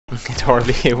It's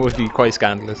horribly. It would be quite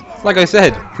scandalous. Like I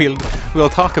said, we'll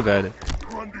talk about it.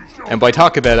 And by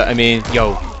talk about it, I mean,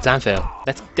 yo, Zanfell,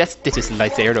 let's ditch this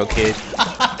Lights Aero kid.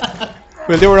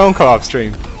 We'll do our own co-op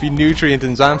stream. Be Nutrient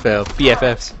and Zanfell,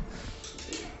 BFFs.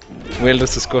 We'll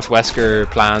just discuss Wesker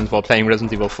plans while playing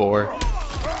Resident Evil 4.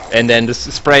 And then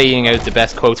just spraying out the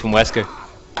best quotes from Wesker.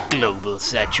 Global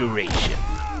saturation.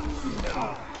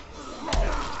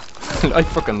 I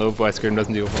fucking love Wesker in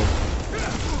Resident Evil 4.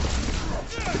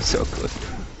 It's so good.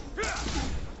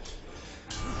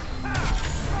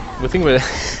 The thing with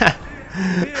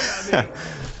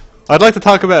I'd like to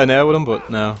talk about it now with him, but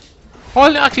no. Oh,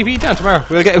 I'll actually be down tomorrow.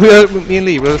 Me and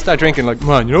Lee, we'll start drinking like,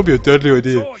 man, you know, it'd be a deadly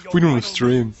idea if we done a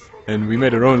stream and we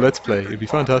made our own Let's Play. It'd be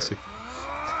fantastic.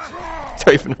 I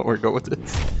don't even know where to go with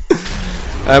this.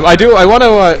 I want to,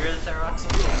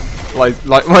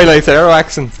 like my Lights Aero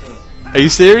accent. Are you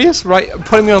serious? Right,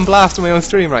 putting me on blast on my own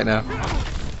stream right now.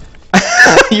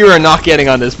 You are not getting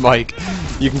on this mic.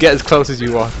 You can get as close as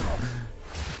you want.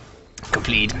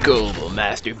 Complete global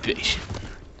masturbation.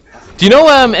 Do you know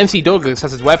MC Douglas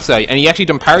has his website, and he actually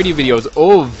done parody videos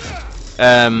of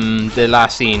the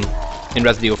last scene in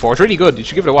Resident Evil 4. It's really good. You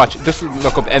should give it a watch. Just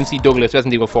look up MC Douglas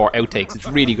Resident Evil 4 outtakes. It's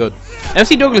really good.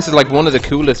 MC Douglas is like one of the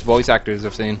coolest voice actors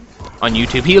I've seen on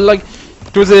YouTube.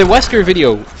 There was a Wesker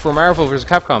video for Marvel vs.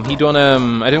 Capcom. He done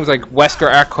I think it was like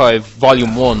Wesker Archive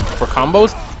Volume 1 for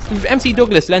combos. MC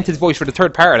Douglas lent his voice for the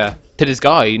third part of that to this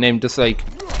guy named just like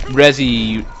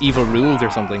Resi Evil Rules or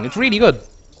something. It's really good.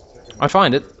 I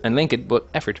find it and link it, but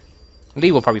effort.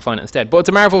 Lee will probably find it instead. But it's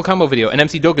a Marvel combo video, and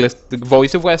MC Douglas, the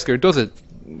voice of Wesker, does it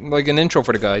like an intro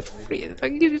for the guy.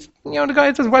 Like, you know, the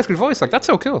guy does Wesker's voice. Like, that's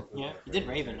so cool. Yeah, he did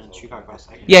Raven in Street Fighter Cross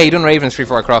Tekken. Yeah, he done Raven in Street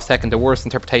Fighter Cross Tekken, the worst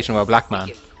interpretation of a black man.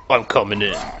 I'm coming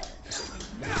in.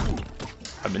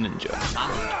 I'm a ninja.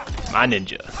 My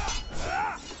ninja.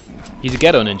 He's a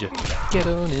ghetto ninja.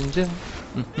 Ghetto ninja.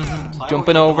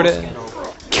 Jumping over there.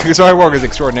 Cyborg is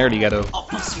extraordinarily ghetto. I'll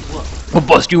bust you up. I'll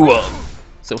bust you up.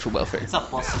 Social welfare. It's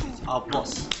not bust. I'll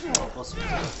bust.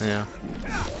 Yeah.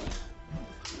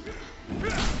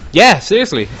 Yeah,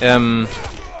 seriously. Yeah,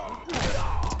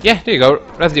 there you go.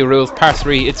 Resident Evil Rules Part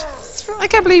 3. I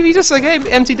can't believe he just like, hey,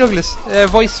 MC Douglas,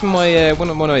 voice from my one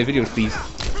of my videos, please.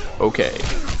 Okay.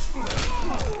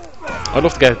 I'd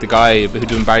love to get the guy who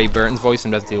doing Barry Burton's voice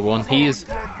in Resident Evil 1. He is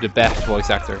the best voice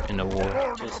actor in the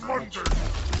world.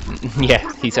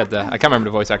 Yeah, he said that. I can't remember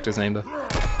the voice actor's name though.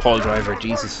 Paul Driver,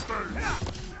 Jesus.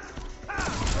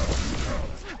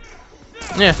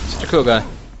 Yeah, such a cool guy.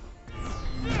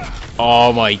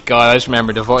 Oh my god, I just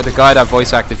remember the guy that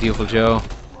voice acted Beautiful Joe.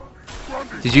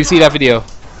 Did you see that video?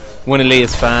 One of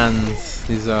Leah's fans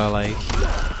is like,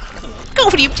 go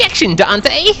for the objection,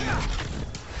 Dante!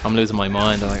 I'm losing my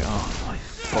mind. I'm like, oh my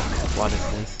fuck, what is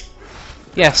this?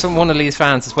 Yeah, one of Lee's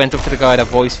fans just went up to the guy that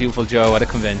voiced Beautiful Joe at a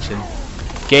convention,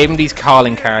 gave him these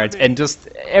calling cards, and just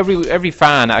every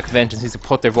fan at a convention seems to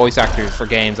put their voice actors for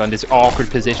games on this awkward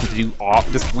position to do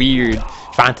this weird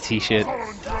fantasy shit.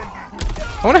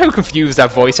 I wonder how confused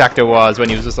that voice actor was when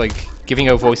he was just like giving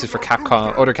out voices for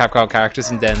other Capcom characters,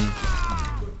 and then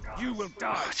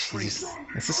oh jeez,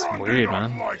 this is weird,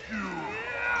 man.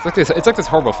 It's like this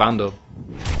horrible fandom.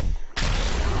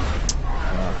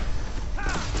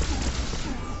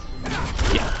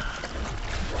 Yeah.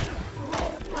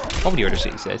 What would the other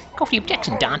city say? Go for the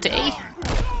objection, Dante.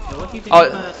 What do you think Oh,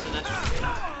 of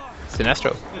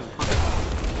Sinestro.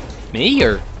 Sinestro? Me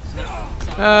or?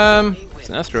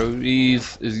 Sinestro.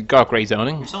 He's got great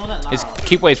zoning. His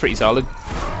keep weight's pretty solid.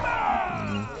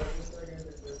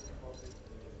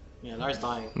 Yeah, Lars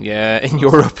dying. Yeah, in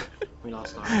Europe. We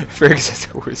lost Lars. Fergus has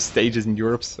the worst stages in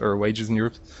Europe, or wages in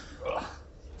Europe.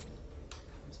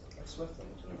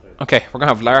 Okay, we're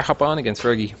gonna have Lara hop on against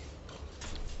Fergie.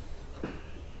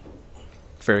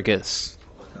 Fergus.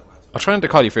 I'll try not to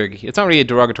call you Fergie. It's not really a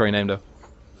derogatory name though.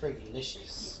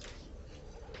 Fergalicious.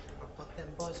 Put them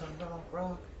boys on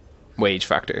rock. Wage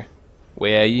factor. Well,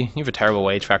 yeah, you have a terrible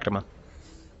wage factor, man.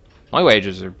 My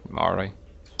wages are alright,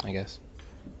 I guess.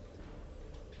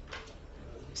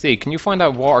 See, can you find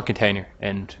that water container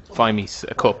and find me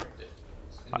a cup?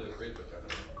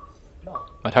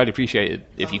 I'd highly appreciate it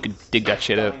if you could dig that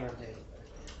shit out.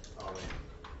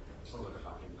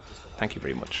 Thank you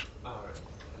very much.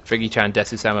 Friggy-chan,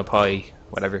 Desu-sama Pai,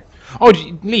 whatever. Oh,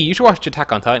 Lee, you should watch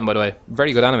Attack on Titan, by the way.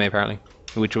 Very good anime, apparently.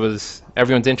 Which was,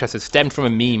 everyone's interest, stemmed from a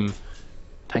meme.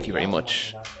 Thank you very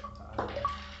much.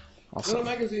 Awesome.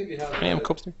 I am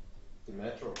Cubster. The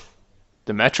Metro.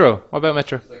 The Metro? What about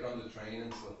Metro? It's like on the train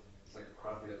and stuff. It's like a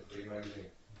crappy little free magazine.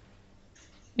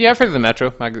 Yeah, I've heard of the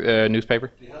Metro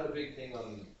newspaper. They had a big thing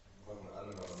on, I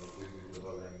don't know,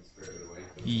 on the Spirited Away.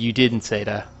 You didn't say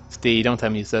that. Steve, don't tell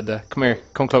me you said that. Come here,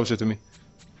 come closer to me.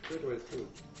 Good way through.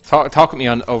 Talk with me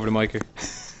on over the mic here.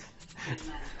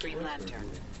 Green Lantern.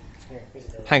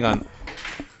 Hang on.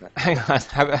 Hang on,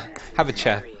 have a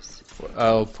chat.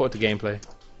 I'll put the gameplay.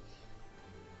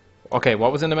 Okay,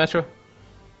 what was in the Metro?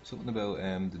 Something about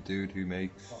the dude who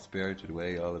makes Spirited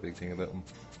Away all the big thing about him.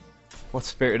 What's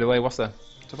Spirited Away? What's that?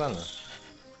 It's a anime.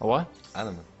 A what?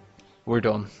 Anime. We're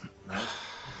done. No?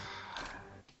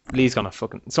 Lee's gonna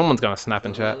fucking... Someone's gonna snap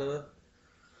in chat.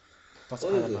 What's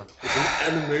What is anime? it? It's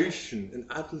an animation. An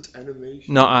adult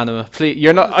animation. Not anime. Please,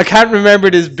 you're not... I can't remember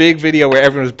this big video where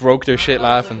everyone was broke their shit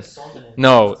laughing.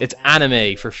 No, it's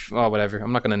anime for... Oh, whatever.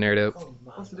 I'm not gonna nerd out.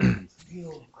 What's the difference?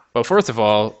 Well, first of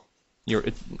all,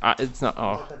 it's not...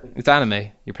 Oh, it's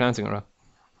anime. You're pronouncing it wrong.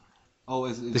 Oh,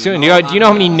 is Do you know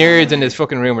how many nerds in this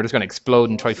fucking room are just gonna explode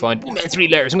and try to find immense three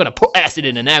letters? I'm gonna put acid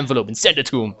in an envelope and send it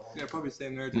to them. Yeah, probably the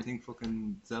same nerd who think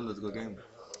fucking Zelda's a good game.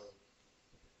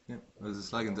 Yeah, I was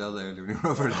just slagging Zelda earlier when you were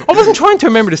over there. I wasn't trying to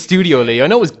remember the studio, Lee. I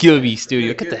know it was Gilby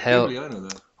Studio. Get the hell. Ghibli, I know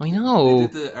that. I They know.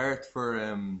 did the art for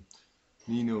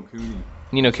Ni no Kuni.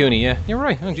 Nino Cooney, yeah. You're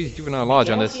right. Oh, geez, you've been on a lodge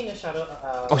on this.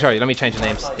 Oh, sorry. Let me change the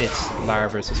names. It's Lara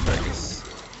versus Fergus.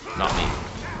 Not me.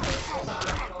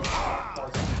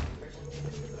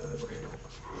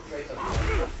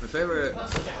 My favourite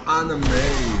anime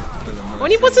film.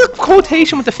 What's the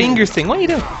quotation with the fingers thing? What are you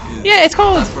doing? Yeah, it's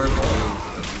called. Perfect Blue.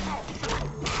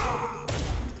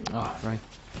 Oh, right.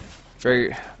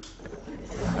 Very.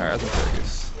 Lara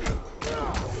versus Fergus.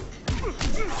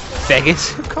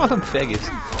 Vegas? Call him Vegas.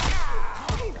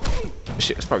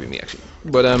 Shit, it's probably me actually.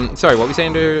 But sorry, what were we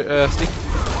saying there, Steve?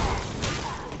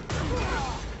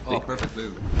 Oh, Perfect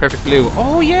Blue. Perfect Blue.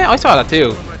 Oh yeah, I saw that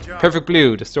too. Perfect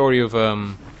Blue, the story of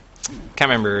can't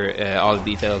remember all the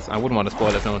details. I wouldn't want to spoil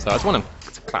it if no one saw it. It's one of them.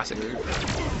 It's a classic.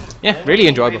 Yeah, really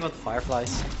enjoyable. Grave of the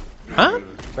Fireflies. Huh?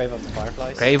 Grave of the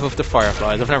Fireflies. Grave of the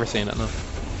Fireflies. I've never seen it, no.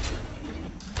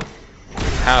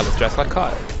 Hal is dressed like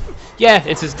Kyle. Yeah,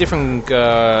 it's his different,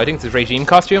 I think it's his regime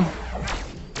costume.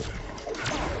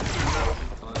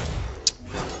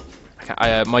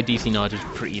 My DC knowledge is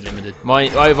pretty limited.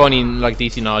 I've only like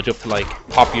DC knowledge up to like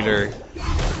popular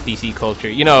DC culture.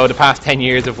 You know, the past 10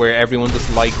 years of where everyone just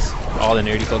likes all the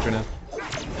nerdy culture now.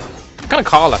 I kind of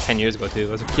called that 10 years ago too.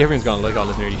 I was like, everyone's gonna like all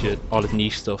this nerdy shit, all this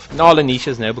niche stuff. And all the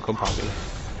niches now become popular.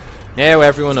 Now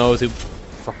everyone knows who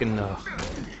fucking got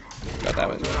that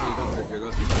one.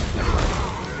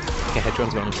 Okay,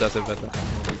 Hedgehog's going obsessive about that.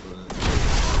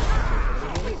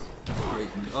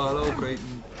 Oh, hello,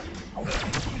 Creighton.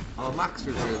 Oh,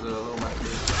 Maxter's here as well. Hello,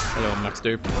 Maxter. Hello, Max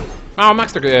Derp. Oh,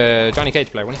 Max Derp, Johnny Cage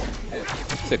player, wasn't he? Yeah.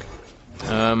 Sick. Is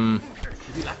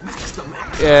he like Maxter,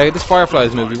 Maxter? Yeah, this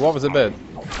Fireflies movie, what was it about?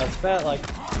 It's about like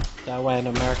that when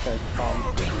America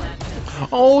bombed.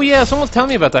 Oh yeah, someone was telling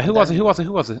me about that. Who was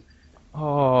it?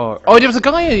 Oh, there was a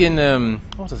guy in,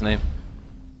 what was his name?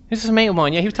 This is a mate of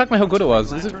mine, yeah, he was talking about how good it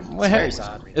was. Is it, very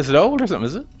sad. Is it old or something,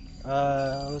 is it?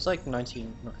 It was like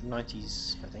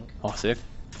 1990s, I think. Oh, sick.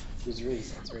 It was really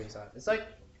sad. It's really sad. It's like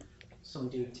some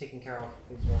dude taking care of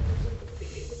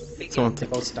his Someone They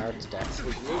both starved to death.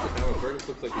 Fergus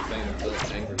looks like he's playing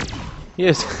himself angry.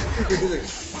 Yes.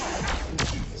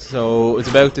 So, it's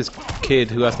about this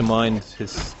kid who has to mind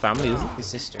his family, is it? His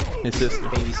sister. His sister.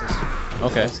 Baby sister.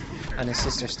 Okay. And his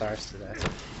sister starves to death.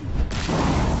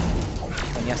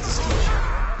 And he has to steal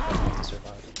shit to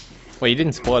survive. Well, you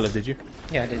didn't spoil it, did you?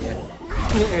 Yeah, I did,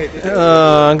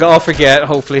 yeah. I'll forget,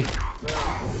 hopefully.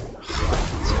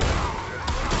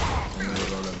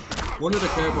 One of the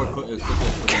cardboard cutters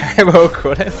Carbo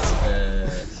credits.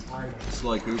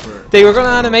 Sly Cooper. They were going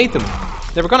to animate them.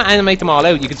 They were going to animate them all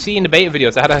out. You could see in the beta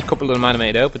videos they had a couple of them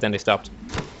animated out, but then they stopped.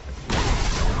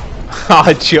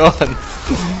 Oh, John.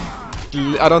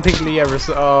 I don't think Lee ever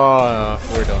saw.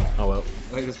 Oh, we're done. Oh well.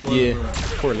 I just spoiled Yeah, it.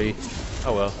 poor Lee.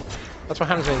 Oh well. That's what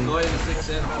happens when. Guy in the 6th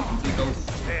Sense, he goes.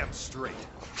 Damn straight.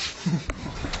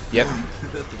 Yep.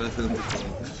 That's the best film to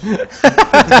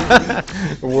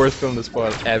spoil. The worst film to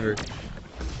spoil ever.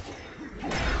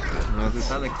 No,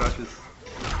 Titanic crashes.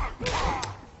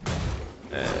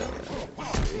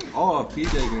 Oh,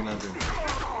 PJ Green Lantern.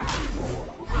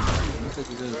 Looks like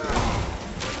he does.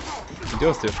 He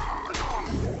does too.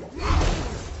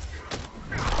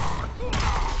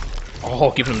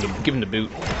 Oh, give him the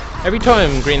boot. Every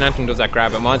time Green Lantern does that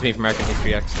grab, it reminds me of American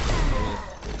History X.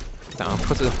 Damn,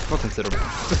 put him to the.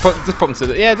 Just put him to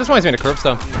the. Yeah, it just reminds me of the curb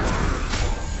stomp.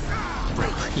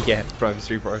 Yeah, Private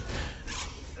Street Bar.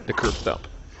 The curb stomp.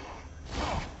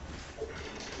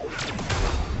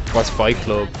 What's Fight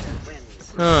Club?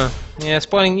 Yeah,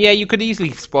 spoiling. Yeah, you could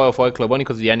easily spoil Fight Club only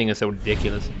because the ending is so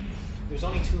ridiculous. There's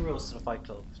only 2 rules to the Fight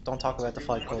Club. Don't talk about the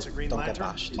Fight Club. Don't get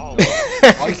bashed.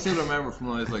 I still remember from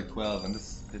when I was like 12, and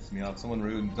this pissed me off. Someone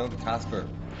ruined, you know, the Casper,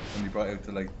 when he brought out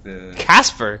the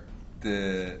Casper?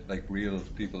 the like real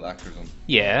people actors on.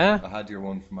 Yeah. I had your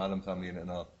one from Adam Family in it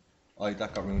and all.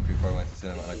 That got ruined before I went to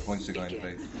cinema, and I punched the guy in the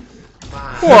face.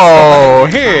 Whoa,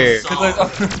 here. Because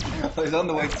I was on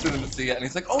the way to cinema to see it, and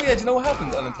he's like, "Oh yeah, do you know what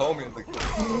happened?" And then told me, I was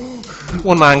like,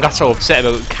 One man got so upset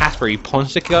about Casper he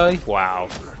punched the guy. Wow.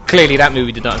 Clearly that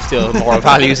movie did not instill moral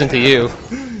values into you.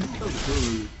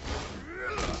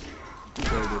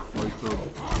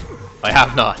 I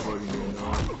have not.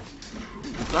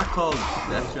 Is that called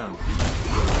Death Jam?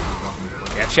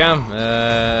 Get Sham.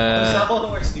 Yeah.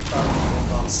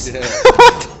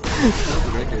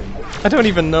 I don't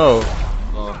even know.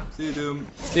 Oh, see you, Doom.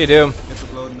 See you, Doom. Get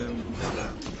uploading them.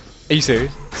 Are you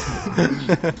serious?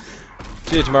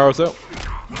 See you tomorrow, so.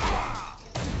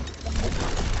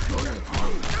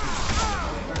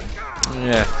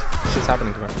 Yeah, shit's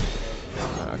happening tomorrow.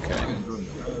 Okay.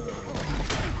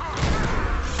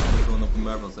 Going up in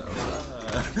Marvel's out.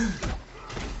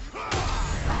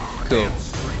 Cool.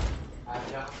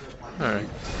 Alright.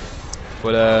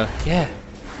 But, yeah.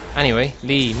 Anyway,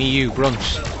 Lee, me, you,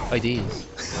 brunch. Ideas.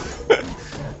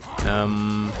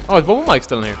 Oh, is Bubble Mike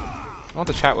still in here? I want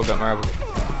to chat with that Marvel.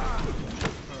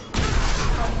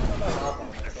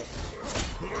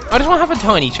 I just want to have a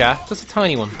tiny chat. Just a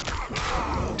tiny one.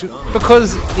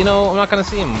 Because, you know, I'm not going to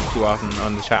see him too often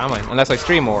on the chat, am I? Unless I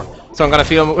stream more. So I'm going to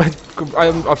feel...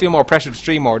 I'll feel more pressure to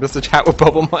stream more just to chat with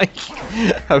Bubble Mike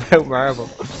about Marvel.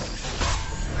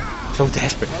 So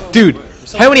desperate. Dude,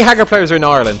 how many Haggard players are in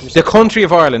Ireland? The country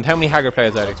of Ireland, how many Haggard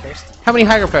players are there? How many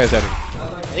Haggard players are there?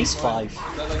 At least 5.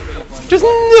 There's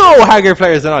no Haggard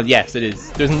players in Ireland. Yes, it is.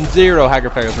 There's 0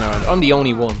 Haggard players in Ireland. I'm the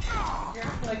only one.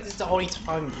 Like, it's the only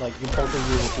time, like, you probably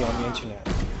will be on the internet.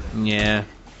 Yeah.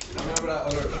 Remember that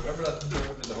in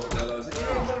the hotel? I was like,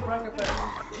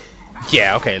 "Yeah,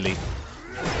 Yeah, okay, Lee.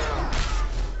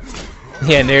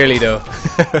 Yeah, nearly though.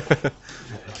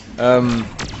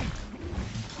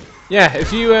 Yeah,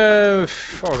 if you,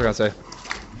 what was I gonna say?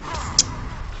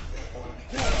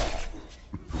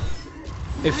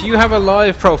 If you have a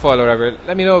live profile or whatever,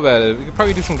 let me know about it. We could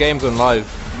probably do some games on live.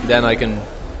 Then I can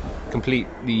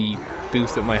completely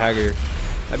boost up my Haggard.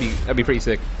 That'd be pretty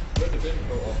sick.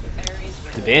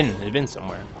 It's been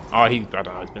somewhere. Oh, I don't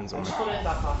know, it's been somewhere.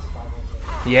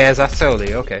 Yes, that's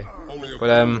totally okay.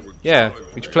 But yeah,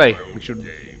 we should play. We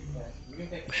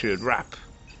should rap.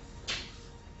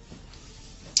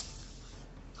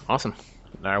 Awesome.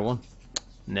 Lar 1.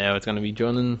 Now it's gonna be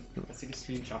John and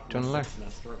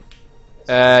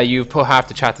Lar. You've put half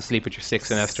the chat to sleep with your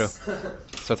 6 in Estro.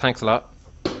 So thanks a lot.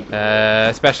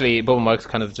 Especially Bubble Mike's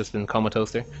kind of just been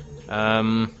comatose there.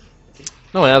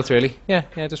 No one else really. Yeah,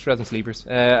 just Resident Sleepers.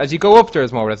 As you go up,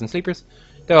 there's more Resident Sleepers.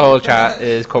 The whole chat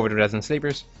is covered with Resident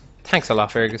Sleepers. Thanks a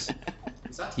lot, Fergus.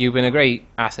 You've been a great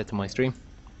asset to my stream.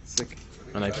 sick."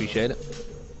 And I appreciate it.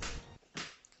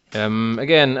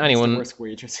 Again, anyone... Worst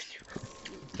wages in Europe.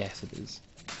 Yes, it is.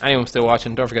 Anyone still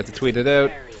watching, don't forget to tweet it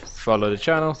out, follow the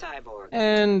channel,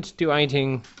 and do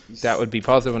anything that would be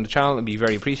positive on the channel. It would be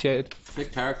very appreciated.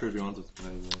 Pick characters you want us to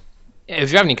play.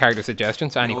 If you have any character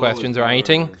suggestions, any questions or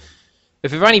anything,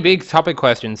 if you have any big topic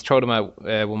questions, throw them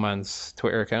at One Man's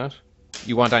Twitter account.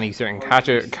 You want any certain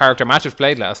character matches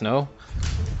played, let us know.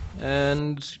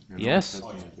 And yes,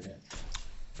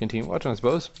 continue watching, I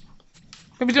suppose.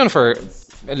 We'll be doing it for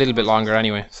a little bit longer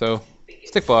anyway, so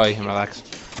stick by and relax.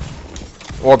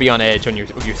 Or be on edge on your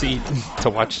seat to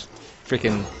watch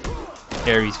freaking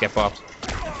Ares get bopped.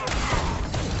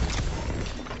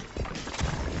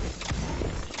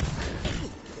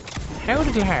 How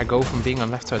did Lara go from being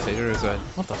on left side to the other side?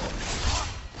 What the fuck?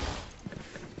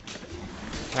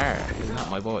 Lara is not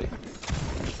my boy.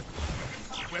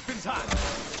 Weapons hot.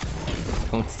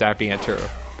 Don't start being a churro.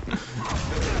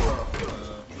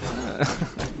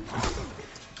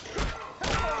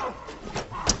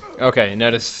 Okay,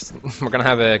 notice we're gonna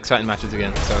have exciting matches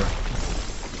again, so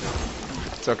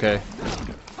it's okay.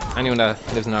 Anyone that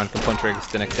lives in Ireland can punch Riggs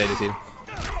the next day to see him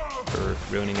for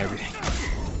ruining everything.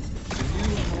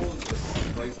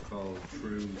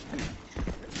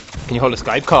 Can you hold a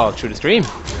Skype call through the stream?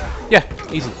 Yeah,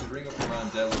 easy.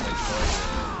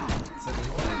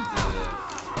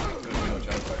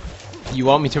 You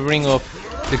want me to ring up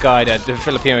the guy that the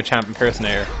Filipino champ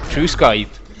impersonator through Skype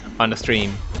on the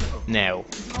stream now?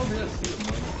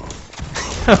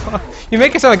 You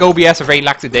make it sound like OBS are very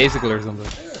lackadaisical or something.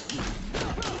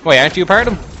 Wait, aren't you a part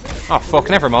of them? Oh fuck,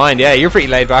 never mind. Yeah, you're pretty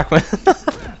laid back, man.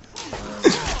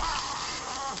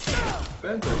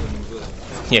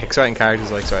 Yeah, exciting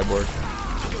characters like Cyborg.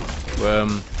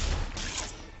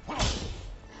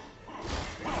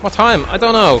 What time? I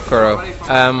don't know, Kuro.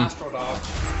 Astro Dog.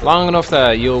 Long enough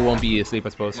that you won't be asleep, I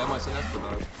suppose. Yeah, my Sinestro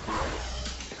dog.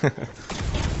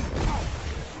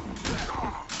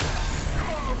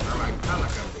 Alright,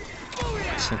 Pelican.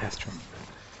 Sinestro.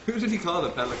 Who did he call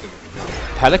it, Pelican?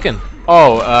 Pelican?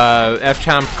 Oh,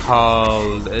 F-Champ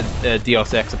called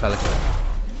Deus Ex a Pelican.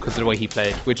 Because of the way he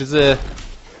played. Which is that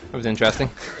was interesting.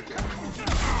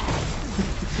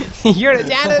 You're a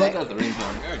Janet! That's the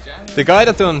ringtone. You're a Janet. The guy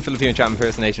that done Filipino chat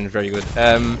impersonation is very good.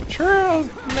 Sure,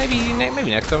 maybe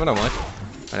next time, I don't mind.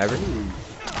 Whenever.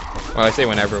 Well, I say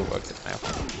whenever it works now.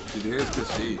 Did you hear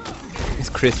Chris G? His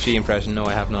Chris G impression, no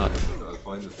I have not. I'll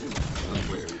find it. That's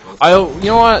weird. You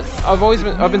know what,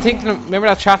 I've been thinking, remember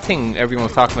that chat thing everyone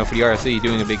was talking about for the RSC,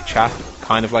 doing a big chat,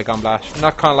 kind of like on Blash.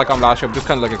 Not kind of like on Blash, but just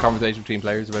kind of like a conversation between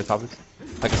players about topics.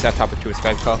 Like a set topic to a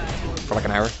Skype call for like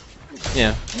an hour.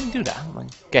 Yeah, you can do that, like,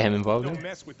 get him involved.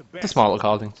 The small little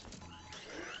call things.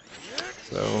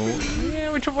 So,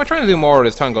 yeah, we're trying to do more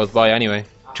as time goes by anyway,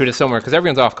 through the summer, because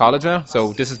everyone's off college now,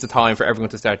 so this is the time for everyone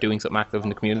to start doing something active in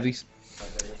the communities.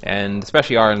 And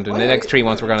especially Ireland, in the next 3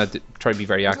 months we're going to try to be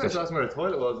very active. I asked where the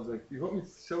toilet was. I was like, you want me to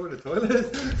show where the toilet is?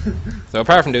 So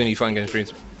apart from doing these fun game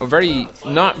streams, we're probably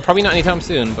not anytime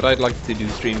soon, but I'd like to do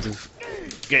streams of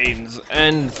games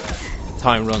and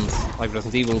time runs, like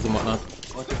Resident Evils and whatnot.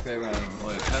 What's your favourite animal?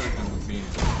 Oh, yeah, Pelican with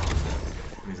beans.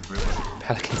 He's a great one.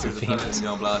 Pelicans There's and a Pelican Fiends. in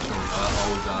Young Blast show.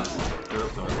 Always ask. They're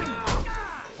up there.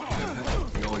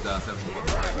 He always asks everyone what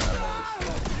their favourite animal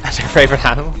is. That's your favourite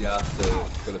animal? He asked the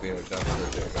Filipino chap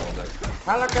what their favourite animal is.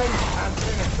 Pelican and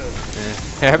Sinister. Yeah.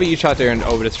 Hey, how about you chat there and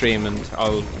over the stream and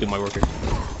I'll do my work here.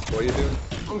 What are you doing?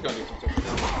 I'm going to do some stuff.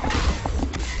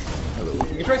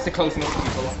 You can try to stay close enough to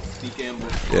people to sneak in,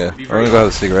 but Yeah, be I'm very gonna go have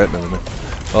a cigarette now. Minute.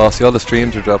 Oh, see, all the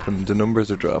streams are dropping. The numbers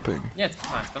are dropping. Yeah, it's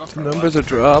fine. It's been up for The a while. numbers are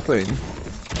dropping.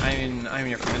 I mean,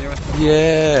 you're familiar with them.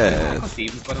 Yeah. Michael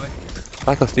Stevens, by the way.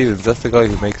 Michael Stevens, that's the guy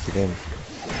who makes the game.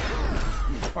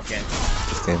 What game?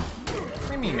 This game. What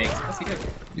do you mean makes? What's he do?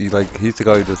 He's the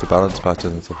guy who does the balance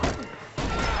patches and stuff.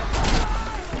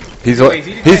 He's Wait, is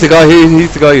he the he's the guy- guy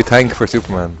he's the guy you thank for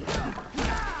Superman.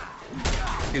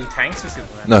 Who tanks for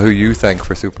Superman? No, who you thank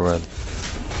for Superman.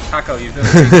 Taco, you've done a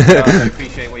really good job. I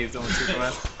appreciate what you've done with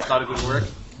Superman. A lot of good work.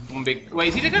 One big. Wait,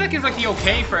 is he the guy that gives like the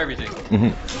okay for everything?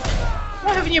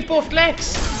 Why haven't you buffed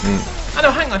Lex? I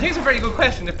know, hang on, here's a very good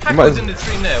question. If Paco's in the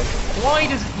stream now, why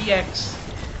does EX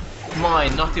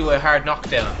Mine not do a hard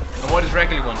knockdown? And why does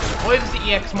regular one do it? Why does the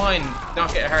EX Mine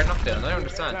not get a hard knockdown? I don't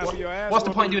understand. What's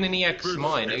the point doing an EX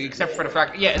Mine? Except for the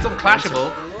fact, yeah, it's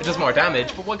unclashable, it does more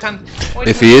damage, but why can't... Why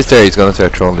If he is there, he's gonna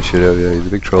start trolling the shit out of you. He's a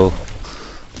big troll.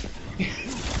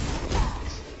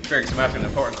 Fergus, I'm asking an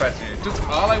important question here. Just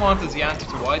all I want is the answer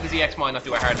to why does EX Mine not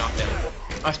do a hard knockdown?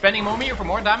 I'm spending more meter for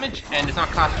more damage, and it's not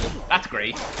clashable. That's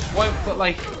great. Why, but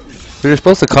like... You're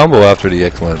supposed to combo after the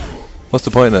X-Man. What's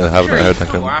the point of having Sure, a you hard can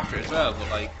go knockdown? after it as well, but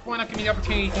like, why not give me the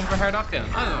opportunity to think of a hard knockdown?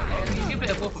 I don't know, give me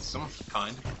a buff of some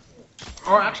kind.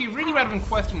 Or actually, a really relevant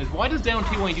question is, why does down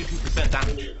 2 only do 2%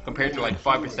 damage, compared to like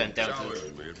 5% down 2?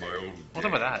 What's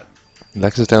up with that?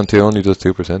 Lexus down 2 only does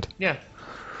 2%. Yeah.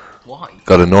 Why?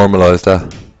 Gotta normalise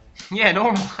that. Yeah,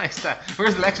 normalise that.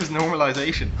 Where's Lexus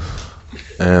normalisation?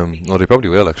 Well, they probably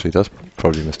will actually. That's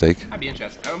probably a mistake. That'd be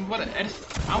interesting. I want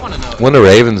to know. When the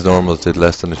Ravens normals did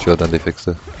less than it should, then they fixed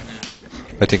it.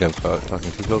 I think I'm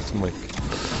talking too close to the mic.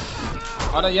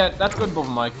 Oh, yeah, that's good, Bubble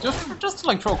Mike. Just to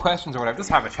like throw questions or whatever. Just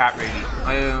have a chat, really.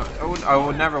 I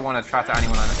would never want to chat to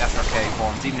anyone on SRK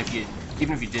forums, even if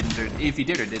you didn't, or if you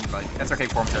did or didn't. Like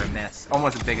SRK forums are a mess,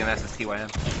 almost as big a mess as TYM.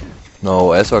 No,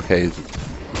 SRK is...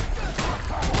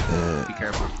 Be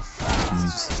careful.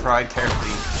 Try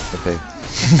carefully. Okay.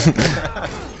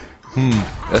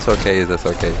 SRK is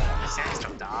SRK. Disaster,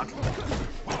 dog.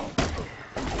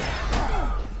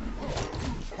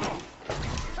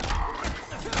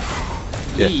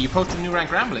 Yeah. You posted a new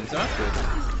rank rambling, so that's good.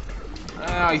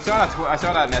 I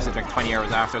saw that message like 20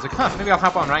 hours after. I was like, huh, maybe I'll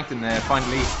hop on ranked and find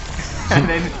Lee. And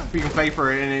then we can play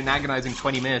for an agonizing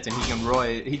 20 minutes, and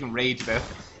he can rage about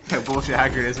how bullshit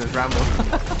Haggard is in his ramble.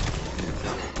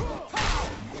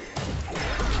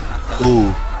 Ooh.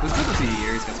 It was good to see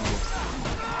Aries get some buffs.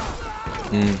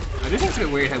 I do think it's a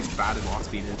bit weird how bad his walk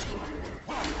speed is.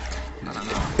 I don't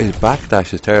know. His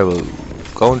backdash is terrible.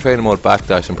 Go and train him mode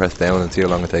backdash and press down and see how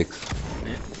long it takes.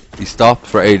 Yeah. He stops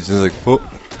for ages and he's like, oh.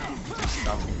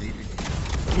 Stop completely.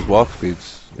 His walk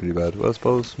speed's really bad. Well, I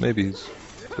suppose maybe there's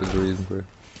a reason for it.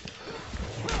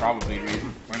 Probably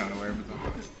reason. We're not aware of it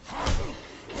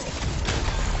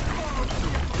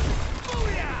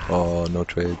though. Oh, no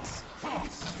trades.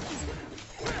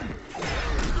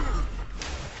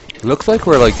 It looks like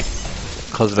we're like,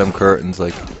 because of them curtains,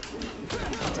 like,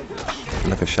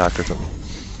 like a shack or something.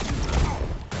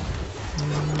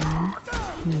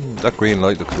 That green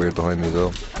light looks weird behind me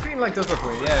though. Green light does look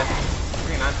weird, yeah.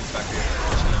 Green Lantern's back here.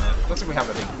 Looks like we have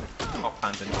a big hot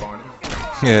plant in the corner.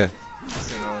 Yeah. Just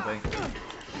doing all thing.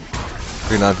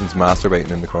 Green Lantern's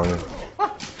masturbating in the corner.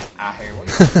 Ah, here, what?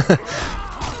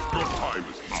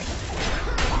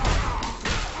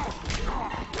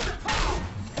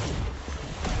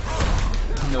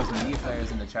 Those League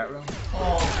players in the chat room.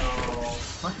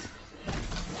 What?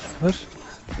 What?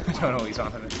 I don't know what he's on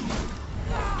about.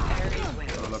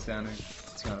 I'll look down here.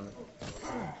 What's going on?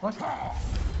 What?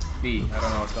 B, I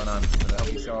don't know what's going on. But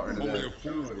I'll be sorted Only it a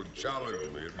fool would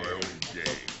challenge me in my own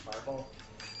game.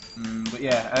 But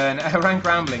yeah, and a rank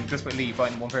rambling just with Lee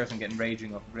fighting one person getting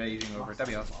raging over it. That'd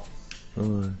be awesome.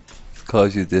 Oh, it's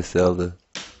cause you this Zelda.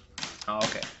 Oh,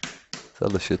 okay.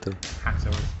 Zelda shit though. Hacks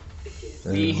over.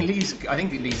 Lee's, I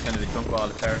think Lee's kind of a drunk ball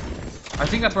of terror. I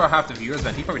think that's where half the viewers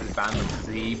went. He probably just banned them because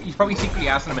he's probably secretly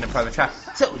asking them in a private chat.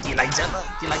 So, do you like Zelda?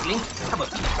 Do you like Link? How about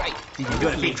Phoenix Wright? Did you do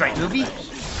a Phoenix Wright movie?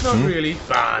 Not really.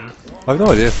 Ban. I've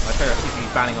no idea. I tell secretly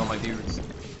banning all my viewers.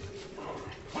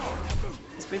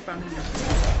 It's big banning.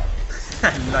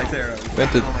 Like there.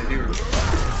 Went to- all my viewers.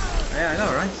 Yeah, I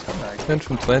know, right? Scumbag. Went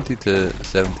from 20 to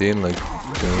 17, like, you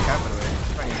know.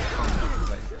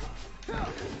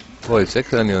 Boy, it's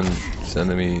anyone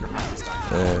sending me,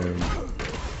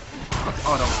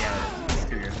 Oh no, yeah, it's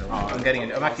 2 years old. Oh, I'm getting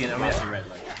it. I'm actually red.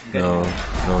 Like, no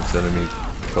one's sending me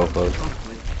profiles.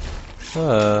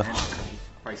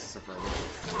 Prices are further.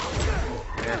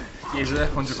 Yeah, usually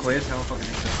 100 quid. How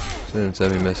fucking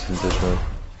Send me messages this one.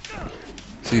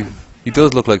 See, he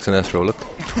does look like Sinestro, look.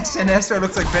 Sinestro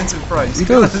looks like Vincent Price. He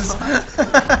does.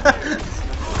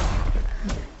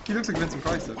 He looks like Vincent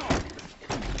Price though.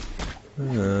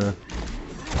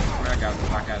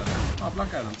 Black Adam. Oh,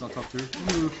 Black Adam's on top too.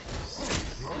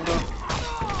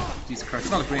 Jesus Christ,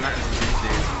 it's not a Green Lantern these days. Oh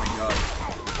my god.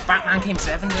 Batman came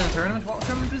 7th in the tournament. What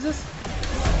tournament is this?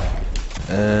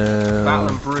 Battle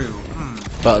and Brew.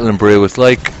 Battle and Brew. It's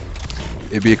like,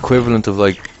 it'd be equivalent of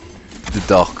like the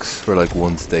docks for like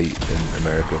one state in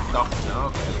America. Docks, no,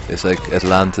 okay. It's like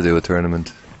Atlanta do a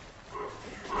tournament.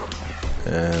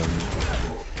 Man,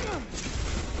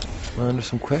 there's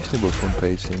some questionable front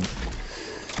page things.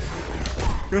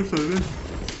 Yes, I did.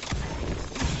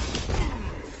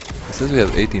 It says we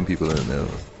have 18 people in it now.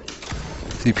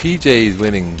 See, PJ is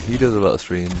winning. He does a lot of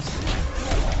streams.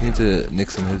 He needs to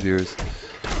nix some his ears.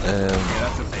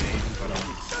 That's a thing.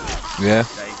 Yeah.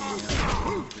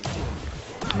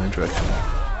 Interesting.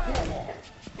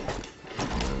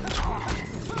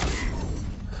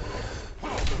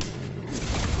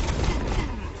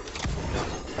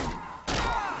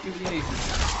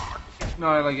 No,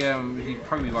 like, he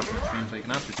probably watching the stream, so you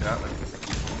can answer to that. Like.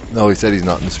 No, he said he's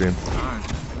not in the stream. Alright.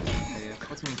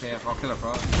 What's mean KF? Oh, Killer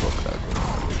Frog.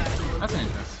 That's an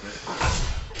interesting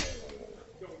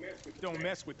bit. Don't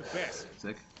mess with the best.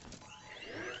 Sick.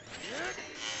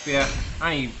 But yeah,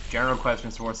 any general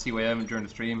questions towards CYM during the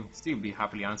stream, Steve would be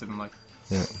happily answered them, like.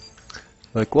 Yeah.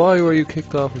 Like, why were you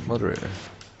kicked off as moderator?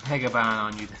 Mega ban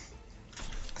on you.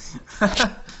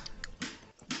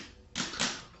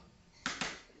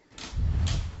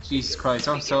 Jesus Christ!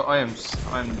 I'm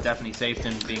definitely safe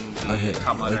in being the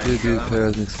top I moderator. do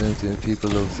players and extensive and people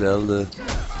love Zelda.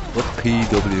 What's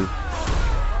PW? So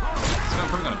I'm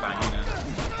probably gonna ban you now.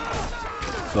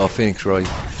 Oh, Phoenix Wright.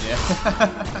 Yeah.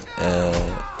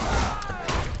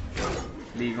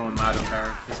 Lee going mad on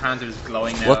power. His hands are just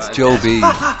glowing now. What's Joe B?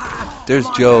 There's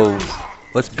Joe.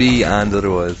 What's B and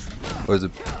otherwise? Or is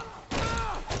it?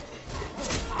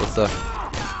 What's that?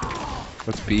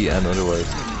 What's B and otherwise?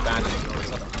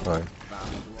 Alright.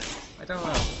 I don't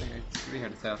know. It's really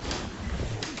hard to tell.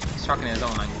 He's talking in his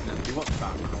own language now. He wasn't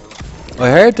bad.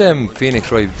 I heard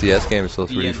Phoenix Wright DS game is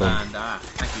supposed to be really fun.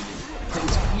 Thank you,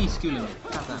 Lee. He's schooling me.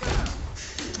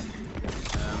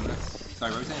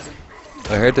 Sorry, what were you saying?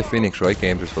 I heard the Phoenix Wright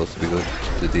games are supposed to be good.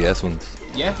 The DS ones.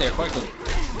 Yeah, they're quite good.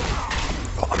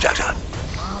 Oh, I'm Jackson!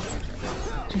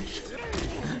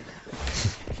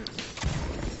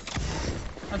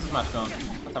 How's this match going?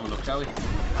 Let's have a look, shall we?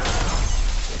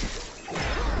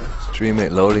 Stream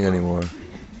ain't loading anymore.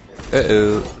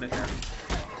 Uh-oh.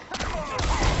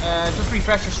 Just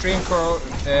refresh your stream for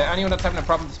anyone that's having a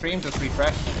problem with the stream, just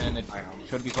refresh and it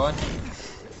should be fine.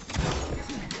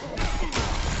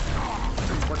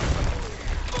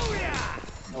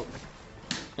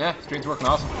 Yeah, stream's working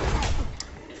awesome.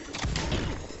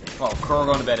 Oh, Curl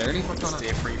going to bed early? What's going on?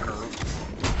 Stay free, Curl.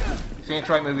 Phoenix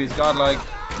Wright movie is godlike.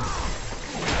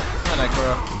 I like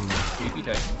Curl. Sleepy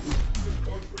type.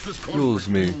 Rules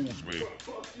me.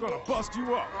 Gonna bust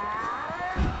you up.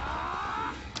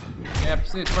 Yeah,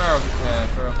 see you tomorrow,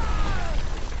 Furrow.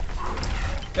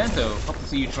 Bento, hope to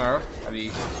see you tomorrow. I'll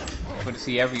be good to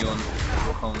see everyone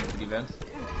come to the event.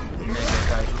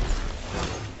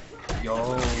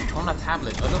 Yo, turn that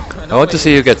tablet. I want to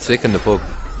see you get sick in the pub.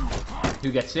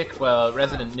 Who gets sick? Well,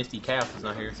 resident Misty Chaos is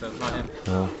not here, so it's not him.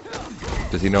 Oh.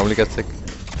 Does he normally get sick?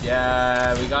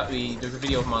 Yeah, there's a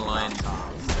video of him online.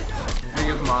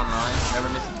 Remember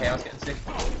Misty Chaos getting sick?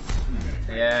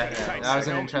 Yeah, that was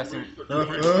an interesting.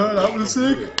 That was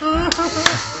sick.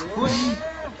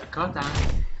 God damn.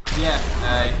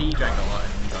 Yeah, he drank a lot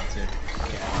and he got sick.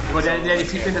 But then he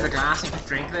took into the glass and kept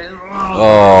drinking it.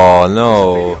 Oh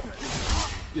no.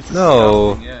 It's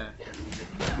No. disgusting, yeah.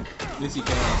 Missy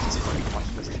Chaos.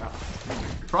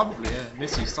 Probably, yeah.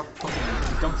 Missy, stop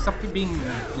being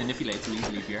manipulated so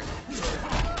easily here.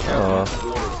 Oh.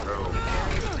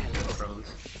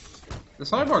 The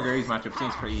Cyborg Ares matchup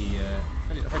seems pretty.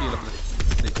 How do you look at it?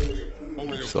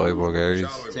 Cyborg Ares.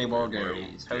 Cyborg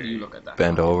Ares. How do you look at that?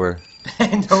 Bend over.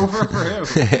 Bend over for who?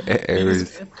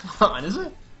 Ares. Come on, is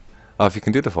it? Oh, if you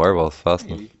can do the fireballs fast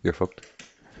enough, you're fucked.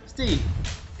 Steve.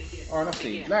 Or not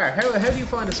Steve. Lara, how do you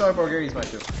find the Cyborg Ares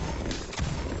matchup?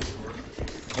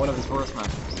 One of his worst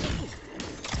matchups.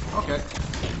 Okay.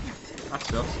 That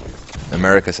sucks.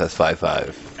 America says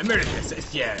 5-5. America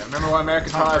says, yeah. Remember what America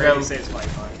Tom thought Brady about? says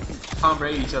 5-5. Tom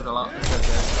Brady said a lot.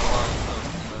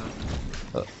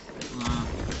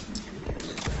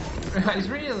 It's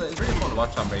really fun to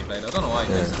watch Tom Brady play. I don't know why.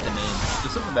 Yeah. It's just the name.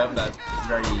 There's something about him that's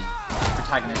very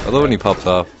protagonistic. I love when he pops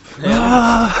off. Yeah,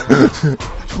 I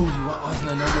told you I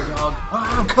wasn't an underdog.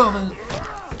 I'm coming.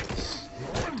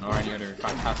 Or any other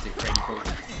fantastic training coach.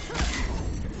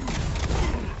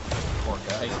 Poor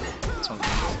guy. That's one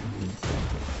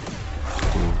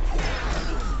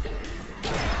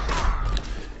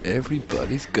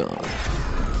Everybody's gone.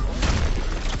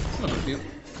 It's not a big deal.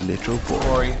 Little boy.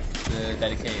 Corey, the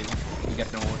dedicated. You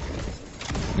get no one.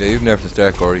 Yeah, you've never to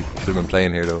start, Corey. Should have been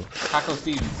playing here though. Taco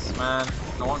Stevens, man,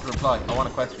 I want to reply. I want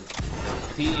a question.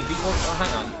 If he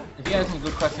hang on. If he has any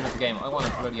good question at the game, I want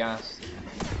him to really ask.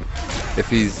 If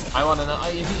he's... I want to know.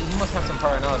 He must have some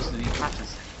prior knowledge to these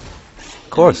patches. Of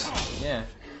course. Yeah.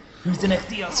 Who's the next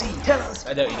DLC? Tell us.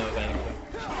 I doubt you know if anything.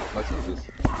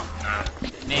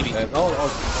 Maybe. On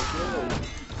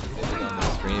the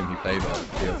stream, he played on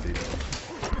DLC.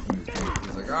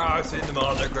 He's like, I've seen them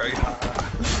all, they're great.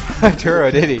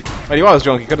 Turo, did he? Well, he was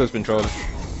drunk, he could have been trolling.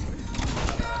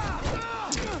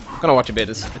 Gonna watch a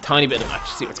tiny bit of the match,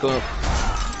 see what's going on.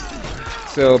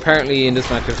 So apparently in this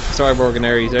matchup, Cyborg and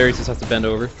Ares just has to bend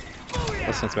over.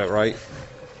 That sounds about right.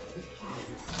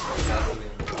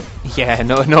 Yeah,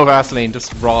 no Vaseline,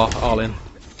 just raw, all in.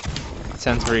 That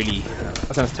sounds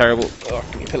terrible. Oh,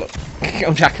 give me a pillow.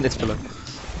 I'm jacking this pillow.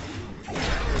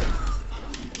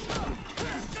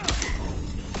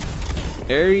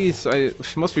 Ares,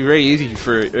 it must be very easy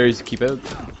for Ares to keep out.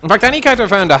 In fact, any character I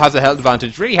found that has a health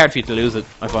advantage, really hard for you to lose it,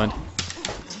 I find.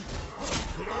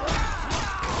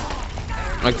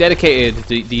 Like,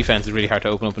 dedicated defense is really hard to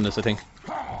open up in this, I think.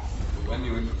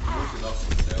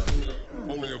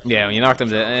 Yeah, when you knock them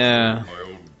down,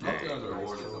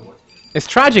 it's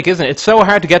tragic, isn't it? It's so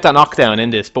hard to get that knockdown in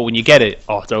this, but when you get it,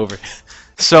 oh, it's over.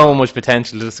 So much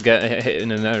potential just to get hit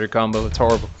in another combo, it's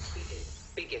horrible.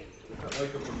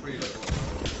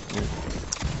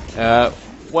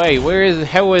 Wait,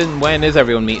 how and when is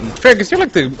everyone meeting? Fergus, you're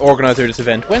like the organizer of this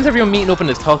event. When's everyone meeting up in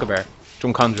this Talca bar?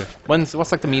 Drumcondra.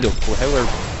 What's like the meetup?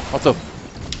 What's up?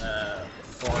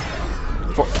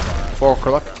 4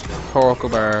 o'clock? Talca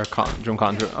bar,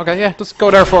 Drumcondra. Okay, yeah, just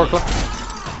go there 4 o'clock.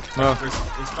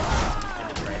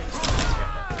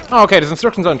 Oh, okay, there's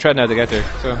instructions on Tread now to get there,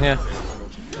 so yeah.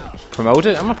 Promote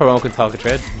it? I'm not promoting Talca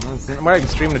Tread. I'm not even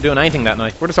streaming or doing anything that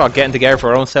night. We're just all getting together for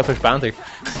our own selfish banter.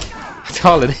 That's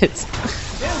all it is.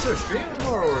 Yeah, is there a stream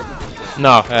tomorrow?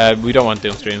 No, we don't want to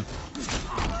do a stream.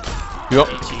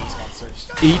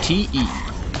 ETE.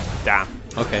 Damn.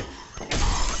 Okay.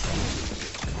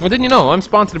 Well, didn't you know? I'm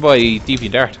sponsored by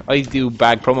DeviantArt. I do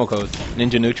bag promo code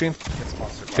Ninja Nutrient.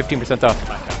 15% off.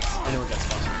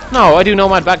 No, I do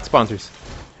Nomad bag sponsors.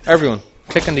 Everyone,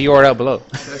 click on the URL below.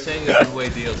 They're saying they give away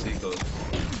DLC codes.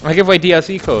 I give away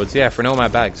DLC codes, yeah, for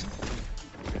Nomad bags.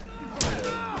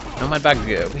 Nomad bag,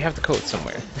 yeah, we have the code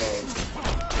somewhere.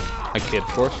 I kid, of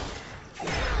course.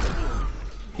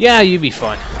 Yeah, you'd be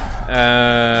fine.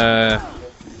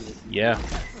 Yeah.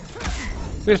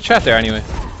 We'll chat there anyway.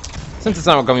 Since it's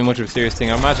not going to be much of a serious thing,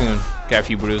 I imagine we'll get a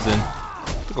few brews in.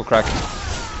 Go crack.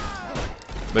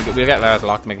 We'll get Lars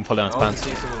locked, make him pull down his pants.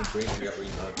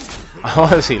 I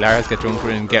want to see Lars get drunk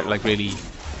and get like really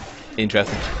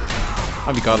interesting.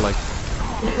 That'd be godlike.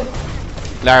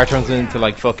 Lara turns into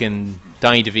like fucking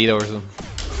Danny DeVito or something.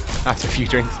 After a few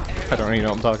drinks. I don't really know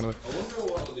what I'm talking about.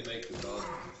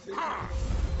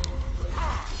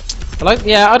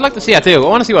 I'd like to see that too. I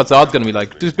want to see what Zod's going to be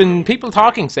like. There's been people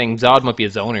talking saying Zod might be a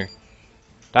zoner.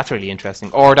 That's really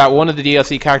interesting. Or that one of the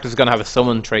DLC characters is going to have a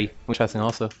summon trait. Interesting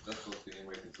also.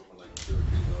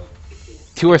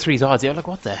 2 or 3 Zods. Yeah, like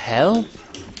what the hell?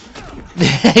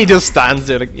 He just stands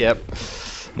there like, yep.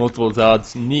 Multiple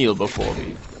Zods kneel before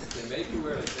me.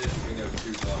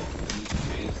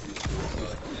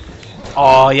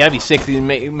 Oh yeah, that'd be sick. You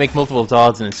make multiple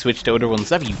Zods and then switch to other ones.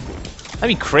 That'd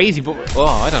be crazy. But oh,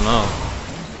 I don't know.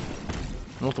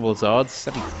 Multiple Zods.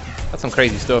 That's some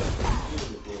crazy stuff.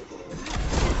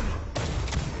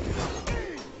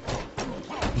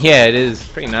 Yeah, it is.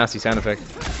 Pretty nasty sound effect.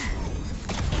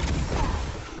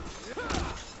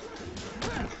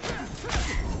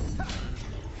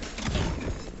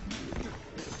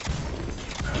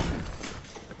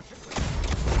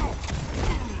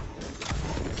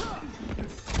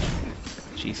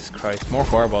 Jesus Christ, more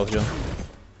fireballs, Joe.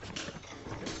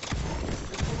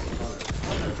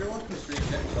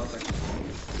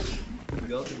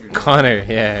 Connor,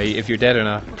 yeah, if you're dead or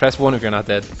not. Press 1 if you're not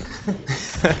dead.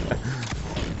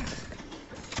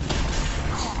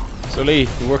 So Lee,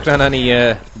 you working on any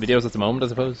videos at the moment, I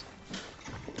suppose?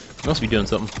 You must be doing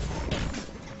something.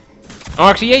 Oh,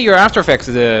 actually, yeah, your After Effects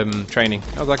training.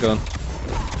 How's that going?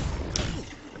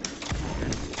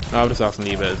 Oh, I'm just asking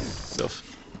Lee about his stuff.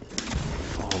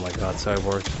 Oh my god,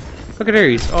 Cyborg. Look at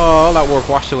these. Oh, all that work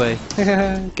washed away.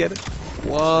 Get it?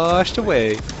 Washed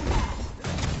away.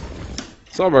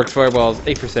 Cyborg's fireballs,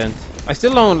 8%. I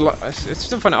still don't. I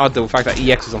still find it odd though, the fact that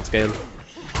EX is on scale.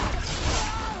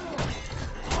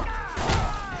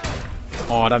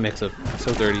 Oh, that mix up.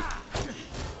 So dirty.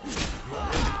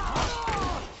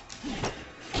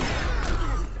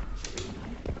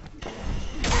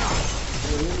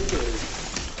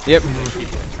 Yep.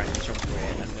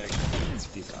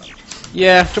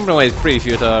 Yeah, jumping away is pretty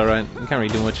futile, right? You can't really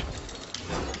do much.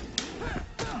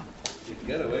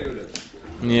 Get away with it.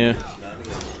 Yeah.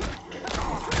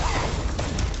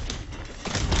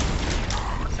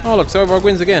 Oh look, Cyborg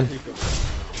wins again.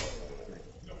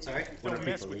 Sorry? Don't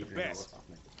mess with the best.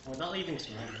 We're not leaving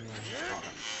tonight.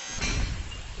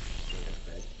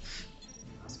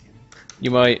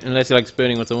 You might, unless you like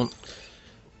spooning with someone.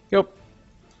 Yup.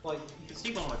 Well, you can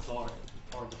sleep on my floor.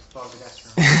 Or the floor of the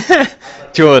guest room.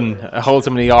 John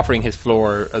wholesomely offering his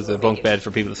floor as a bunk bed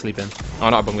for people to sleep in. Oh,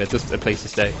 not a bunk bed, just a place to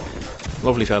stay.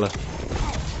 Lovely fella.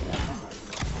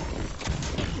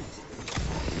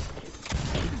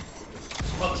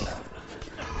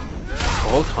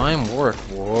 Full-time work.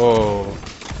 Whoa.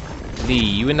 Lee,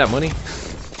 you win that money?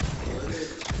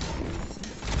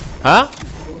 Huh?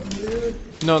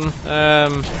 None.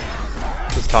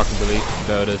 Just talking to Lee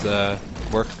about his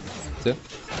work. That's it.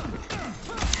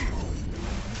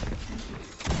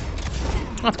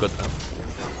 That's good though.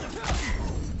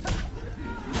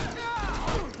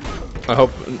 I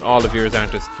hope all the viewers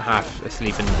aren't just half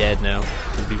asleep and dead now.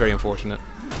 It would be very unfortunate.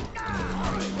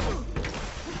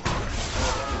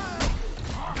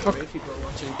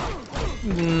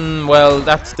 Well,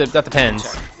 that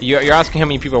depends. You're asking how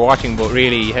many people are watching, but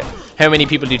really, how many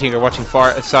people do you think are watching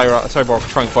Cyborg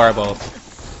throwing fireballs?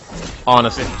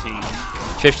 Honestly.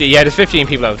 50. Yeah, there's 15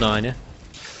 people out of 9, yeah?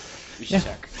 We should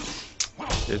check.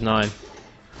 There's 9.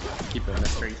 Keep it a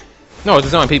mystery. No,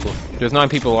 there's 9 people. There's 9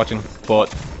 people watching,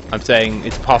 but I'm saying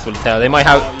it's possible to tell. They might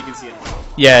have... Oh, you can see it.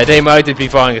 Yeah, they might be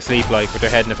falling asleep, like, with their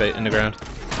head in the ground.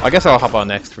 I guess I'll hop on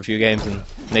next for a few games and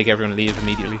make everyone leave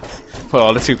immediately. Put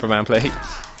all the Superman play.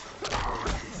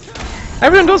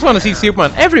 Everyone does want to see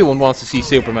Superman. Everyone wants to see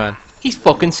Superman. He's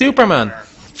fucking Superman.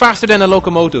 Faster than a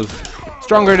locomotive.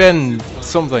 Stronger than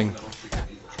something.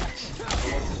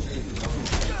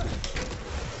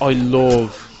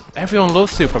 Everyone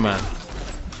loves Superman.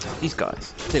 These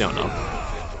guys, they don't know.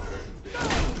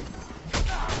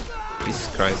 Jesus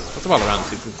Christ. What's all around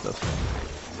Super stuff?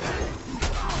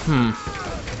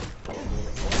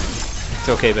 It's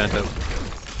okay, Bento.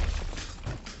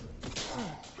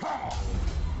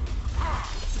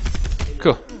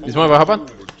 Cool. Is my hop on?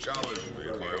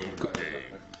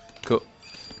 Cool.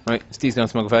 Right, Steve's gonna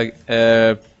smoke a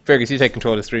fag. Fergus, you take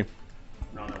control of the stream.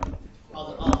 No.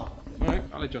 Alright,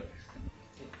 I'll let you.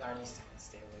 Larry needs to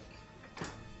stay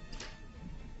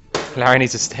awake. Larry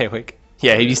needs to stay awake.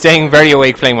 Yeah, he'd be staying very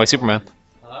awake playing my Superman.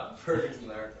 Don't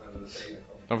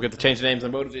forget to change the names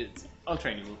on both of it. I'll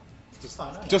train you. Just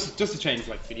fine. Just to change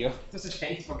like video. Just a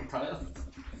change fucking title.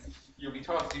 You'll be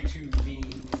taught to be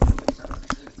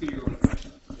your own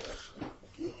impression.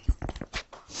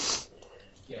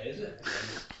 Yeah, is it?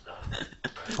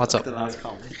 What's up? The last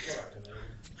comment.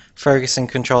 Fergus in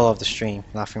control of the stream,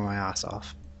 laughing my ass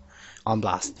off. On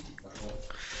blast.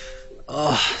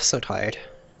 Oh, so tired.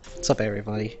 What's up,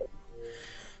 everybody?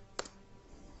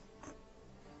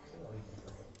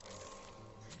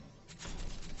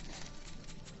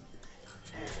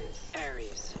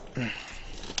 Aries.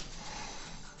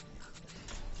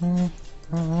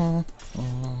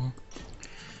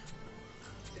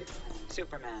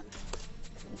 Superman.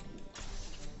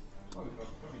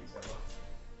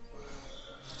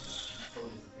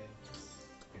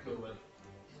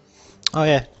 Oh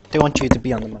yeah, they want you to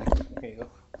be on the mic. Here you go.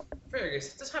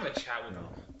 Fergus, just have a chat with him.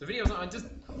 The video's on. Just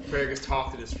Fergus,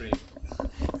 talk to the stream.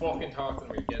 Fucking talk to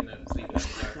them. You're getting out, sleeping out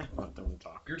the car. Not them to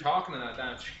talk. You're talking on that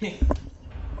damn stream.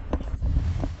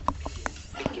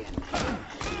 Begin.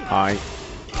 Hi.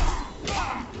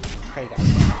 Craig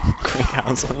Craig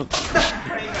Council.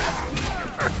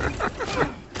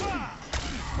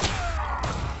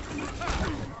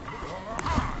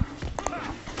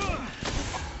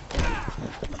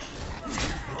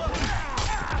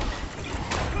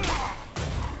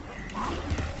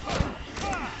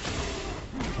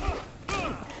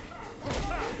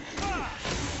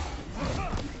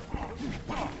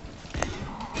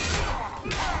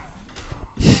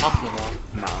 Talk, you know.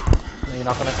 No. No, you're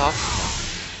not gonna talk?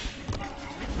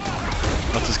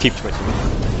 I'll just keep twitching.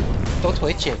 Don't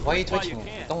twitch it. Why are you twitching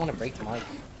it? I don't want to break the mic.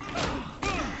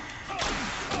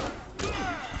 Do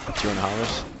you want to have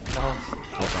it? No.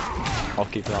 Okay. I'll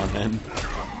keep it on then.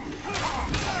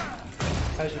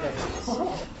 How's your day?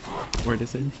 Where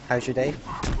this in? How's your day?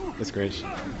 It's great.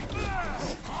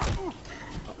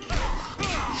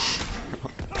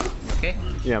 Okay.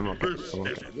 Yeah, I'm okay. I'm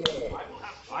okay.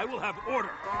 I will have order.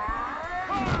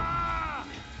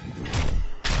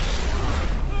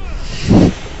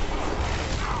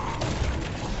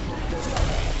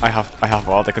 I have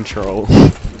all the control.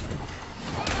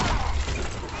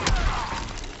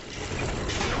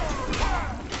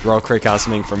 You're all Craig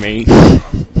Castling for me.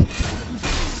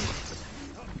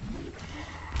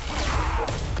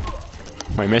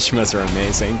 My Mishmas are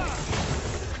amazing.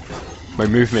 My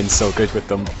movement's so good with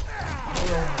them.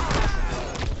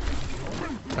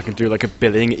 I can do like 1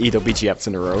 billion EWGFs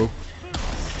in a row.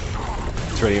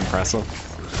 It's really impressive.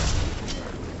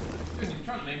 You're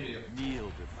trying to name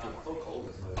video.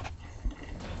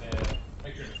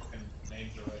 Make sure the fucking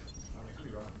names are right. I could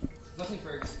be wrong. Nothing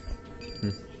Fergus.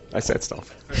 I said stuff.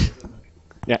 Fergus, isn't it?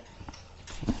 Yeah.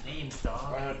 Names,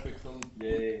 dog. I had to fix them.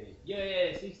 Yay.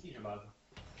 Yeah, see, Steve, your man.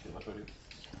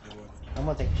 I'm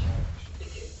gonna take a shower.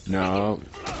 No.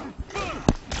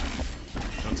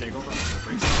 Don't take over.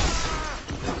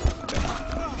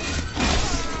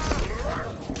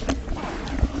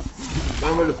 I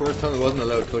remember the first time I wasn't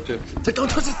allowed to touch it. It's like, don't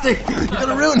touch this thing! You're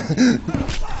gonna ruin it!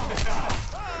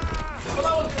 Well,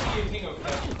 that was really a thing of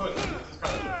that you could. It's just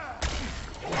kind of.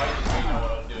 I just didn't know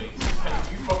what I was doing.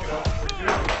 You fuck it up. We're doing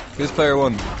it. Who's player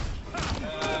 1?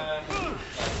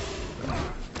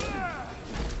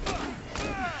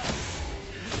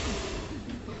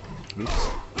 Oops.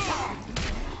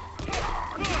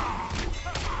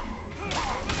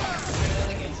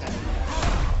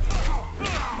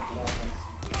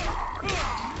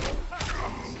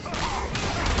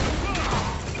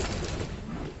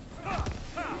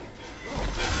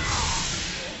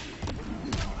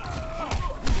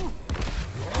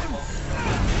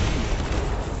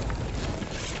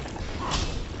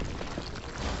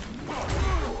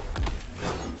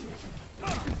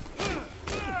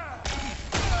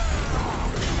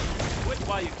 Quit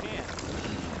while you can.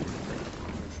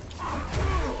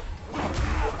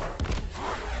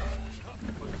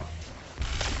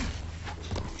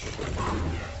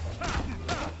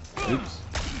 Oops.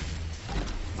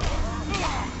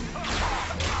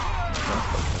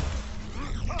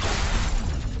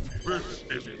 First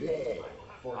is it.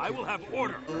 I will have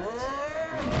order.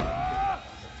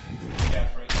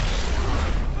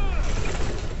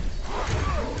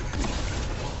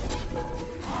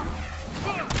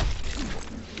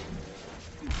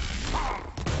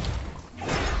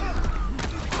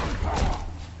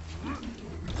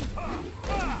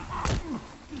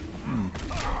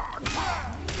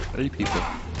 Three people.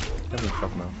 Having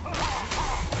trouble now.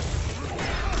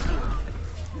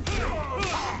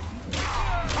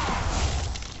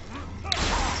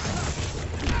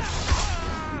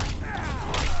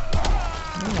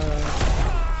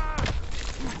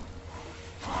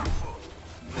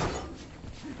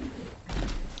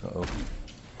 Uh-oh.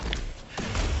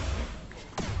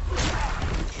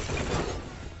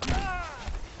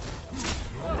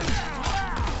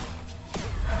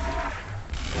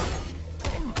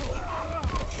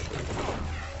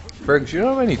 Berg, do you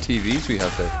know how many TVs we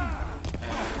have there?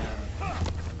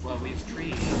 Well,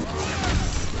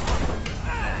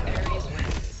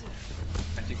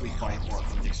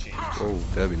 Oh,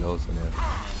 that'd be loads then, yeah.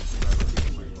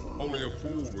 Only a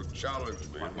fool would challenge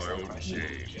me in my own game.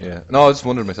 Yeah. No, I was just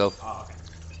wondering myself. Oh,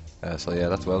 okay. So yeah,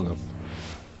 that's well enough.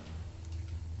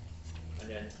 And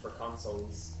then for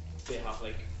consoles, they have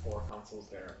like 4 consoles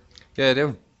there. Yeah, they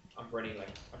have. I'm running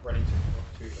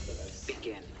two from the base.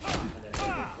 Begin. And then the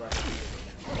rest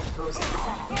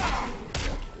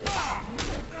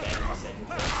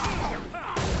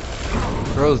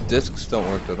Bro's discs don't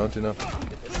work though, don't you know?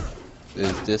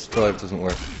 His disc drive doesn't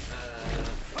work.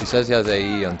 He says he has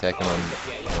AE on Tekken on.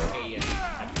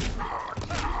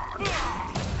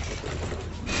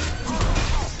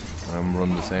 I'm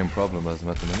running the same problem as him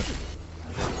at the minute.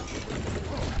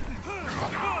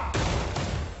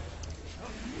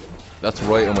 That's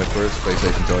right on my first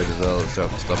PlayStation Droid as well.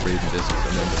 Stop reading discs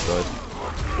and then decide.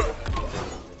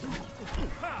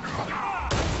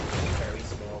 very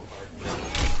small part.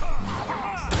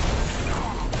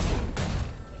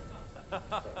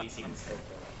 At least he can still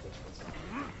play that, which was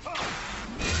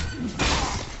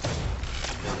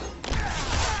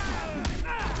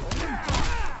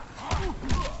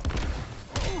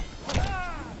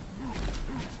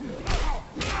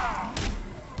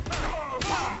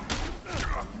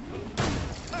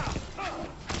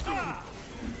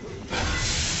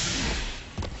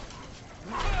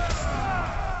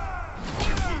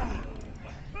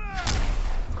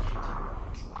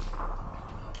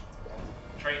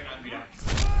Trade not be done.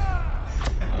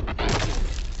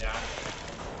 Yeah.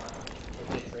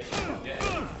 Yeah.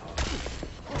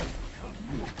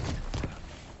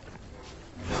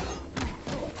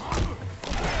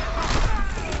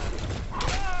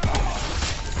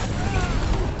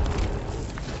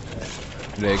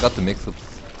 Yeah, you got the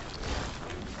mix-ups.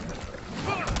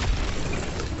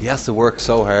 He has to work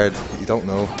so hard. You don't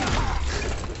know.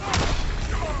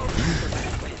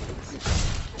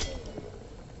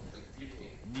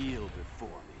 Kneel before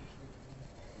me.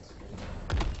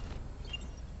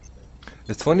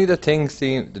 It's funny that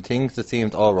the things that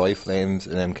seemed alright flames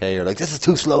in MK are like, this is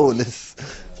too slow and this.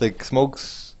 It's like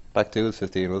Smokes back 2 was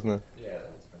 15, wasn't it? Yeah,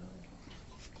 that was phenomenal.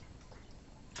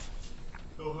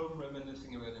 So I'm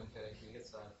reminiscing about MK. He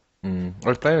gets that. I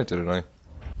was playing it the other night.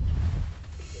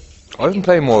 I've been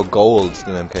playing more Gold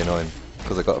than MK9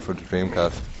 because I got it for the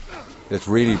Dreamcast. It's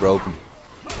really broken.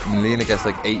 Melina gets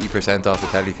like 80% off the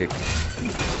telekick.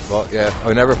 But yeah,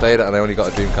 I never played it and I only got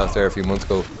a Dreamcast there a few months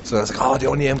ago. So I was like, oh, the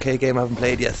only MK game I haven't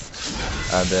played yet.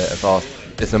 And I thought,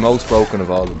 it's the most broken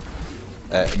of all of them.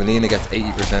 Melina gets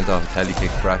 80% off a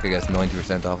telekick, Baraka gets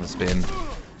 90% off a spin.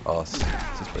 Oh, it's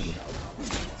just brilliant.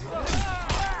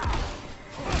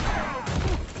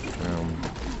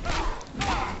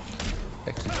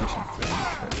 Execution.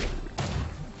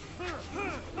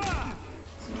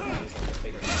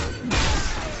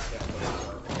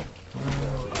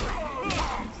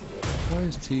 Why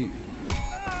is T?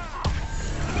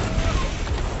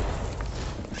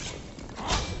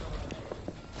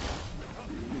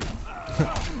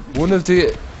 One of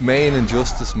the main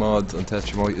Injustice mods on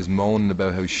Test Your Might is moaning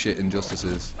about how shit Injustice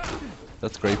is.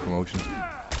 That's great promotion.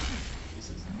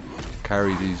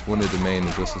 Carry these, one of the main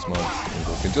Injustice mods.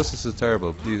 Injustice is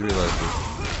terrible, please realise this.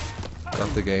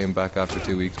 Got the game back after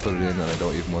 2 weeks, put it in, and I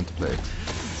don't even want to play it.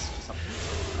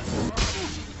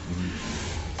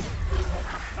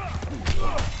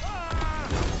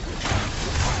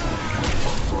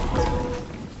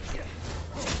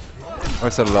 I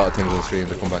said a lot of things on the stream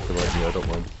that come back to bite me, I don't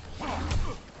mind.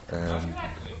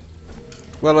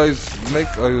 Well, I was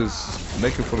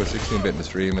making fun of 16-bit in the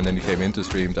stream, and then he came into the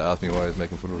stream to ask me why I was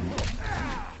making fun of him.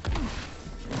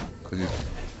 Because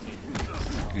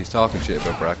he's talking shit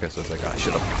about Baraka, so it's like, ah,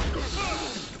 shut up.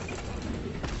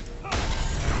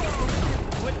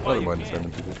 I don't mind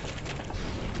defending people.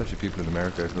 Especially people in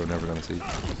America who are never going to see.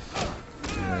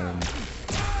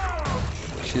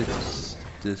 Shit,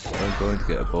 I'm going to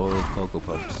get a bowl of Cocoa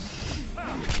Pops.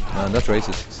 Man, that's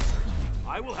racist.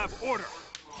 I will have order.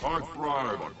 I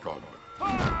thrive on combat.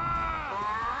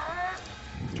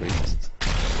 It's racist.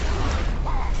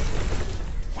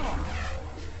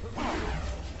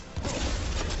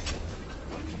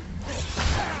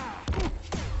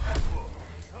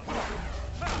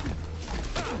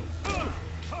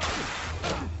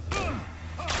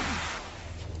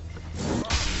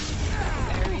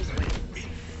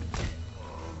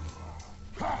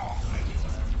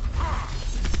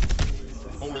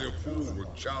 Only a fool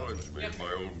would challenge me in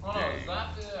my own game.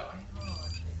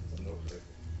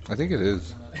 I think it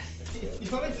is. You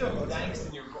want to throw thanks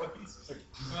in your voice? It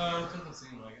doesn't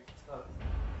seem like it.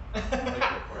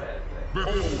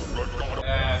 Behold the god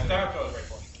Starflow is very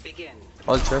funny. Begin.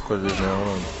 I'll check what it is now, hold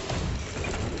on.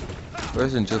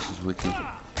 Where's Injustice Wiki?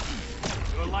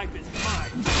 Your life is mine.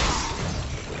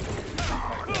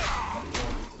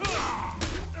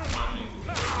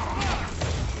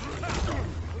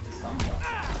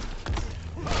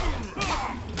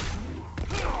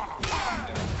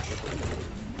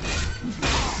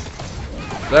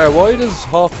 There, why does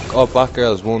Hawk or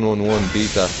Batgirls 111 beat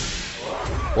that?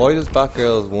 Why does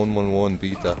Batgirls 111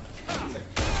 beat that?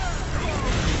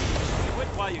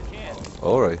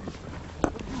 Alright.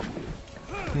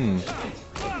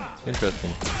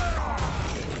 Interesting.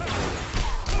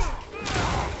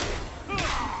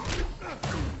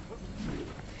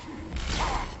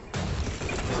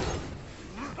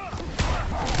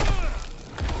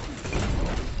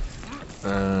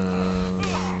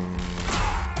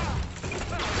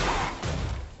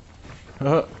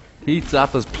 Heat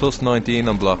Zap is plus 19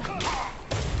 on block.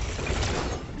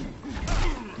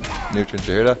 Nutrient,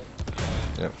 you hear that?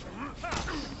 Yep.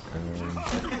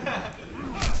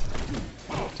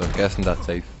 So I'm guessing that's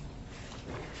safe.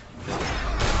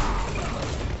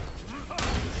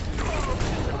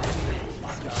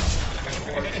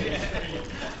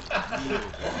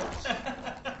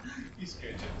 You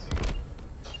scared him.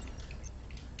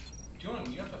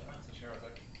 John, you have the fancy shirt,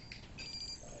 like.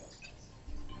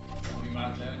 Are you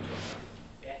mad now, John?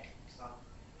 Yeah, stop.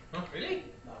 Huh? Really?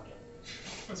 No, I'm joking.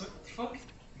 What the fuck?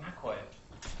 Mad quiet.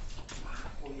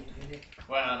 What are you doing here?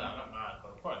 Well, no, not mad,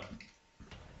 but quiet.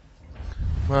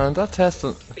 Man, that test.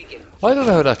 I don't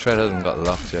know how that thread hasn't got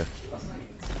locked yet.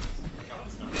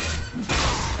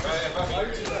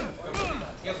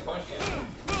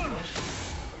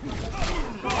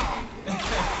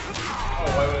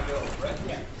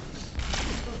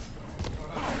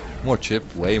 More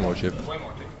chip, way more chip.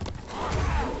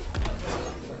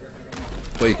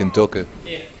 But you can duck it.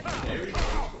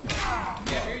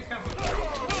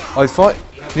 I fight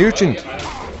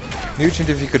Nutrient,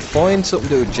 if you could find something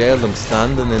that would jail them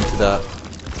standing into that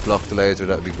block the laser,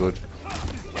 that'd be good.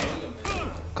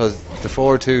 Cause the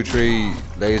 4-2-3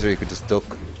 laser you could just duck.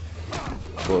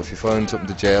 But if you find something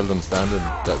to jail them standing,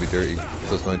 that'd be dirty.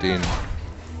 Plus 19.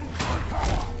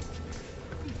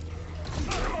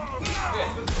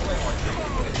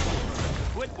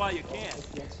 Quit while you can.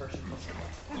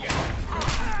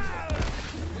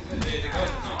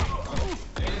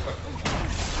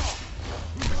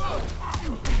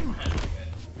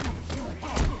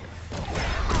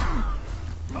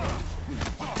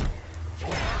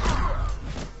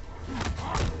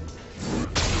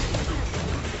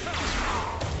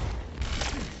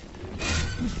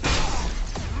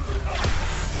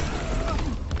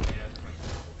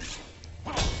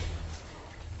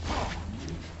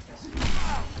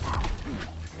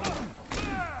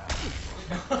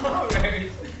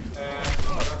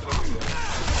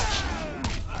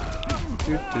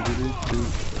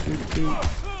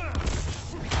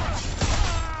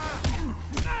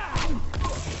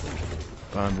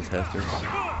 Band the tester.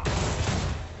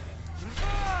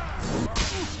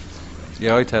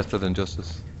 Yeah, I tested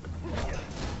Injustice.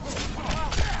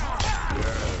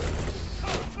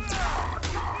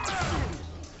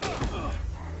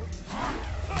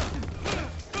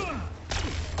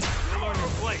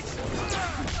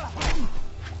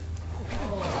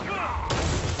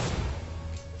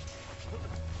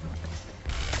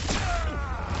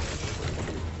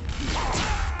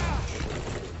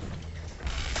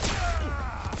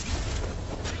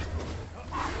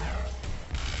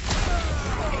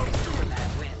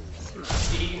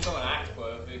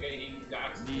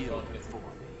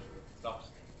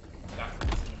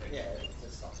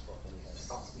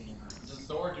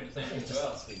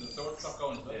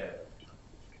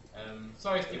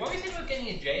 Sorry, Steve, what were you saying about getting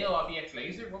a jail RBX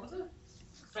laser? What was it?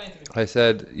 Explain to me. I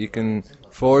said you can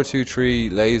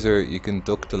 4-2-3 laser, you can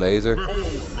duck the laser,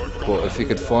 but if you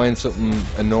could find something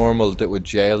a normal that would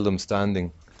jail them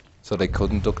standing, so they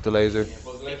couldn't duck the laser.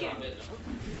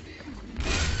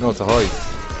 No, it's a high.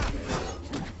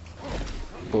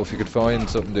 But if you could find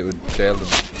something that would jail them,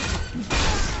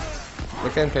 they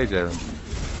can't pay jail them.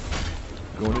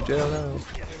 Going to jail now.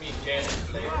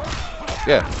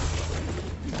 Yeah.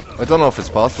 I don't know if it's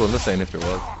possible, I'm just saying if it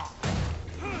was.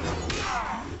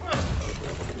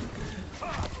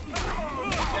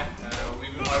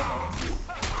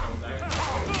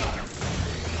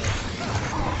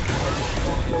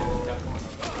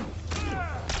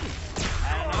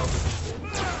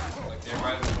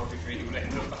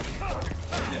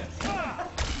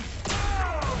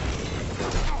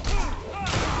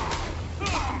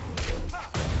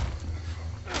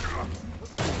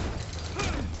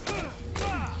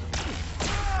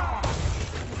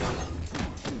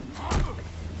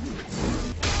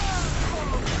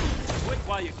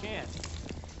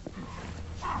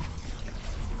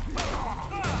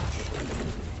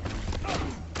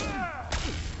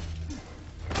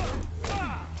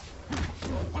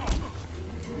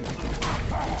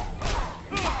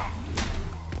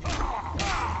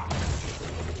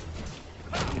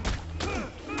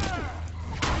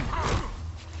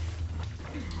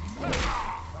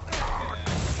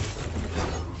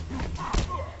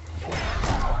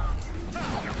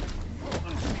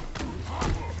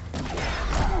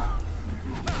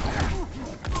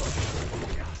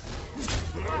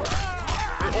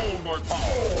 Behold my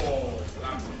power!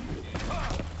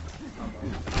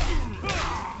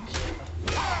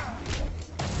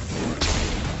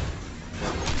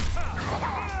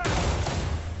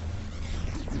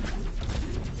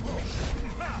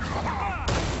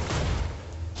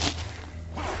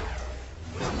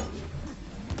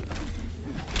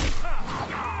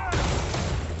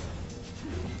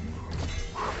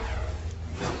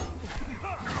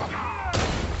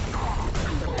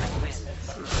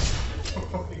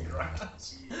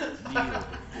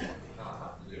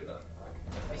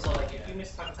 So like if you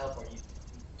miss time teleport,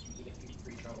 you get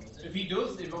free trophies. If he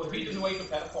doesn't wake up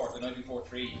teleport the night before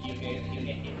 3, he'll get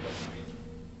hit with three.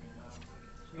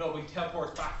 No, but he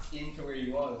teleports back into where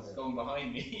he was, going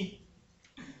behind me.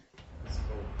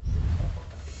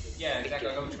 Yeah, exactly.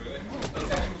 I go through it.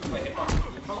 Exactly, my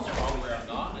hitbox. The closer I go where I'm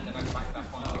not, and then I go back to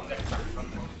that point. I'll get back in front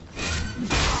of me.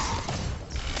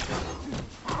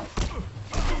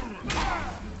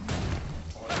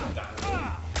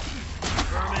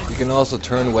 You can also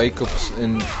turn wake ups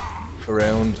in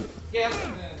around. Yeah.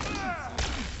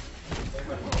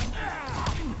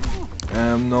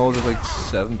 No, there's like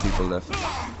 7 people left.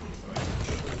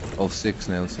 Oh, 6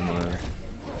 now somewhere.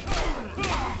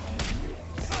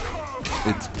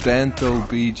 It's Bento,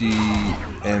 BG,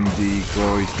 MD,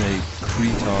 Glory Snake,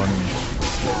 Creton,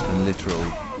 and Litro.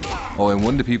 Oh, and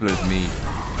one of the people is me.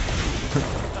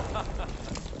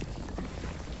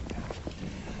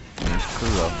 Let's cut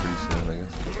it off pretty soon, I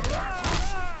guess.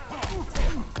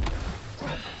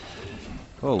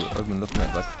 Oh, I've been looking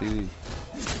at Black TV.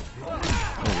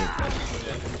 Oh, look.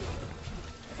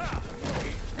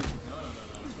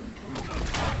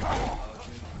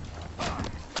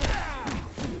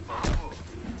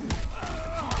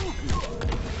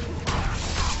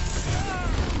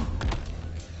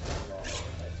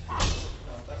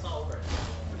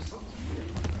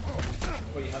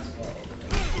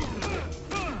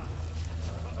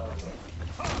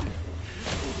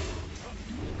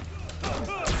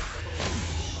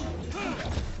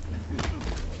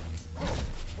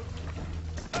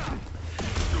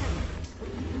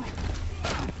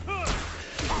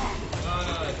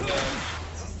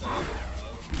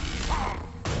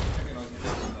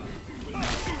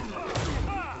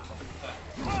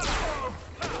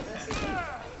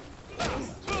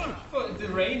 The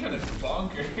range on it is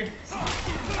bonkers.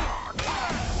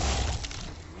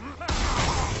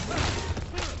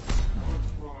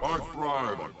 I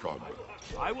thrive on combat.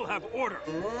 I will have order.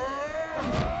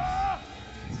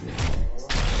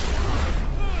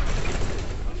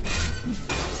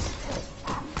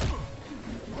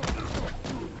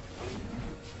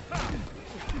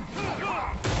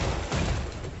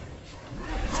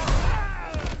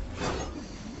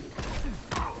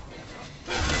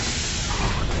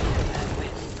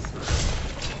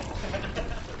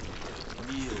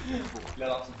 Let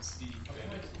off some steam. What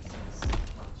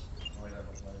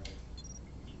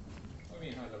do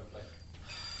you mean high level play?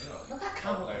 Look at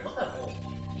Campbell. Look at him.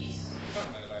 Jeez. You're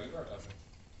talking about you are talking.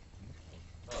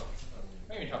 Oh,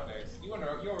 maybe top players. You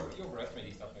overestimate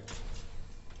these top players.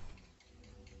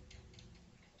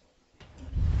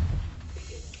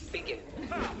 Begin.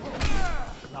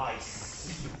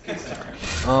 Nice.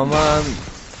 Oh man,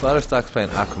 Battlestack's playing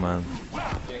Aquaman.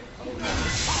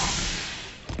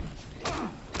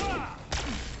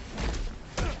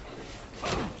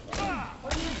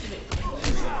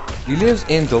 He lives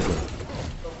in Dublin.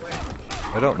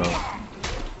 I don't know.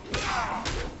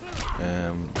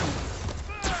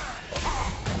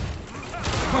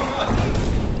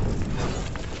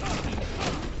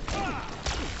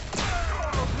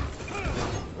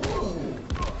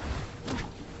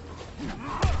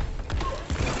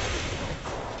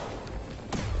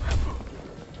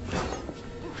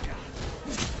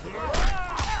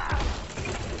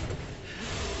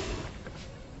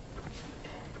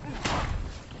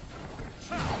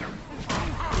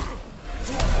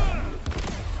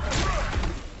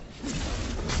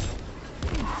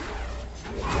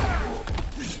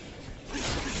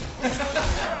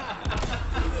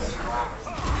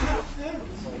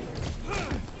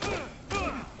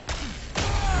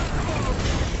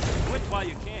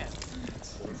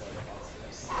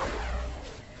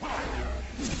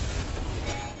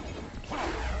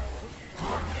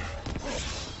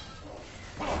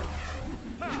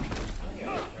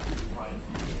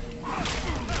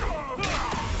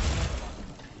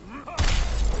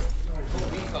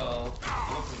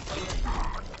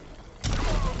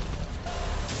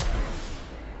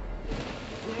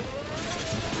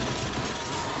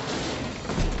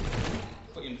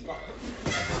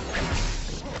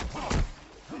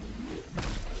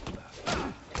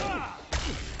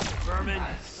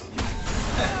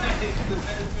 the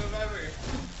best move ever.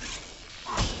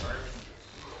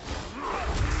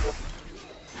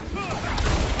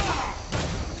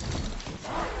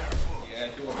 Yeah,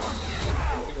 do it.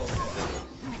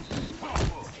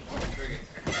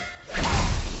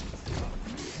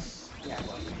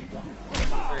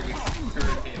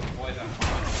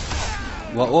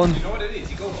 What one? You know what it is?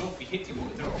 He goes up, he hits you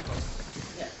with an overcut.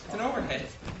 Yeah. It's an overhead.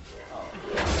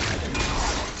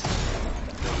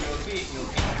 You'll see it, you'll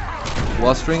see it.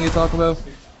 What string you talking about?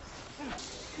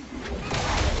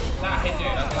 That hit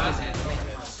there, that's the last hit.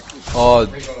 Oh,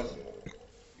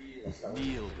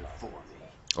 Kneel before me.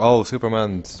 oh,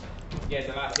 Superman's. Yeah,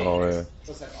 the last hit. Oh yeah.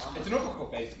 It's an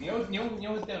uppercut, basically. You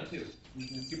know it's down two.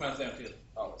 Superman's down two.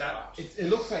 Oh, that. It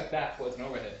looks like that, but it's an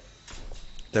overhead.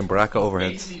 Then Baraka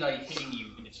overheads. Basically, like hitting you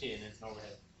in the chin, and it's an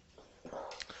overhead.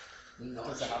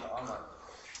 Does that have it on?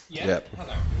 Yeah. Yep. Hold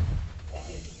on.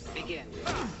 Begin.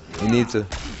 You need to.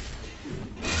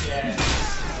 Yeah.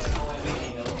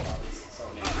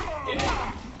 Yeah.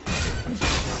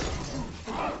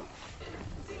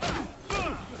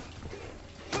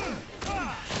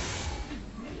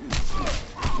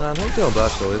 Man, how you doing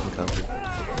Blast though, isn't Campy?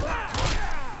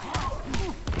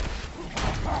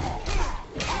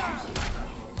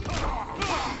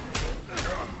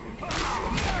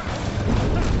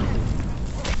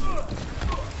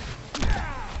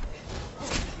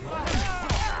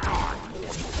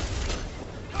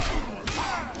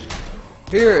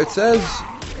 Here, it says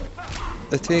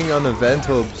a thing on Event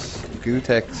Hub's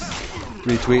Gutex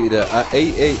retweeted it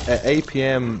at 8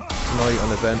 p.m. tonight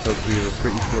on Event Hub. We have a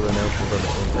pretty cool announcement on the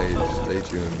front page. Stay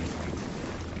tuned.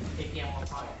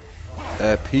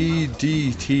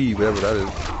 PDT, whatever that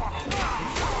is.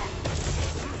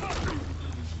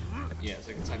 Yeah,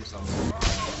 so I can time yourself.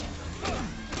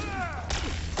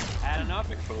 Had enough,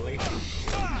 McFoley.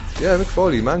 Yeah, Mick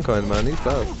Foley, Mankind, man, he's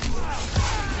bad.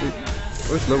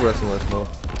 I just love wrestling like small.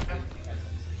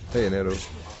 Hey, Nero.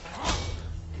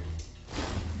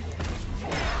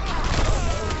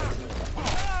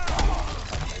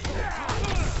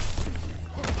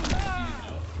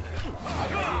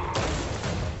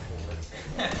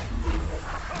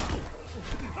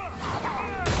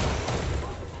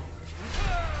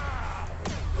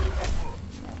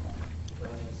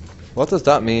 What does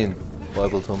that mean,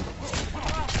 Bible Thumb?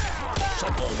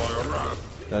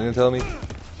 Can you tell me?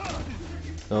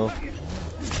 No? Okay.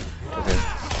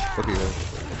 Fuck you then.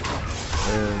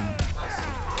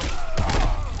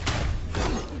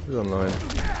 Who's online?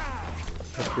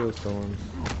 Let's go someone.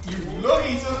 You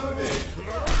lucky son of a bitch!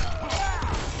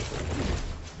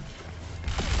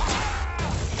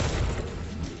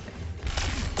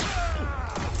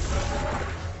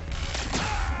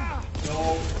 No.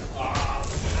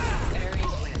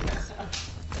 Aries wins.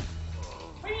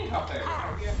 What do you mean hop there?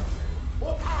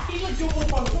 What? He like double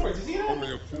up on swords, is he not? Only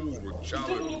a fool would Double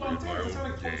challenge up me on in my swords, it's not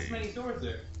own like twice as game. many swords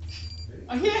there.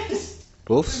 Oh yes! There's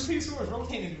Buffs? two swords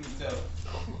rotating into himself.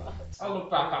 I'll look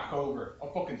back over.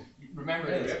 I'll fucking remember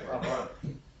this.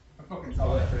 I'm fucking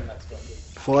solid.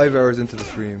 5 hours into the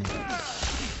stream.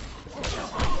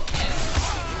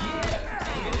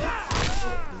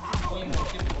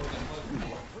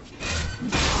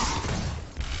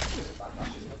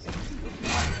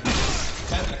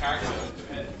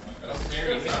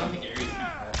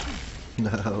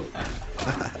 No.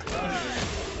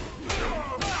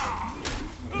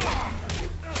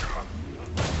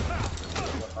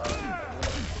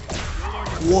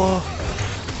 What?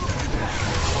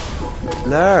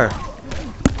 Lar,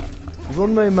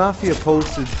 Runway Mafia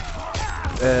posted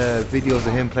videos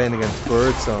of him playing against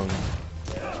Birdsong.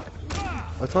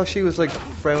 I thought she was like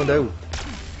found out.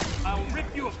 I'll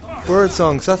rip you apart.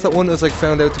 Birdsong, so that's that one that was like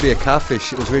found out to be a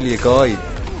catfish. It was really a guy.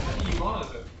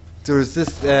 There was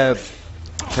this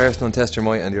person on Test Your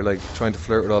Might, and you're like trying to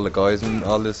flirt with all the guys and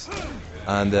all this,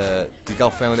 and they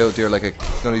got found out they're like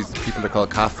none of these people are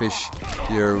called catfish.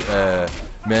 You're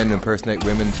men impersonate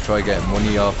women to try get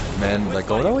money off men, like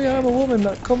going, oh yeah, I'm a woman,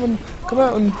 come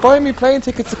out and buy me plane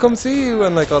tickets to come see you,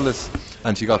 and like all this,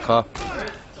 and she got caught.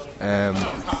 I'm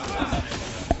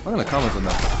gonna comment on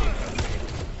that.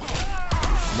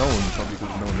 No one probably could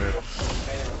have known there.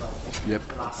 Yep.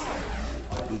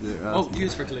 Oh,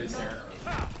 use for clues there.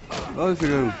 Oh, if you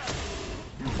go.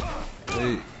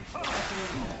 Hey.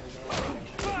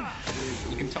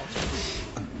 You can talk to him.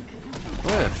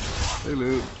 Where?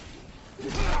 Hello.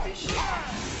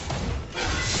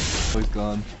 Oh, he's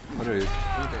gone. What are you?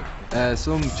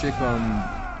 Some chick on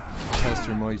Test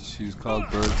Your Might, she's called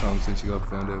Birdsong since she got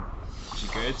found out. She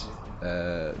good?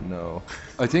 No.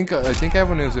 I think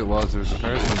everyone knows who it was. There was a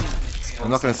person.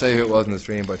 I'm not going to say who it was in the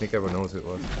stream, but I think everyone knows who it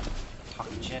was.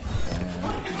 Talking shit.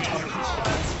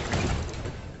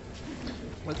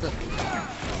 What's that?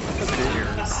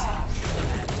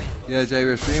 Yeah, Jay,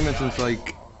 we're streaming since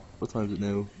like, what time is it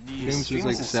now? Streaming since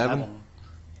like 7.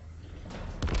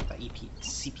 The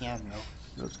CPM, yo.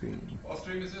 That's good. What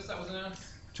stream is this that was announced?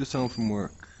 Just home from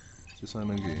work. Just on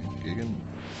gigging.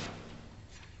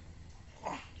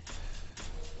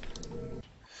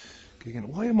 Gigging.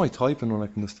 Why am I typing when I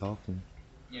can just talk to them?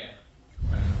 Yeah.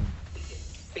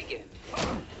 Begin.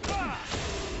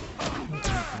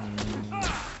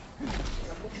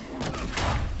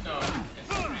 No, it's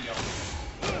pretty young.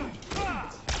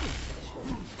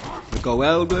 Did it go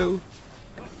well, Blue?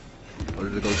 Or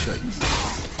did it go shite?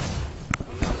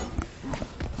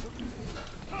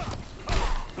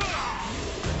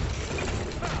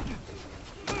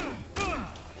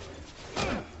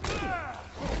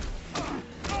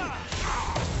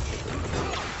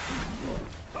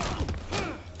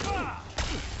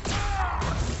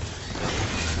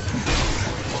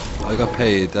 I got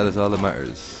paid, that is all that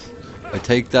matters. I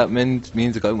take that means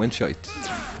I got win shite.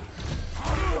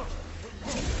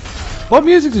 What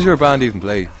music does your band even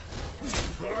play?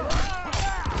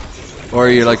 Or are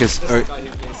you like a...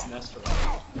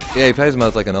 yeah, he plays them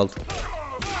as like an alt.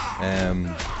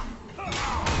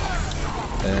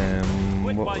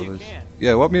 What was...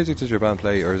 yeah, what music does your band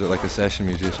play? Or is it like a session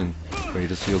musician where you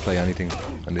just you'll play anything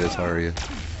and they just hire you?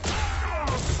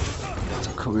 It's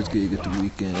a covers gig at the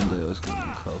weekend, I was going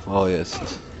to call. Oh yes.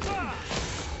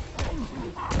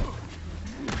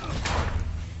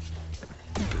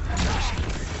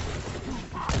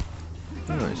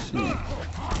 Oh, I see.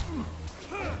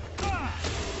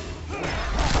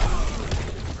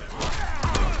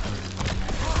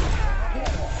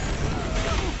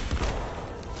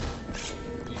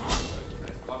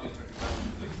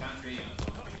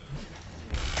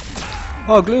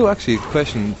 Oh, Glue, actually,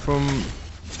 question from,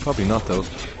 probably not though,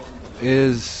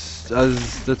 is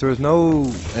as that there was no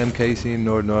MK scene in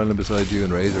Northern Ireland besides you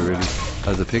and Razor really.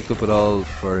 Has it picked up at all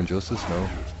for Injustice? No.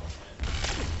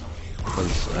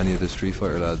 Because any of the Street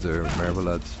Fighter lads or Marvel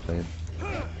lads playing?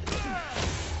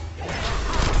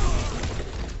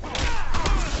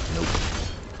 Nope.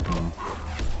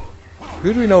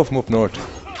 Who do we know from up north?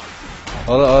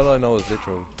 All I know is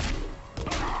Litro.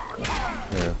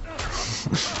 Yeah.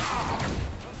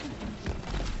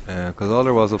 Because all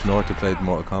there was up north who played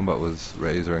Mortal Kombat was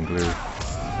Razor and Glue.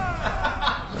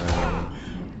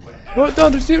 Well, no,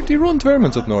 they run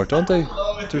tournaments up north, don't they?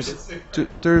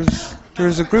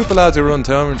 There's a group of lads who run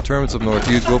tournaments up north.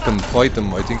 You'd go up and fight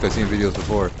them. I think I've seen videos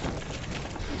before.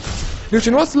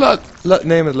 Eugene, what's the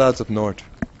name of the lads up north?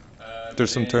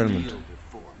 There's some tournament.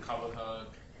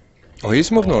 Oh, he's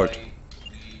from up north.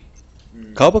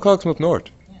 Cobblecog's from up north.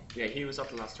 Yeah, he was up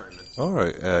the last tournament.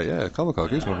 Alright, yeah, Cobblecog,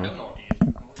 he's from up north.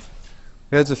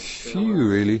 Yeah, there's a few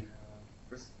really.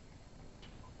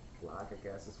 Black, I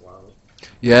guess, as well.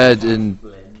 Yeah,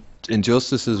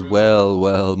 Injustice is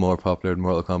well more popular than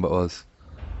Mortal Kombat was.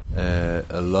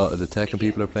 A lot of the Tekken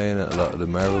people are playing it, a lot of the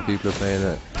Marvel people are playing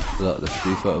it, a lot of the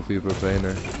Street Fighter people are playing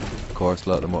it. Of course, a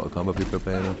lot of the Mortal Kombat people are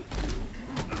playing it.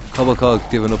 Cobblecog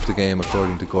giving up the game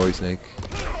according to Gory Snake.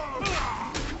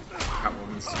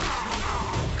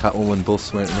 Catwoman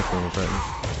buffs went enough for him apparently.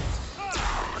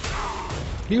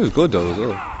 He was good though as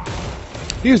well.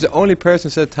 He was the only person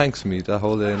who said thanks to me that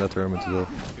whole day in that tournament as well.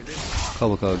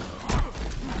 Cobblecog.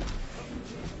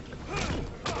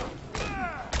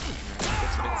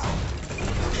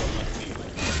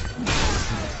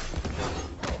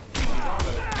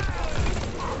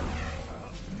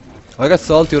 I got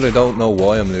salty when I don't know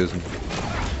why I'm losing.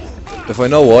 If I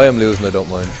know why I'm losing, I don't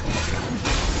mind.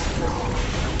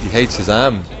 He hates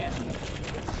Shazam.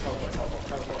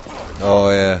 Oh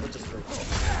yeah.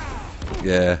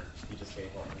 Yeah.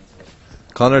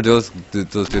 Connor does do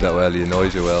that well, he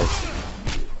annoys you well.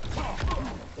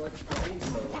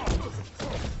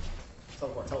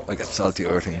 I get salty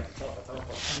earthing.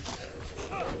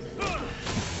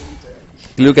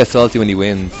 Glue gets salty when he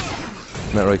wins.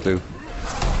 Isn't that right, Glue?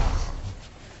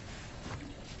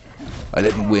 I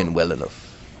didn't win well enough.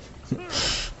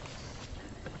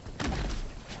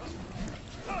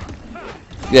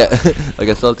 Yeah, I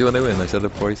get salty when I win. I said it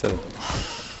before he said it.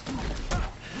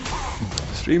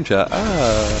 Stream chat.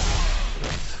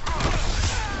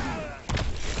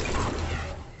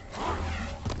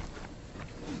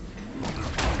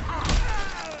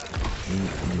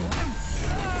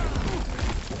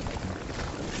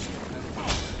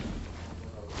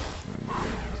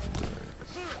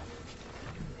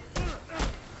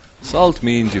 Salt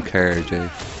means you care, Jay.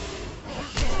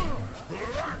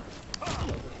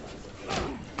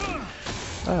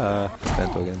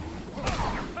 Bento again.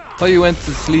 Thought you went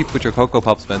to sleep with your Cocoa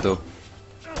Pops, Bento.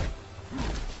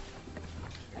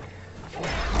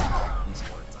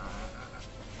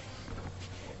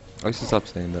 I should stop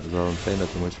saying that as well. I'm saying that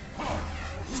too much.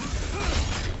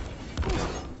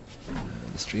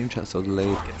 The stream chat's so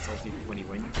delayed. Get salty when he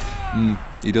wins.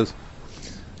 He does.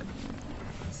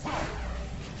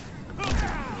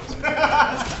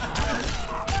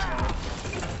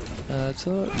 I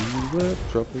thought you were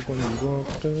probably when you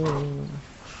walked down.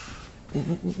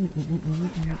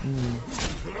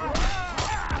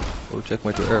 Oh, check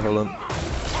my Twitter, hold on.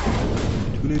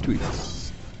 Twitter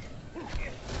tweets.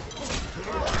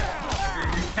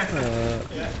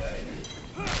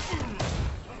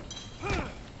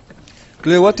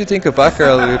 Glue, what do you think of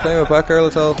Batgirl? Are you playing with Batgirl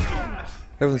at all? I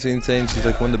haven't seen saying she's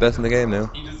like one of the best in the game now.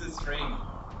 He does this string.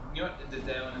 You know what? The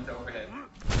down and the overhead.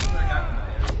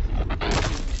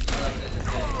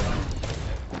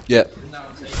 Yeah.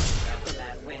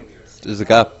 There's a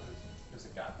gap.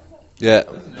 Yeah.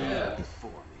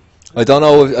 I don't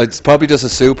know, it's probably just a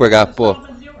super gap, but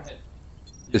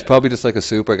it's probably just like a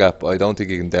super gap. I don't think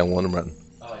you can down one him, man.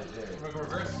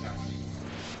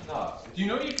 Do you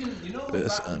know you can? You know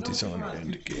Best anti-sonar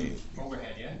in the game.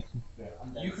 overhead, yeah.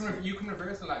 You can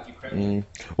reverse the lag. You credit.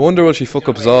 I wonder will she fuck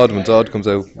up Zod when Zod comes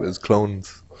out as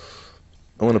clones.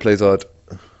 I want to play Zod.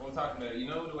 What I'm talking about, you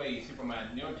know the way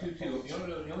Superman, you know 2-2, you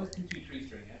know the 2-2-3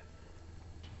 string, yeah?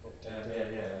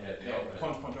 Yeah.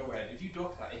 Punch overhead. If you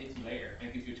duck that, it hits you later, and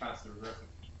it gives you a chance to reverse it.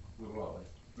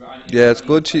 Yeah, it's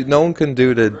good. No one can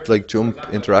do the like jump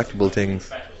interactable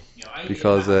things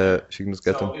because she can just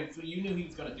get them. So if you knew he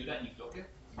was going to do that and you duck it,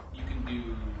 you can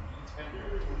do.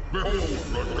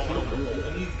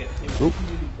 Oop.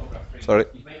 Sorry.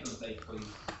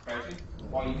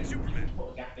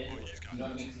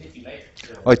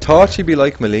 I thought she'd be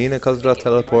like Melina because of that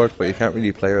teleport, but you can't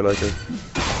really play her like her.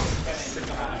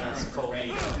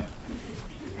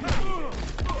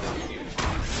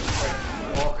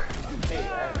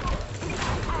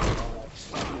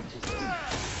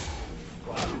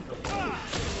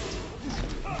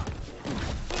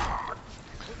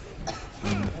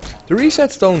 The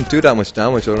resets don't do that much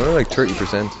damage, they're only like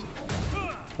 30%.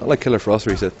 Not like Killer Frost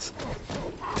resets.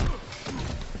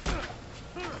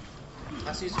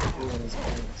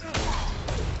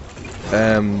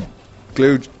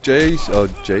 Glue Jay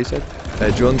said.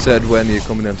 John said when you're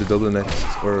coming down to Dublin next,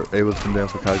 or able to come down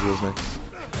for casuals next.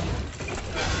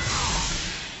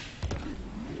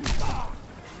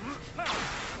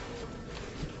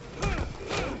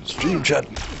 Stream chat,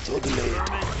 so delayed.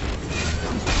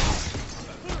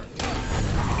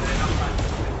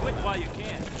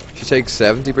 She takes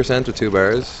 70% with 2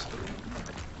 bars.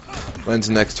 When's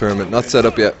the next tournament? Not set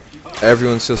up yet.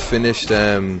 Everyone's just finished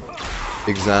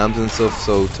exams and stuff,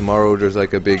 so tomorrow there's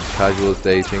like a big casuals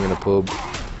day thing in a pub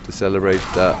to celebrate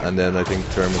that, and then I think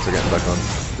tournaments are getting back on.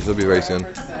 This will be very soon.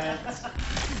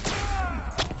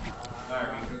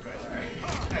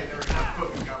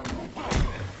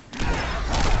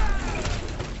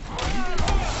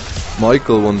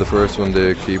 Michael won the first one,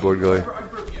 the keyboard guy.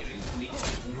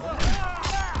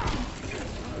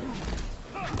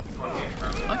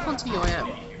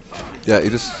 Yeah, he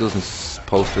just doesn't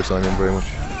post or sign in very much.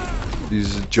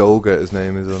 He's Joga, his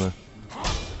name is on it.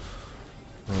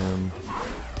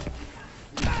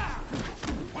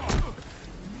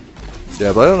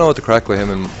 Yeah, but I don't know what the crack with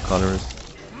him and Connor is.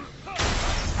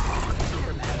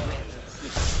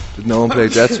 Did no one play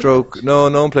Deathstroke? No,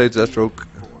 no one played Deathstroke.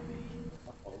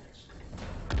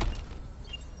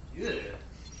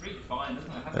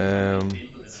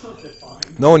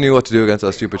 No one knew what to do against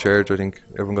that stupid charge, I think.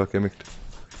 Everyone got gimmicked.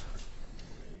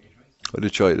 I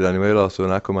did try it anyway, lost to an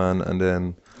Aquaman and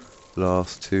then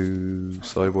lost to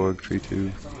Cyborg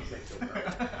 3-2.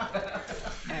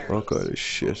 What kind of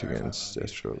shit against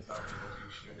Deathstroke?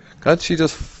 Can't he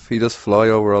just fly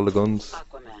over all the guns?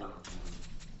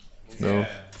 No.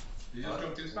 Do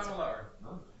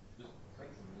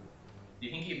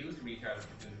you think he'd lose to recharge?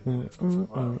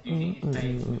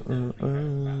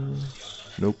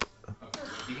 Nope.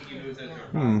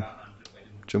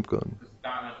 Jump gun.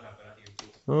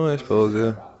 Oh, I suppose,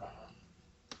 yeah.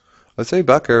 I'd say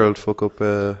Batgirl would fuck up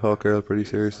Hawkgirl pretty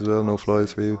serious as well. No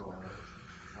flies for you.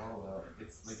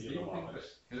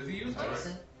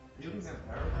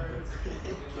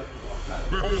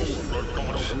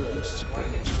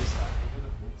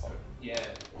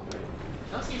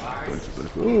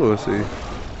 Oh, let's see.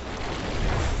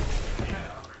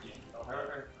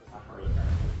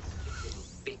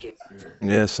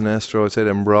 Yeah, Sinestro, I'd say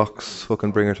them rocks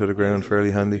fucking bring her to the ground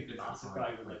fairly handy.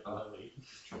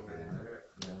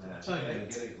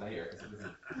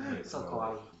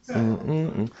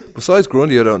 Besides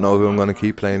Grundy, I don't know who I'm going to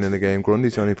keep playing in the game.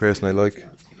 Grundy's the only person I like.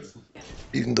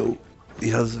 Even though he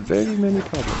has very many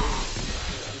problems.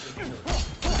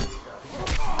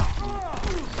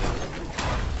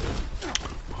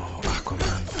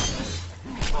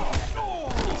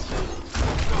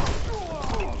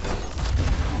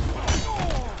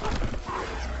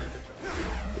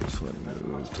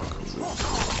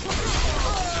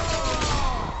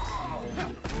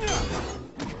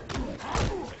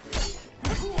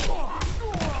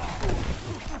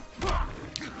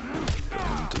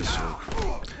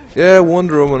 Yeah,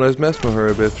 Wonder Woman, I was messing with her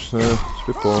a bit. It's a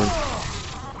bit boring.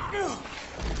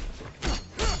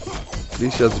 At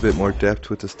least she has a bit more depth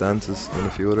with the stances than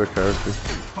a few other characters.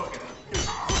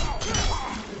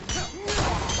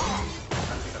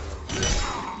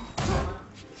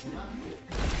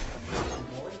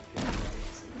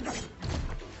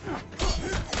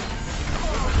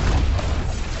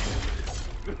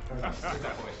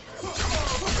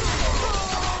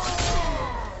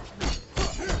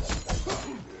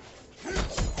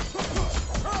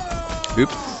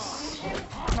 Oops.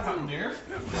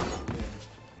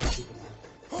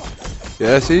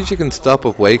 Yeah, see, she can stop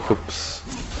up wake-ups.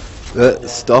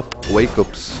 Stop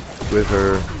wake-ups with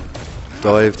her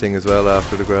dive thing as well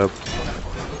after the grab.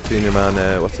 Senior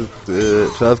man, what's it?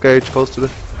 12 gauge posted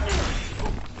it.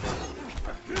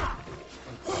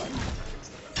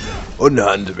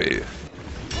 Unhand me.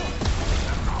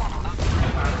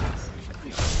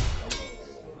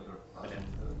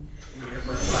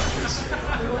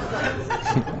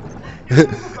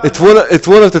 It's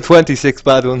one of the 26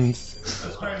 bad ones.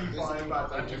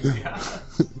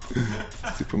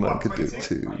 Superman could do it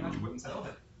too.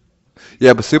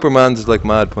 Yeah, but Superman's is like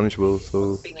mad punishable,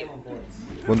 so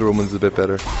Wonder Woman's a bit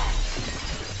better.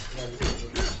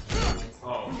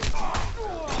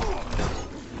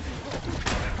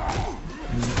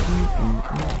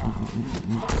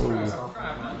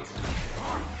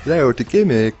 There are the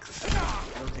gimmicks.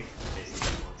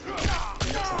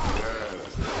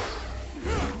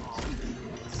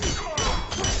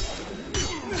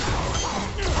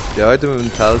 Yeah, I had the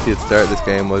mentality at the start of this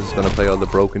game I was just going to play all the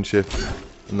broken shit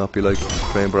and not be like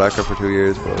playing Baraka for 2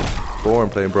 years, but it's boring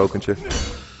playing broken shit.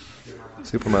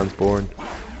 Superman's boring.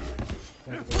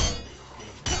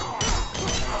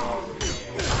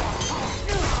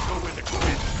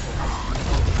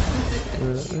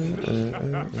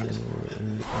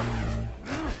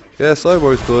 Yeah,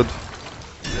 Cyborg's good.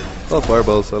 It's all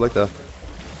fireballs, so I like that.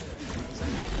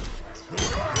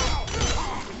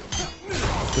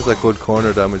 There's like good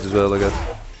corner damage as well, I guess.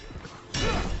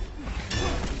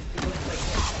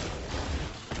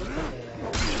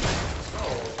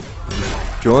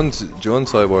 John's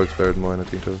Cyborg's better than mine, I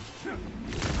think, too.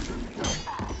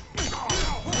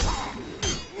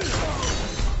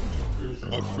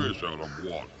 A fish out of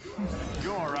water.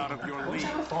 You're out of your league.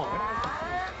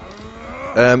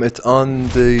 It's on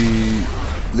the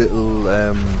little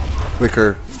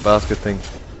wicker basket thing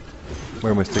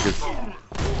where my stick is.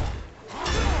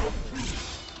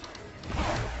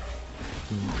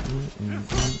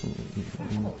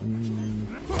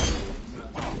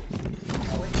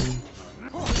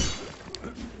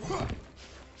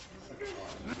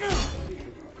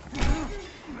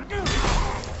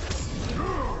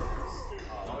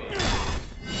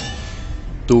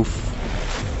 Doof.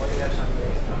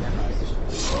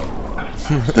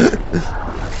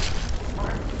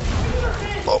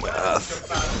 Oh my ass.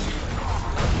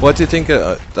 What do you think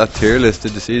of that tier list?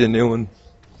 Did you see the new one?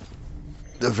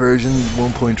 The version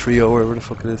 1.30 or whatever the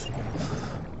fuck it is.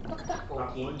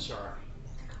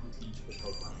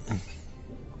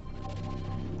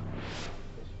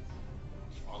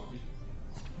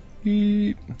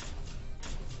 Beep.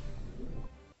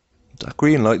 That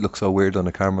green light looks so weird on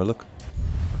the camera, look.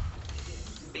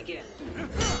 Begin.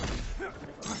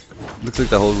 Looks like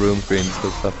the whole room green, so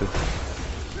stop it.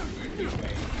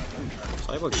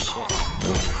 Cyborg's shit.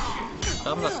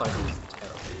 Damn, that Cyborg's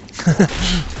terrible.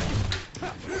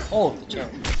 Oh, the chair.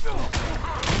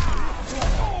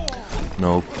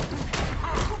 Nope.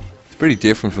 It's pretty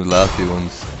different from the last few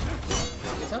ones.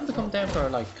 Is that to come down for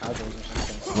like casuals or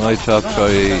something? My top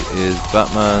choice is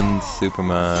Batman,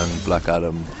 Superman, Black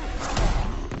Adam.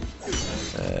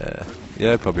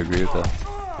 Yeah, I'd probably agree with that.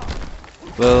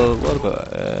 Well, what about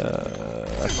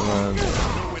Aquaman?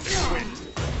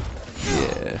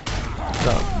 Yeah,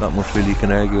 not much really you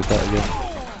can argue with that, I guess.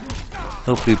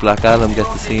 Hopefully Black Adam gets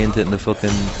to see into it in the fucking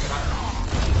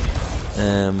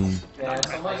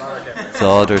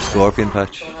Zod or Scorpion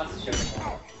patch.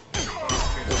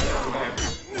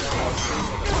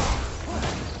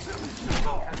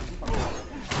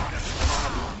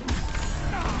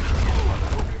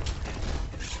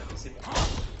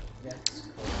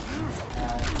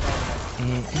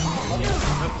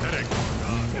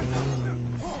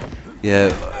 Yeah,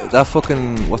 that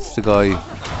fucking, what's the guy?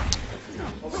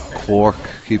 Quark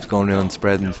keeps going around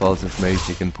spreading false information.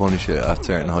 You can punish it at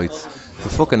certain heights.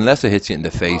 But fucking, unless it hits you in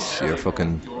the face, you're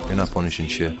not punishing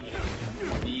shit.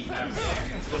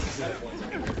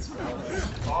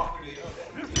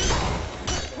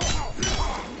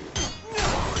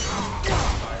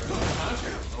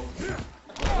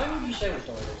 Why would you shout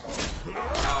story or something?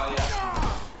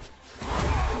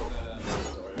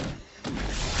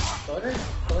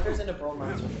 Daughter's in a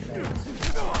bromance with the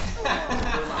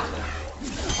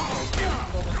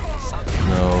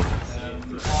No.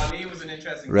 Lee was an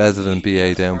interesting. Resident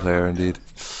BA down player indeed.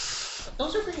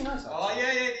 Those are pretty nice. Oh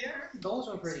yeah, yeah, yeah. Those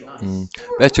are pretty nice.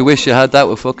 Bet you wish you had that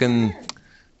with fucking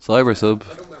Cyber Sub.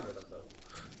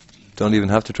 Don't even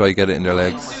have to try get it in their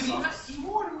legs. Dude, he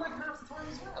more than like half the time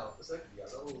as well. It's like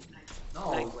yellow.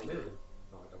 No, Blue. blue.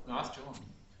 No, that's John.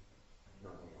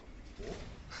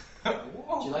 Do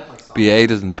you like my song? BA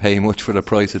doesn't pay much for the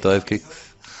price of dive kicks.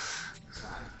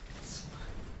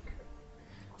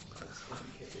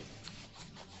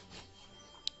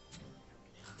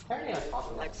 Apparently I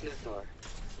thought Lex Luthor.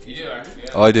 You do actually.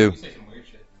 Yeah. I do. You say some weird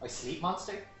shit. I sleep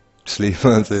monster. Sleep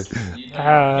on it. You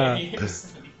Ah. you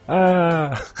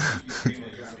scream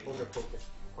at your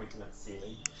Pointing at the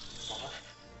ceiling.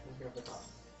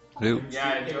 Blue.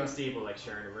 Yeah, Him you and Steve were like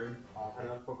sharing a room. And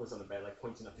then Puck was on the bed, like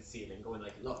pointing at the ceiling, going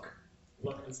like, look.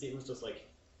 And Steve was just like,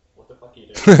 what the fuck are you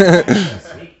doing?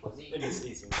 Sleep, was he? It is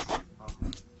easy.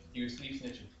 You sleep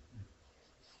snitching.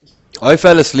 I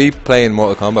fell asleep playing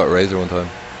Mortal Kombat Razor one time.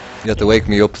 You had to wake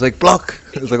me up. It's like, block!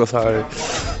 It was like, oh, sorry.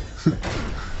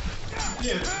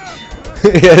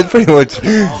 Yeah, it's pretty much.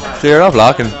 So you're not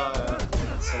blocking.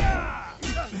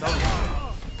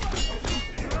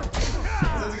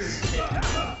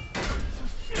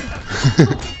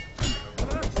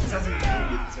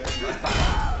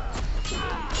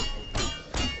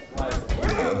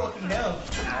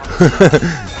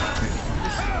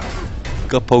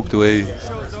 Got poked away.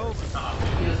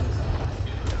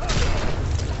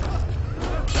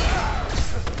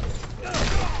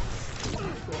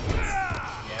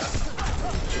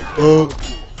 Oh.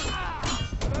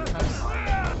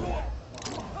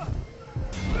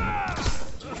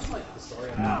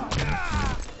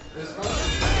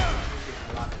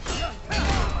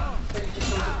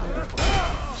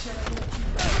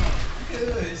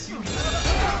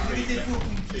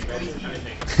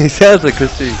 He sounds like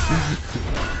Chris G.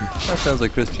 That sounds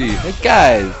like Chris G. Hey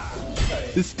guys,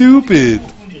 it's stupid.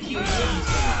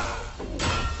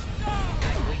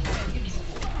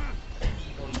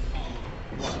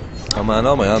 Oh man,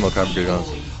 all my animal crackers are gone.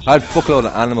 I had a fuckload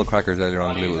of animal crackers earlier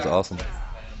on. Glue, it was awesome.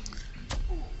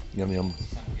 Yum yum.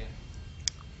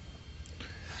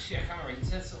 Shit, I can't remember. He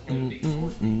said something like big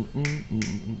sword.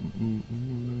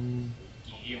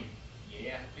 Game.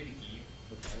 Yeah, pretty game.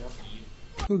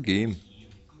 Good game.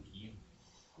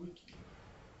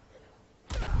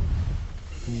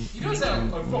 You don't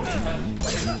sound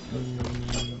unfortunate.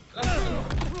 I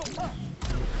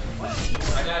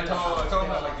told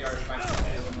about like the Irish fans.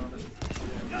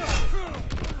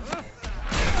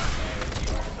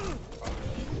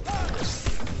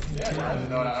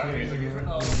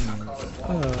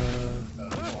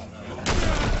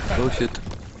 Oh shit.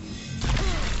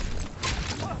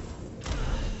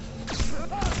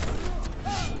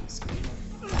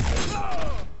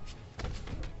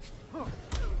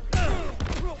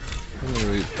 I'm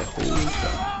gonna read the whole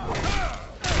shot.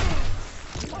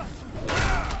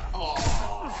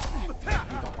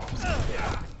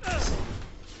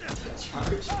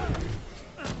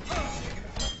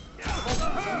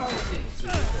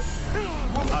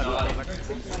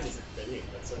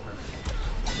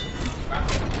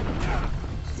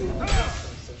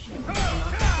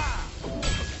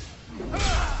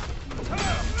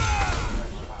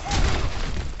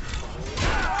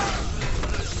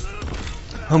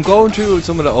 I'm going through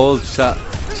some of the old chat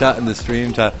in the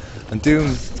stream chat, and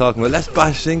Doom's talking about let's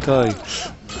bash Shinkai.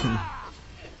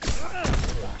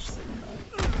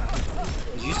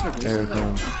 Eric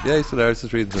Holmes. Yeah, he's still there. It's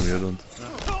just reading some of the other ones.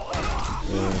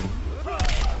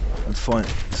 It's fine.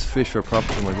 It's fish for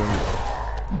profit for my goodness.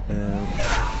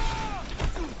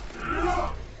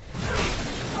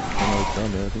 Oh, it's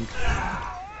down there, I think.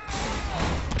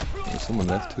 There's someone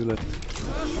left, two left.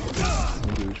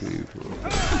 1, 2, 3, 4.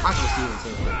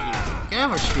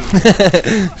 Camera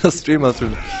stream. Stream us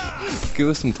through. Give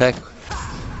us some tech.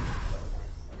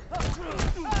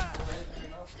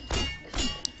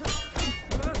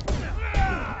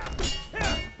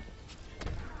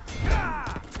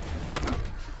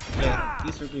 Yeah,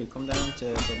 these review come down to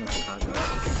good enough for casual. We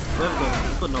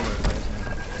have a good number of players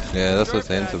now. Yeah, that's what I was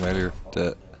saying to him earlier.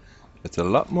 That it's a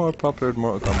lot more popular than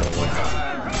Mortal Kombat 1.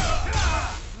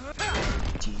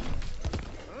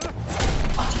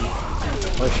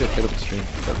 Oh shit, hit up the stream.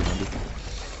 That'd be handy.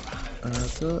 I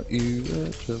thought you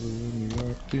had trouble when you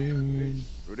walked in.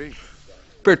 Rudy,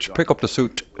 Birch, pick up the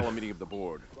suit. Call a meeting of the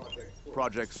board.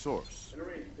 Project Source.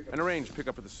 And arrange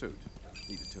pickup of the suit.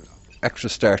 Need a tune-up. Extra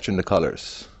starch in the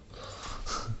collars.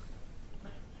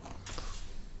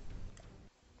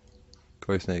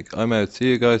 Gory Snake, I'm out. See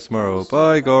you guys tomorrow.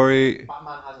 Bye, Gory.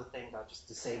 Batman has a thing that just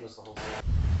disables the whole thing.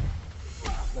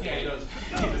 Yeah, he does.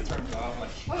 He just turns it off. Like,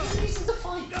 What is the reason to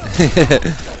fight?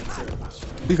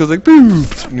 He goes like, boo!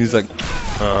 And he's like,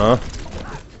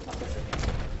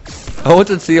 I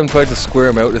wanted to see him try to square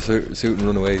him out of the suit and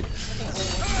run away.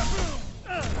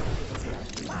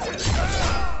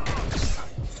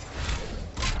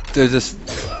 There's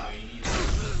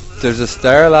a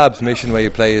Star Labs mission where you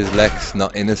play as Lex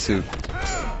not in a suit.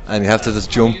 And you have to just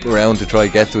jump around to try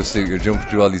to get to a suit. You're jumping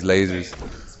through all these lasers.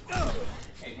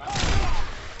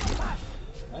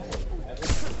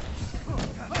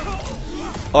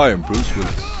 I am Bruce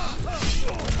Willis.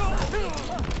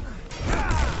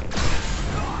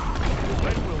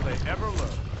 When will they ever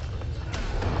learn?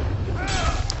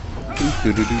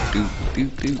 Do do do do do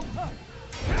do.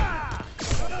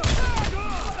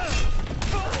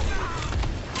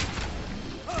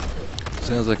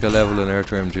 Sounds like a level in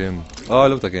Airtime Gym. Oh, I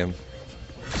love that game.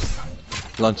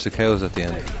 Launch the cows at the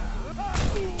end.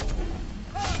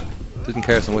 Didn't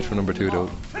care so much for number 2 though.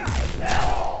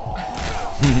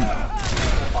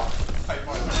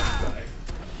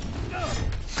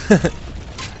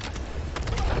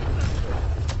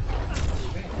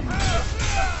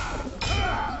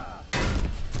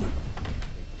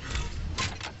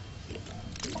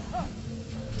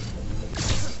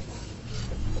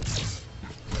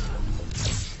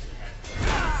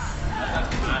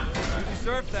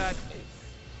 Surf that.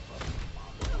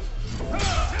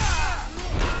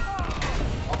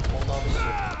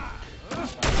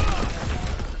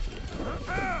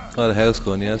 Oh, the house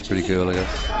gun, yeah, that's pretty cool, I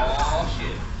guess.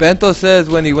 Bento says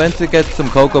when he went to get some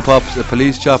Cocoa Pops, a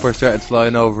police chopper started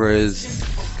flying over his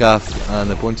gaff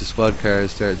and a bunch of squad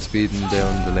cars started speeding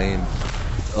down the lane.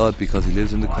 It's odd because he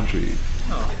lives in the country.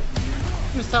 Oh.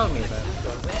 He was telling me about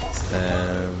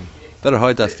it. Better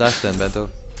hide that stash then, Bento.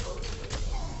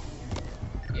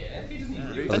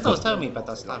 Bento was telling me about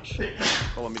that stash.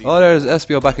 Call a meeting. Oh, there's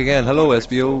SBO back again. Hello,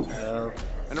 SBO.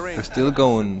 And We're arrange. still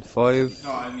going 5, 6,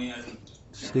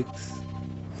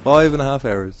 5.5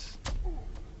 hours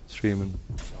streaming.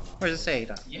 Where does it say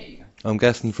that? I'm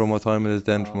guessing from what time it is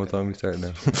then, from what time we start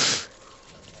now. It's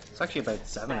actually about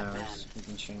 7 hours we've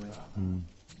been streaming.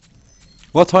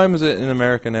 What time is it in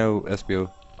America now,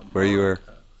 SBO? Where you are?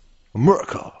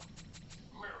 America!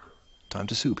 Time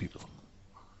to sue people.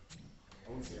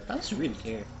 That's really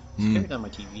clear. It's clearer than my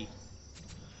TV. You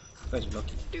guys are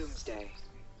lucky. Doomsday.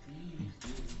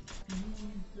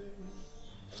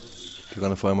 You're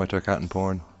gonna find my Tarkatan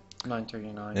porn.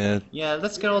 9:39. Yeah. Yeah,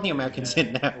 let's get all the Americans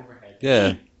in now.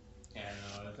 Yeah.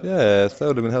 Yes, that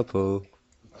would have been helpful.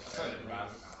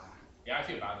 Yeah, I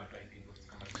feel bad when I play people.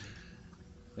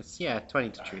 It's 20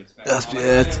 to 3.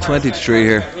 Yeah, it's 20 to 3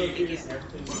 here.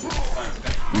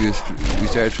 We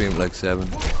started streaming at like 7.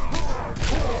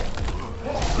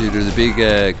 Dude, there's a big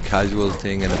casual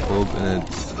thing in a pub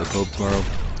tomorrow,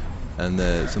 and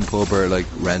some pub are like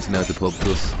renting out the pub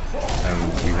to us,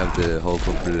 and we have the whole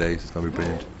pub for the day, so it's gonna be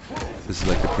brilliant. This is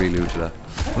like the prelude to that.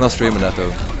 I'm not streaming that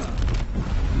though.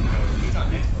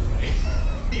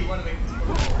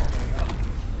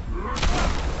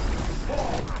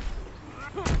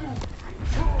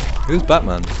 Who's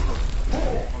Batman?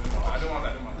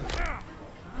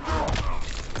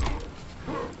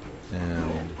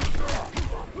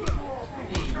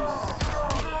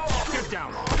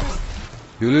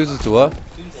 Who loses to what?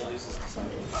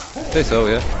 Say so,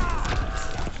 yeah.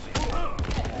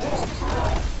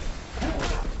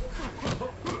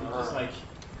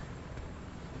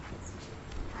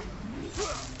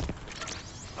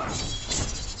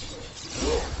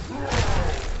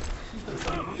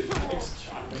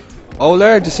 Oh,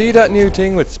 Laird, you see that new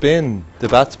thing with spin? The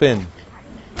bat spin?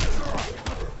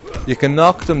 You can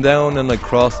knock them down and like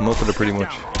cross them up with it pretty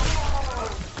much.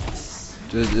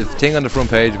 There's a thing on the front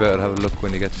page about it, have a look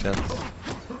when you get the chance.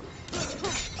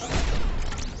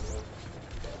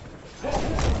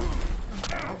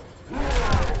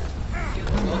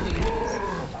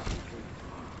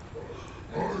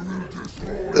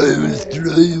 I'm a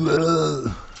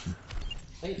streamer.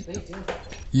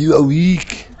 You are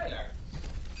weak.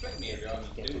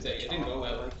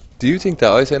 Do you think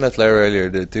that I was saying that to Lara earlier?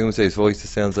 That Doomsday's voice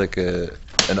just sounds like an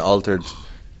altered,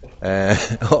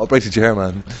 I'll break the chair,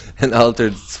 man. An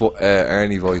altered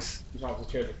Ernie voice.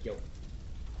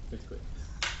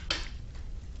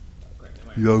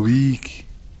 You're weak.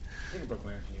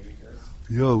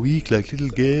 You're weak like little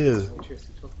girl.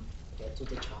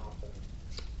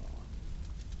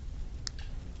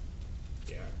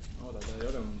 Oh, that the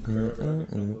other one.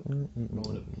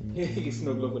 He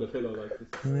snuggled up with a pillow like this.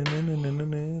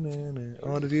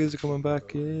 Oh, the views are coming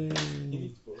back, yay.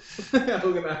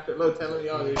 Hugging after, low telling me,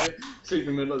 oh, you're sleeping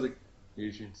in the middle. I was like, do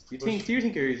you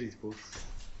think you're easy to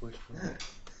push?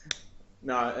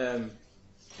 Nah,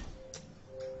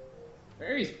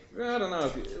 Ares, I don't know.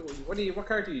 What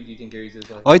character do you think Ares is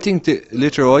like? I think,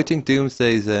 I think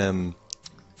Doomsday's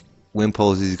win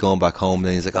pose is he's going back home, and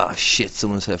then he's like, oh shit,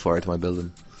 someone set fire to my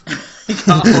building. It's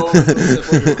like,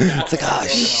 oh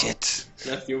shit.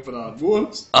 Left the open on.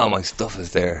 What? Oh, my stuff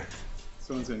is there.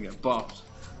 Someone's gonna get bopped.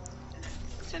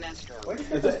 Sinestro. Why did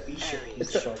they put beach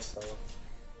shorts though?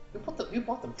 Who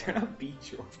bought them? They're not beach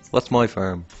shorts. What's my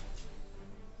farm?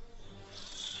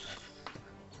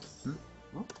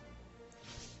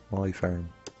 My farm.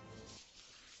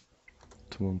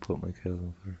 Someone put my cows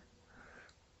on fire.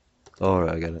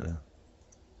 Alright, I get it now.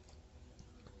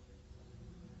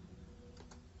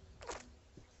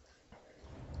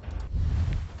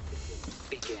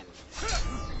 Begin.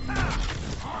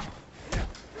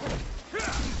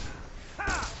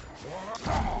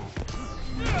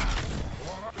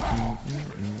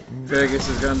 Fergus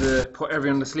is going to put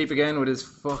everyone to sleep again with his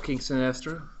fucking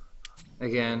Sinestro.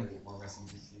 Again.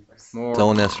 More.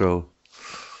 Don't Nestro.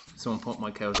 Someone put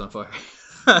my cows on fire.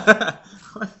 I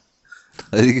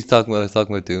think he's talking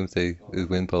about Doomsday, his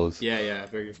win pose. Yeah,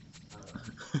 very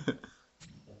good.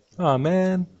 Oh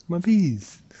man, my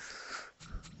bees.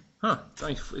 Huh,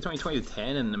 it's only 20 to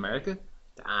 10 in America?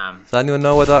 Damn. Does anyone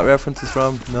know what that reference is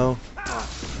from? No?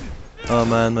 Oh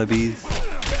man, my bees.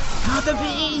 Not the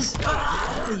bees!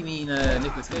 Oh, you mean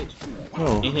Nicolas Cage?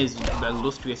 No. In his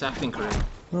illustrious acting career.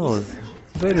 No,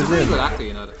 Invader He's a very good Zim. actor,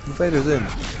 you know that. Invader Zim.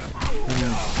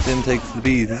 And Zim takes the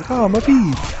bees. He's like, oh, my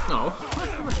bees. No,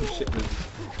 how much shit movie?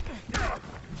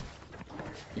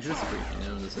 You should agree, you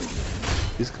know, this is...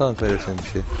 He's calling Invader Zim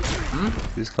shit.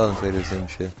 He's calling Invader Zim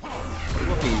shit.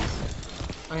 What bees?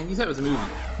 I mean, you said it was a movie.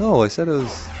 No, I said it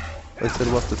was. I said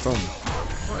what's it from?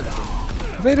 What is it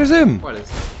from? Invader Zim. What is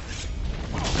it?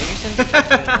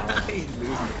 He's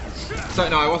losing it. Sorry,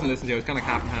 no, I wasn't listening to it. It was kind of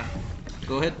half and half.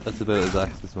 Go ahead. That's about as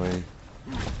act as my.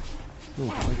 Oh,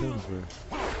 my guns were.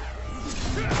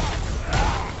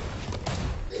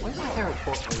 Why is my hair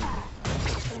report?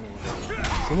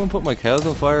 Someone put my cows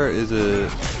on fire is a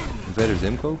Invader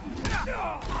Zimco?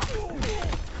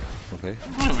 Okay.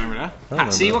 I don't remember that. I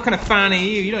don't See, remember. what kind of fan are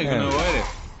you? You don't even Yeah. know either.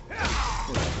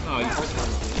 Oh, you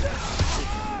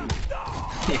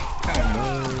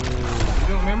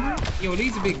don't remember? Yeah, well,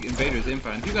 he's a big Invader Zim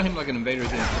fan. If you got him like an Invader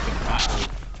Zim fucking battle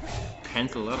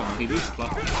pencil, I don't know, he'd lose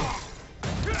plot. Or,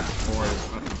 I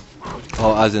don't know.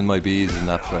 Oh, as in my bees and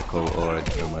that's what I call. Alright,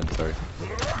 never mind, sorry.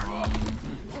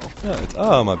 Yeah, it's.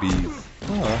 Oh, my bees.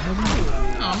 Oh, my bees.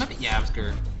 Oh, maybe, yeah, it was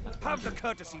good. Have the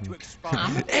courtesy to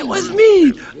expound. It was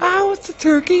me! I was the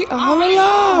turkey all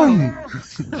along!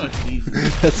 Oh,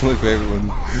 Jesus. That's my favourite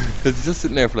one. Because he's just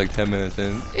sitting there for like 10 minutes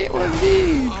and it was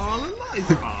me! Oh, nice.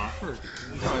 Ah,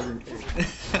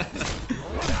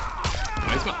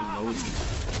 I've got loads.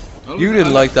 You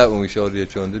didn't like that when we showed you it,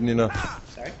 John, didn't you know?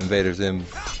 Sorry? Invader Zim. You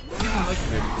didn't like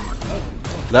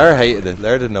it. Lara hated it.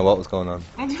 Lara didn't know what was going on.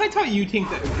 I thought you think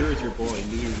that Endura's your boy,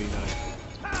 literally, like.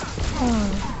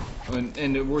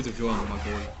 In the words of Joan, my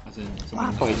boy, as in someone I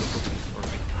look up to, or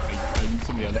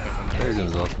somebody I look at. Invader Zim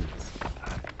is awesome.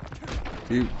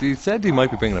 You said you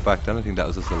might be bringing it back, I don't think that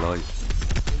was just a lie.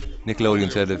 Nickelodeon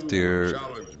said if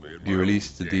you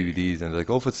release the DVDs and they're like,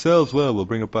 oh, if it sells well, we'll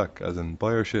bring it back, as in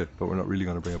buy our shit, but we're not really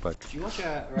going to bring it back. Do you watch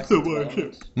Arrested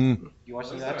Development? Hmm. You watch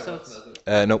these episodes?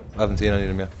 Nope, I haven't seen any of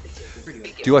them yet.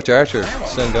 Do you watch Archer?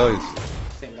 Same guys.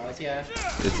 Same guys, yeah.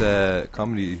 It's a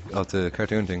comedy, it's a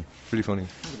cartoon thing. Pretty funny.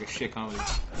 Sounds like a shit comedy.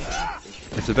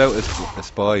 It's about a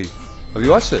spy. Have you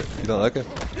watched it? You don't like it?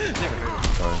 Never heard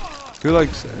of Alright. Who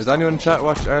likes, has anyone in chat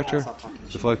watched Archer?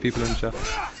 The 5 people in the chat?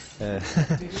 I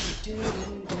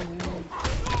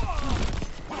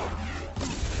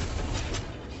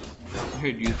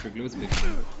heard Youth for Glue is a big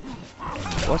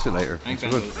Watch it later. I think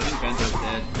It's good. Benzo's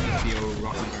dead. HBO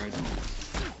Rocking Guard.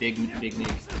 Big Nick.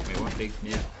 Wait, what? Big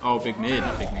Mid. Oh, Big Mid,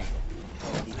 not Big Nick.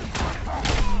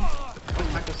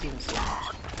 Michael Stevens so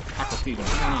much. Tackle Stevens.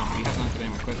 I don't know. He hasn't answered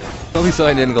any of my questions. Somebody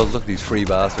signed in and goes, look at these free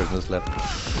bastards and just left. I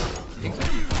think so. I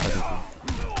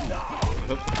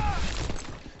hope so.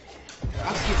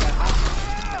 Ask you that.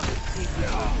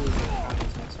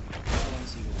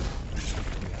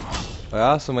 I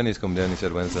asked him when he's coming down, he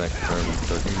said when's the next tournament,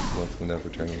 so I think he's going to come down for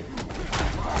a tournament.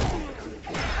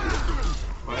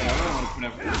 Oh, yeah, I don't want to come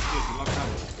down for this. It's a long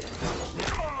travel.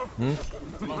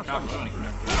 It's a long travel. I don't want to come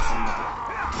down for this.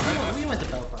 We went to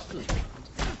Belfast. It was great.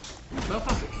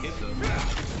 Belfast a kid, though.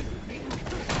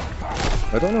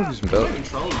 I don't know if he's been built.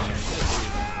 Controlling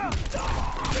it.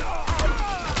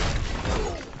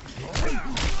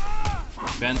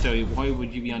 Bento, why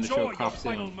would you be on the show Cop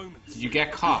Sim? Did you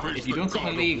get caught? If you done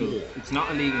something illegal, it's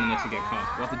not illegal unless you get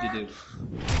caught. What did you do?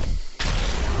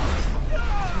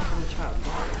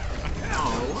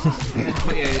 Oh.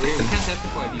 But yeah, you can't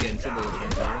testify if you get in trouble with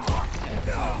it.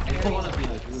 I don't want to be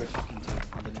like we were talking to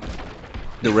on the night.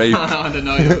 The rape. On the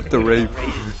night. The rape.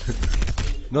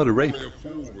 Not a rape. Only a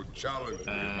fool would challenge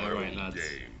me in my Right, own lads.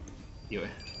 game. You,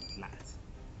 lads.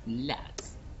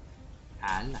 Lads.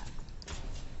 Lads.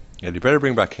 Yeah, you better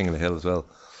bring back King of the Hill as well.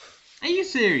 Are you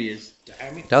serious?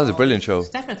 That was a brilliant show.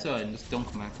 Step outside and just dunk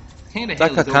him out. King of the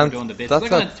That Hill's got overdone the bit. that's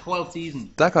It's like on got- a 12th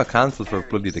season. That got cancelled for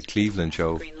bloody the Cleveland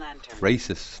show. Green Lantern.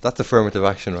 Racist. That's affirmative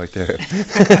action right there.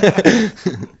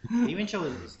 Even show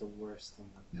is the worst thing.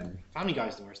 Family Guy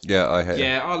is the worst. Yeah, I hate it.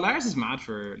 Yeah, oh, Lars is mad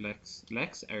for Lex.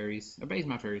 Lex Ares. I bet he's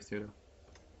mad for Ares too,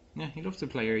 though. Yeah, he loves to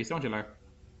play Ares, don't you, Lars?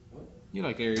 You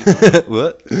like Ares, huh?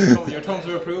 What? Your thumbs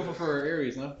of approval for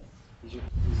Ares, no? He's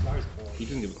Lars boy. He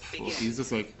doesn't give a fuck. He's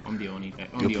just like, I'm the only guy.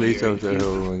 You please don't say,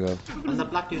 oh my god. And the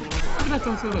black dude. Look at that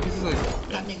thumbs up, he's just like,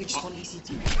 That nigga just won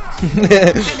ECT.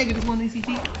 that nigga just won ACT.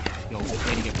 Yo,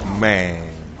 ready to get blown.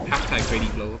 Man. Hashtag ready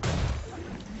blow up.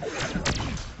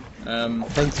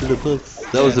 Thanks for the books.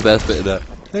 That was the best bit of that.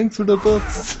 Thanks for the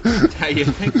books. Hey, you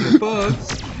think the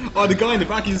bugs? Oh, the guy in the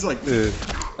back, he's like, Yeah.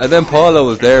 And then Paulo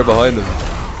was there behind him.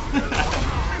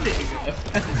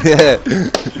 Yeah.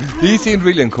 He seemed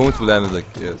really uncomfortable then. I was like,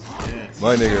 yes.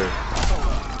 My nigger.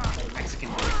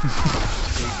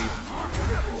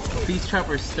 Peace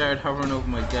trappers started hovering over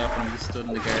my gap and I just stood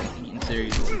in the garden eating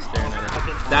cereal and staring at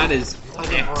it. That is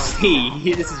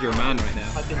XT. This is your man right now.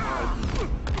 I've been hard.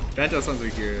 Bento sounds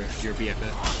like your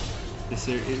BFF. It's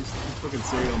fucking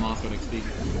cereal master on XT.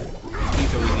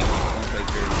 He's always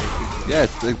Yeah,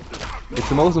 it's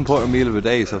the most important meal of the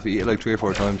day, so if you eat it like 3 or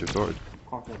 4 times, you're sorted.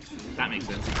 That makes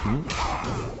sense. Hmm?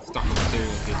 Stock of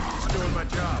cereal kid. Doing my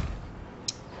job.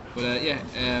 But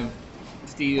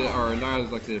Steve or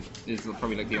Lars is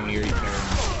probably like the only Aries player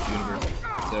in the universe.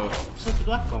 So So the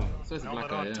black guy. so it's a black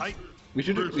guy, yeah. We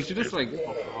should just like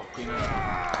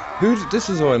This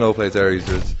is who I know plays Ares.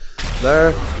 There's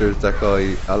Lar, there's that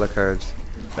guy Alucard,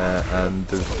 and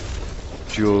there's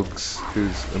Jugs,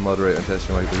 who's a moderator and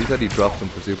testimony, but he said he dropped him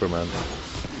for Superman.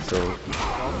 So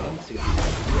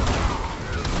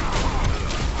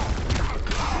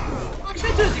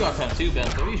actually I do got time too, Ben.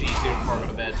 They're usually easier before I go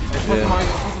to bed.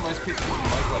 Customized pizza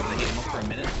with microwave and they heat them up for a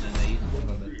minute and then they eat them and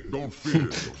go to bed. Don't fear.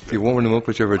 if you warm them up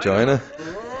with your vagina.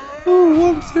 Oh,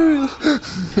 warm cereal.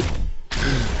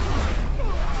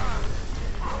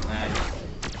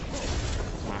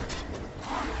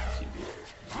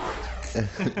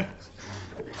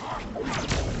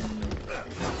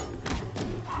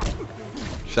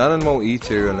 Shannon won't eat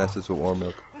cereal unless it's with warm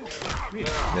milk.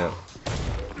 Yeah.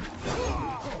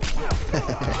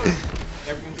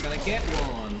 Everyone's gonna get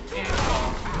one. Yeah.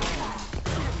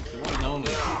 The one and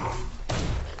only.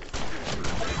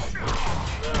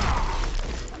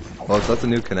 Oh, so that's a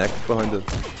new Connect behind it.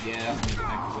 Yeah,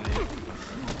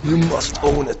 You must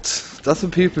own it. That's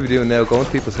what people are doing now, going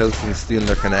to people's houses and stealing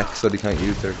their Connect so they can't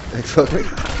use their Xbox. Did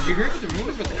you hear about the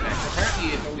rumours about the Connect?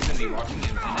 Apparently nobody's going to be watching it,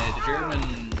 and the German,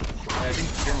 I think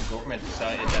the German government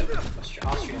decided that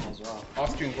Austrian as well.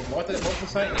 Austrian government, what was the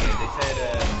site again? They said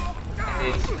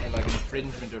it's like an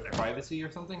infringement of privacy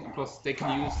or something. Plus, they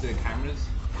can use the cameras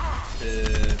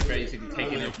to basically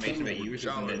take in information about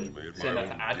users and then send that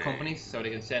to ad companies so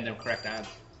they can send them correct ads.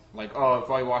 Like, oh, if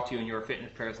I watch you and you're a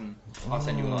fitness person, I'll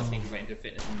send you a lot of things about into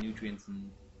fitness and nutrients and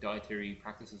dietary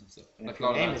practices and stuff. Like a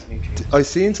lot of ads. I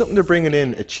seen something they're bringing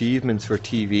in achievements for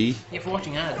TV. Yeah, for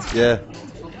watching ads. Yeah.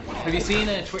 Have you seen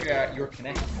Twitter Your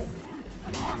Connect?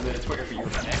 The Twitter for Your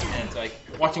Connect, and it's like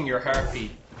watching your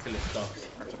heartbeat until it stops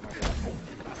or something like that.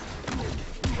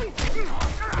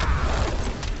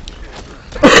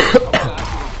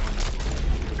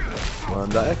 Man,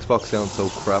 that Xbox sounds so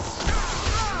crap.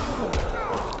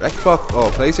 Xbox,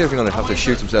 PlayStation gonna have to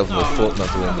shoot himself in the foot, not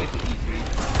the window. If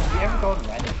you ever go to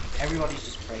Reddit, everybody's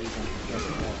just praising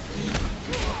PS4.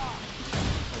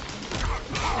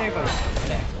 Everybody's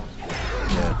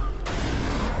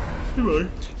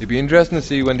It'd be interesting to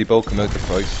see when they both come out the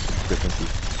price differences.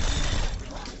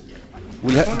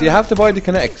 Do you have to buy the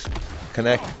Connect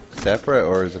separate,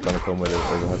 or is it gonna come with it, or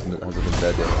has it been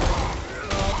said yet?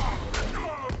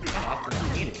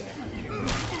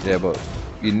 Yeah, but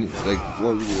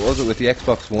what was it with the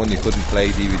Xbox One? You couldn't play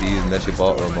DVDs unless you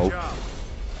bought a remote.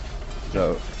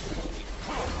 So.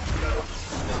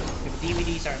 If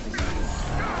DVDs aren't the same.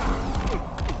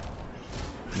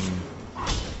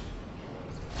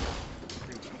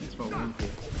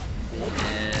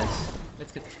 Yes.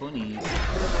 Let's get the funnies.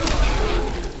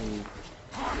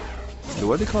 So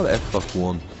what do they call it? Xbox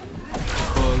One?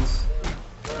 Because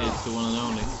it's the one and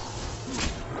only.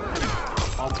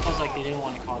 Well, it's because like they didn't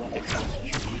want to call it Xbox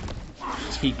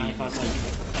TV. And because like it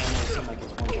seemed like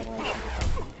it's one generation.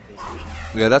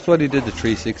 Yeah, that's why they did the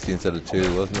 360 instead of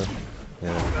 2, wasn't it?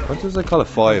 Yeah. What does they call it?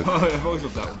 5? Oh, I've always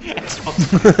loved that one.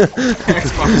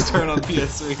 Xbox turn on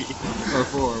PS3 or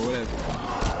 4 or whatever.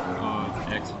 Oh,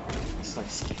 Xbox. It's like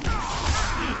skip.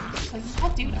 Like, you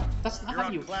can't do that. That's not how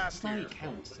you. That's not how you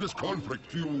count. This conflict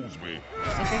fuels me.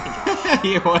 It's like Drake and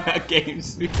You want a game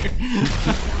sphere?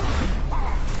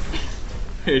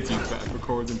 Here's you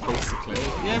records and posts the clip.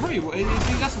 Yeah, very. See,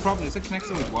 that's the problem. It's like connects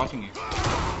someone's watching it.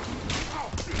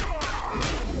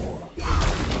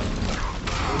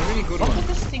 Really good What one. was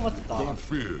this thing with the dog? Don't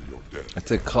fear your death.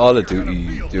 It's a Call of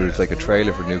Duty. There was like a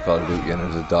trailer for new Call of Duty, and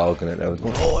there's a dog in it. I was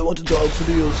going, oh, I want a dog for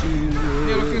DLC.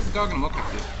 Yeah, look, there's a dog in the muck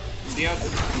actually. He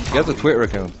has a Twitter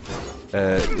account.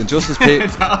 Injustice Pig,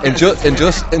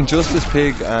 Injustice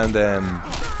Pig, and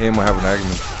him were having an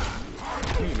argument.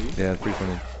 Really? Yeah, it's pretty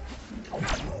funny.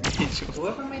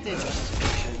 Whoever made the Injustice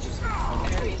picture is just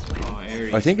Aries. Oh,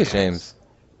 Aries. I think it's James.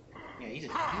 Yeah, he's a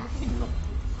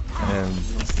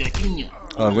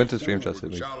Oh, I'm going to stream chat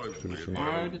with me. Challenge me in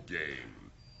my own game.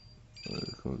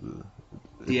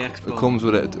 The It Expo. comes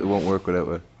with it. It won't work without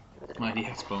it. My the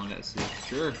Expo, let's see.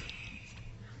 Sure.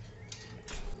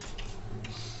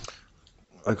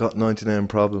 I got 99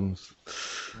 problems.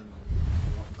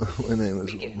 My name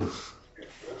is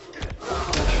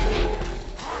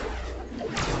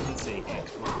Let's say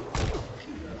Xbox.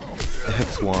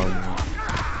 X1.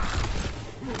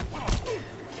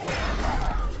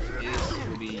 This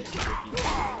will be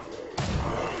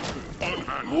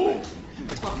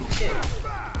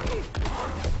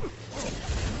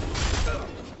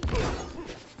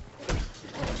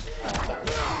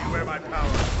Where my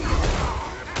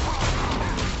power.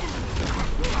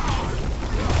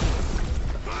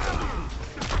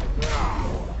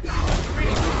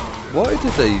 Why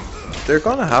did they? They're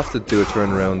gonna have to do a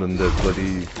turnaround on the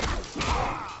bloody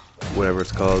whatever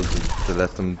it's called to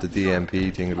let them the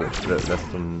DMP thing that lets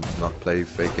them not play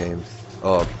fake games.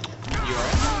 Oh,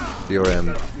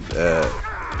 DRM.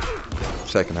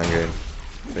 Second-hand game.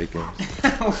 Fake games.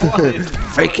 What is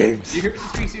Fake games. You heard the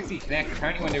 360 Connect?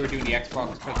 Apparently, when they were doing the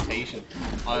Xbox presentation,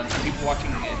 people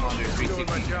watching it on their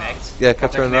 360 Connect, Yeah, kept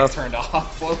got their turning Kinect off. Turned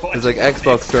off. while It's like watching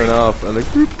Xbox the turn Kinect. off and like.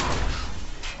 Boop.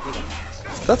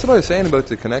 That's what I was saying about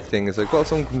the Connect thing. It's like, well,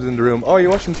 someone comes in the room. Oh, you're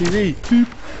watching TV. Boop.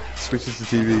 Switches to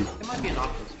TV. It might be an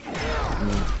Oculus.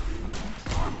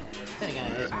 Then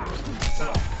again, it is.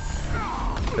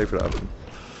 Pay for that.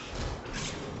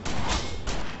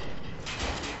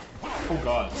 Oh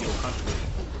god, yo, controversy.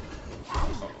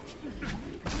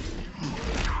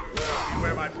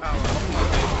 Where my power.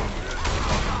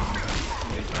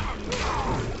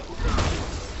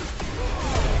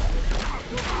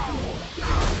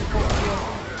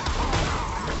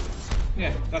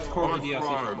 Yeah, that's core of the DLC.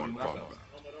 Prime for on Black combat. Belt.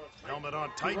 Helmet on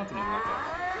There's tight. nothing in Black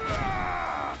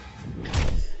Belt.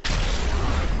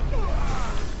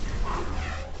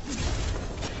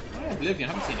 Oh, yeah, Oblivion,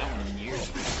 I haven't seen that one in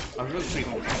years. I was really pretty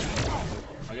hungry.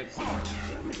 I get to see one.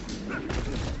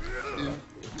 Yeah.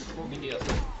 Core of the DLC.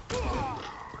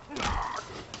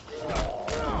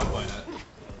 I'm buying that.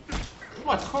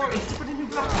 What, core? It's for the new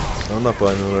Black Belt. I'm not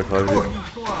buying another Call of Core, Duty.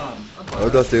 come on.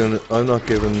 I'm not doing it. I'm not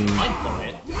giving I'd buy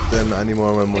it. them any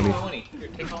more of my Take money. my money. Here,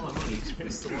 take all my money.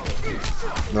 It's the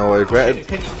world. No, I regret it.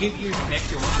 Can you give your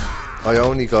Connect your money? I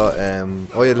only got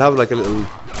oh, you'll have like a little,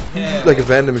 like a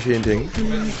vending machine thing.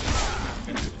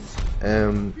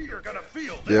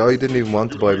 Yeah, I didn't even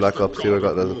want to buy Black Ops 2. I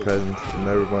got that as a present. I'm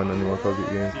never buying any more Call of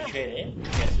Duty games. Trade it in.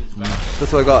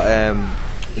 That's why I got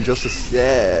Injustice.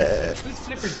 Yeah, Who's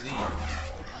Flipper Z?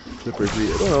 Flipper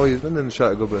Z. I don't know. He's been in the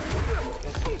chat a good bit.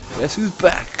 Guess who's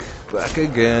back? Back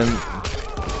again.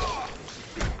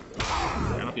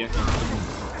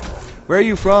 Where are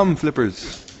you from,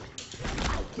 Flippers?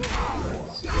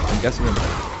 I'm guessing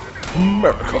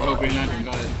America. Oh, Green Lantern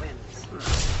got it.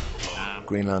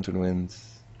 Green Lantern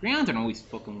wins. Green Lantern always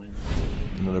fucking wins.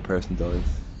 Another person dies.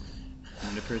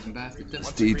 Another person bastard does.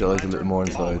 Steve dies a little more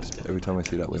inside every time I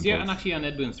see that win. Yeah, and actually on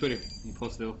Ed Boon's Twitter, he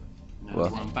posted up.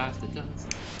 What? One bastard does.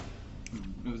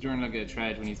 It was during like a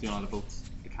thread when he's doing all the votes,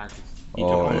 the characters. He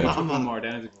Oh, took, yeah. he took one more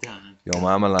down. I was like, damn. Yo,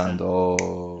 Mama Land.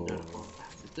 Oh.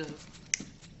 Bastard does.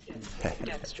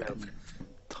 Deathstroke.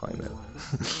 Time out.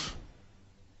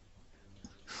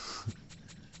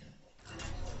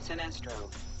 Sinestro.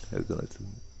 How did I do?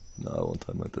 No, I won't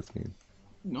time out. That's mean.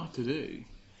 Not today.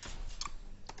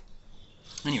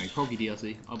 Anyway, Pokey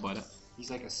DLC, I'll buy that.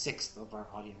 He's like a sixth of our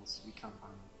audience. We can't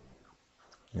find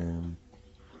him.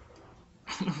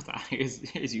 I love that.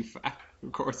 Here's you fat,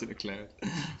 of course, in a cloud.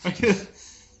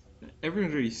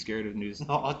 Everyone's really scared of news.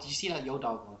 Oh, did you see that Yo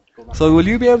Dog one? Go back. So will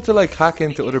you be able to like hack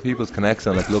into other people's connects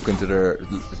and like look into their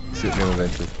shit room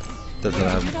eventually? That's what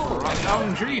happens.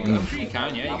 I'm sure you can, yeah. You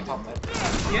can, yeah,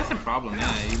 that's a problem,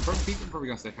 yeah. People are probably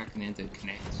gonna start hacking into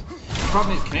Connect. The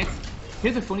problem is Connect.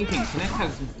 Here's the funny thing, Connect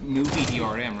has movie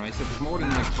DRM, right? So if there's more than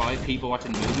like 5 people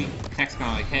watching the movie, Connect's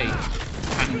kind of like, hey,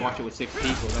 I can watch it with 6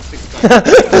 people. That's 6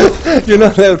 guys. You're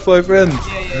not allowed 5 friends.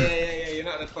 Yeah. You're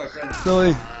not allowed 5 friends. No way.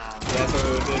 Yeah, so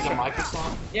there's a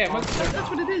Microsoft. Yeah, Microsoft. That's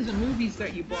what it is. The movies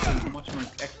that you buy and watch on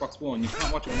Xbox One, you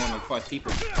can't watch it with more than like 5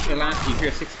 people. It'll ask you,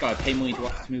 here, 6 guys, pay money to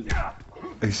watch this movie. Are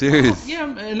you serious? Yeah,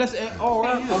 unless or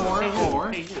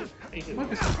Microsoft.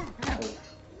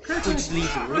 Just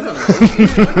leave the room.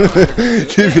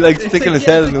 He'd be like sticking his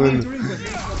head in the window. We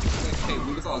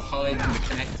just all hide in the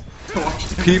Connect to watch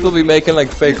the People be making like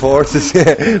fake horses,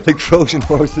 yeah, like Trojan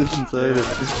horses inside it.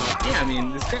 Yeah, I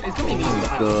mean, it's gonna be an easy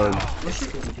God.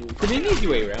 Could be an easy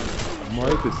way around it.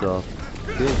 Microsoft.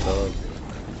 Good dog.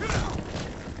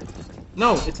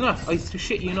 No, it's not. I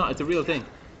shit you not. It's a real thing.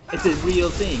 It's a real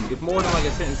thing. If more than like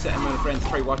a certain set amount of friends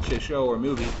try to watch a show or a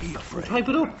movie, type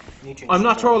it up. I'm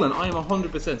not trolling. I am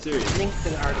 100% serious. Link to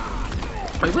the article.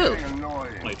 I will.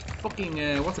 Like fucking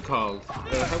what's it called?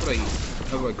 How do I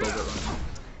go about it?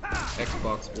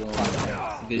 Xbox One.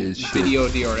 Video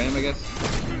DRM, I guess.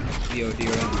 Video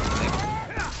DRM.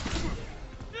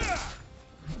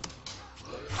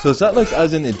 So is that like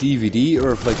as in a DVD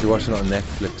or if like you're watching it on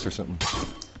Netflix or something?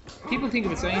 People think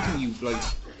of it's anything you like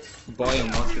buy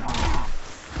and watch at home.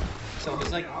 So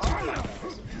it's like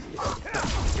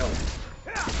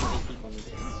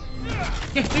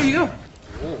yeah, there you go.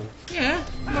 Whoa. Yeah,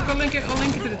 look, I'll link it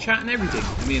to the chat and everything.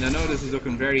 I mean, I know this is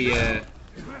looking very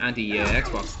anti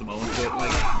Xbox at the moment, but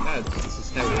like, yeah, this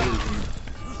is how it is.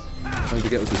 Trying to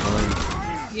get with the times.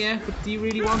 Yeah, but do you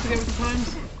really want to get with the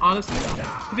times? Honestly,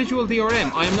 visual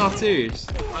DRM. I am not serious.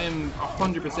 I am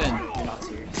 100%. You're not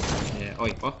serious. Yeah.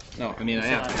 Oi, what? No, I mean I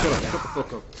am. Shut up. Shut the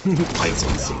fuck up. I'm so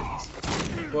serious.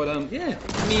 But yeah.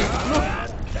 I mean, look.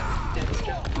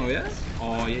 Oh yeah.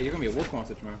 Oh yeah. You're gonna be a wolf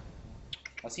monster tomorrow.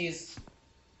 I'll see you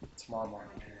tomorrow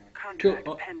morning. Cool.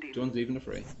 Oh, John's leaving the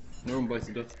fray. No one bites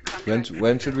the dust.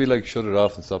 When should we like shut it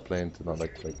off and stop playing to not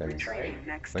like anything?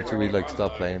 When should we like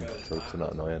stop playing so to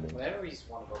not annoy anyone? Whenever you just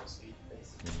want to go to sleep,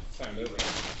 basically. Sound over.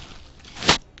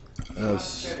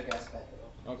 Yes.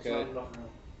 Okay.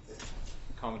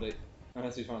 Accommodate.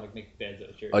 Unless you want to like make beds out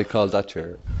of chairs. I called that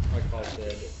chair. I called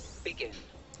the Begin.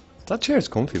 That chair's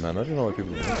comfy, man. I don't know why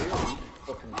people do.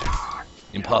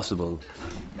 Impossible.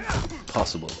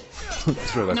 Possible.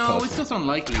 No, it's just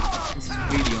unlikely. It's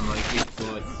really unlikely.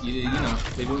 But you know,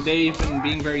 they've been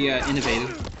being very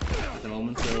innovative at the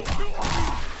moment. So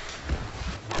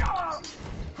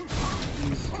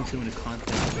just consuming the content.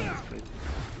 That's great.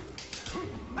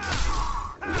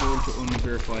 Forward to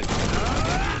unverified.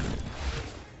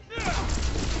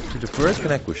 Dude, the first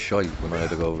Connect was shite when I had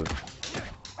to go over it.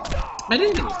 I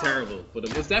didn't think it was terrible, but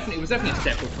it was definitely a step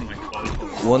up from my quality.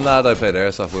 One lad I played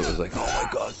Airsoft with was like, "Oh my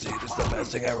god, see, this is the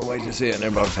best thing ever, wait to see it," and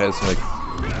everybody's heads like... You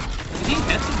didn't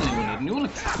test it when anyone did. No one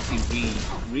actually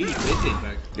really quit it,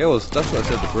 like... Yeah, well, that's what I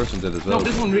said the first one did as well. No,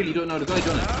 this one really don't know. The guy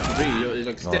done it. Really,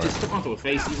 like, it's stuck onto her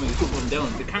face, even when you took one down.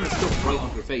 The camera stuck right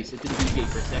onto her face. It didn't deviate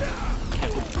for a second. It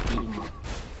kept up the speed.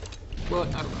 But,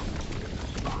 I don't know.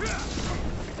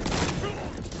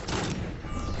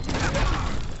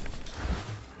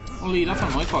 Only that's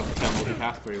on my pod that can't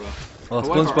multitask very well. Oh,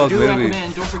 However, I SpongeBob do movie.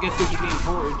 recommend, don't forget digitally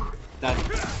imported, that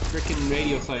frickin'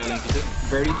 radio site I linked to.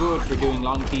 Very good for doing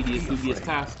long, tedious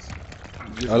tasks.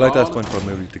 I like that SpongeBob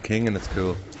movie, The King, and it's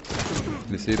cool.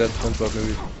 Did you see that SpongeBob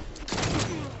movie?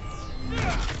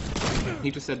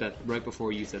 He just said that right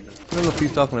before you said that. No, look,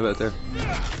 he's talking about it there.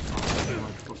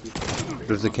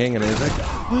 There's a king and he's like,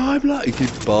 "Oh, I'm black." He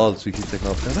keeps balls, so he keeps taking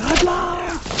off. He's like, "I'm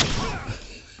black."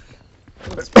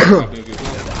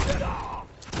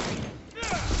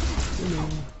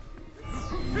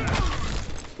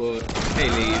 But hey,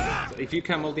 Lee, if you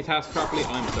can't multitask properly,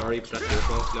 I'm sorry, but that's your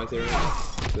fault, like there.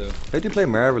 So How do you play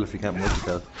Marvel if you can't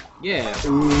multitask? yeah.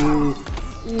 Ooh,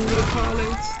 the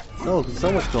college. No, there's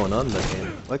so much going on in that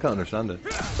game. I can't understand it.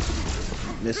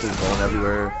 Missiles going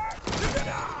everywhere.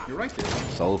 You're right there.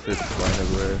 Soulfish flying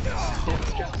everywhere.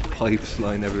 Pipes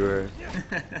flying everywhere.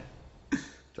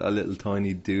 That little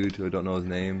tiny dude who I don't know his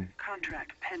name.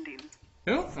 Contract pending.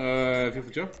 Who?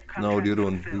 Beautiful Joe? No, the other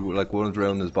one. Who like runs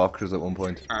around his boxers at one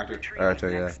point. Arthur. Arthur,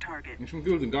 yeah. He's from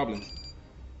Ghouls and Goblins.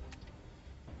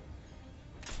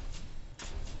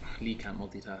 Lee can't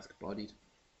multitask. Bodied.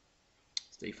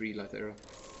 Stay free like arrow.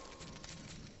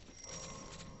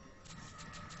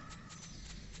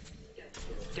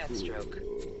 Deathstroke.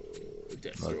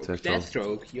 Deathstroke.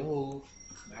 Deathstroke. Yo.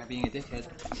 Am being a dickhead?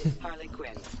 Harley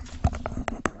Quinn.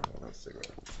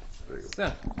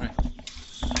 So, right.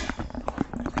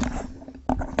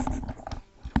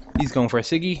 He's going for a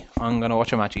Siggy. I'm gonna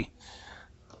watch a matchy.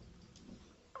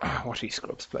 Watch these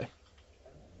scrubs play.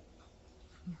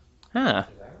 Ah.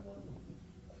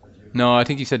 No, I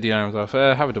think he said the alarm's off.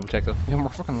 Have a double check though. Yeah, we're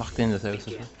fucking locked in this house.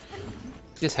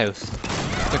 This house.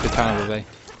 Look at time of the day.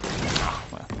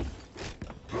 Well.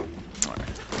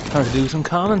 Time to do some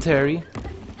commentary.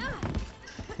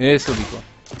 Yeah, this will be fun.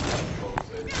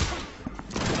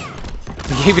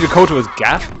 He gave you the code to his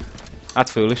gaff?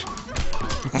 That's foolish.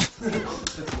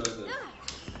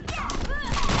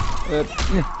 Yeah,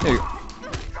 there you go.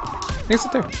 You can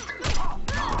sit there.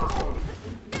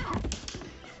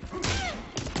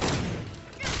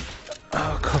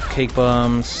 Oh, cupcake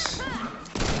bombs.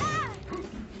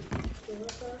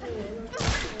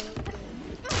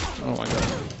 Oh my god.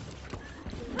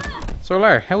 So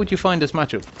Lar, how would you find this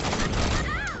matchup?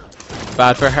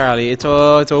 Bad for Harley. It's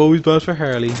always bad for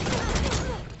Harley.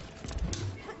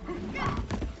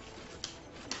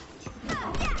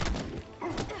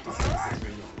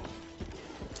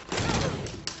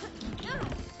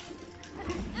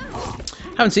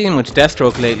 Haven't seen much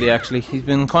Deathstroke lately actually. He's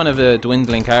been kind of a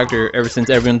dwindling character ever since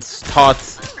everyone's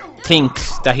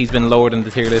thinks that he's been lowered in the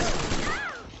tier list.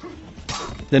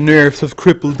 The nerfs have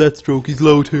crippled Deathstroke, he's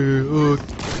low tier. Oh.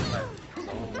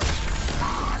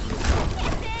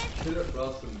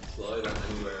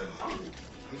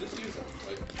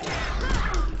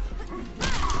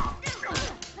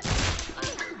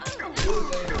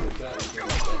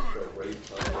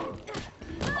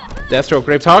 Deathstroke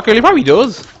Grape Talker? He probably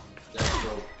does.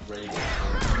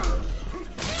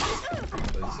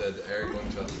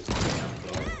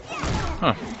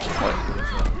 Huh.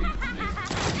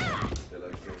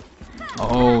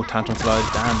 Oh, Tantrum Slide,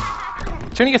 damn.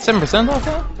 Did you only get 7% off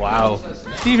that? Wow.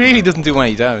 He really doesn't do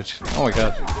any damage. Oh my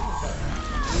god.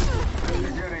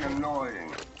 You're getting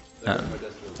annoying.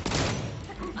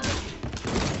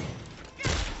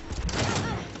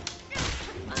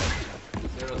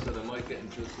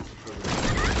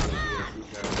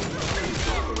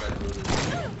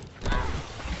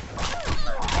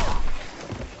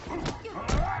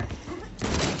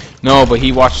 No, but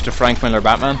he watched the Frank Miller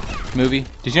Batman movie.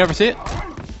 Did you ever see it?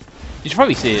 You should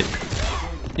probably see it.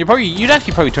 You'd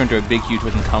actually probably turn to a big, huge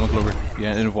fucking comic lover. Yeah,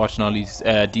 and end up watching all these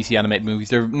DC animated movies.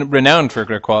 They're renowned for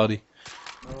their quality.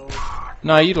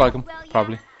 No, you'd like them,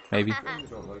 probably, maybe. I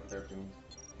don't like cartoons.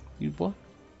 You what?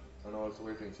 I know it's a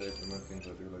weird thing to say, but the things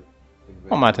I do like.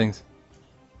 What mad things?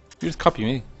 You just copy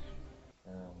me.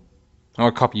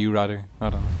 Or copy you rather.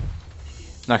 I don't know.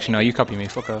 Actually, no, you copy me.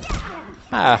 Fuck off.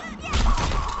 Ah.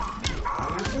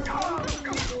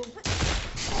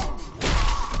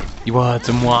 You want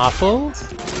some waffles?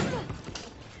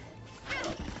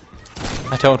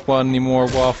 I don't want any more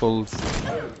waffles.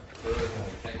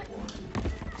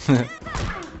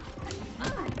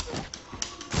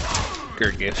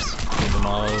 Good gifts. Leave them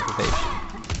all over the page.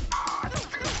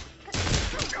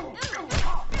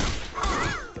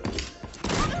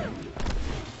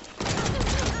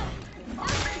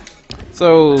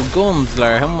 So, guns,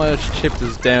 Lar, how much chip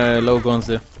does low guns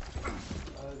do?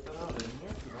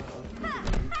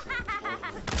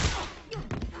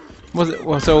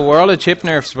 So were all the chip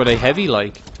nerfs, were they heavy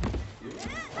like?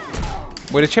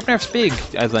 Were the chip nerfs big,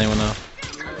 as anyone know?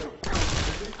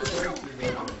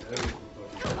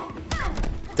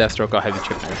 Deathstroke got heavy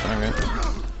chip nerfs, okay.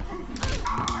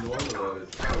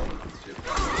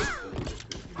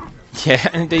 Yeah,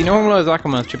 and they normalise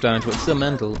Aquaman's chip damage, but it's still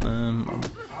mental.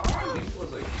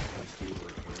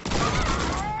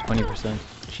 20%.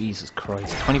 Jesus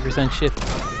Christ. 20% chip.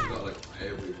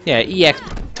 Yeah, EX.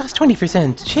 That's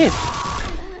 20% chip.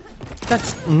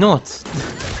 That's nuts.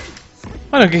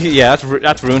 I don't get. Yeah,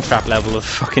 that's Rune Trap level of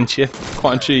fucking chip.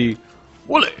 Quan Chi.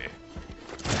 Wooly.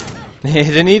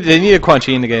 they need a Quan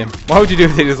Chi in the game. Why would you do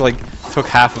if they just like took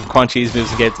half of Quan Chi's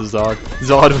moves against the Zod?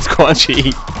 Zod was Quan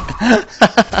Chi.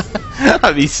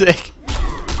 That'd be sick.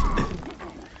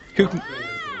 Who?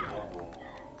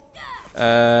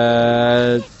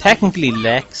 Technically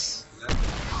Lex.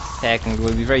 Technically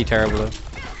would be very terrible though.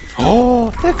 Oh,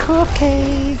 the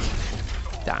cupcake!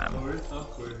 Damn.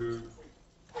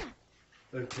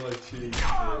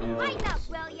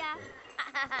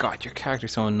 God, your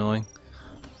character's so annoying.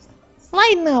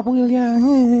 Lighten up, will ya?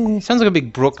 Sounds like a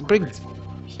big Brooklyn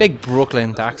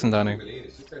accent on it.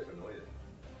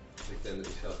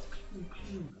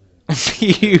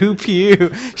 Pew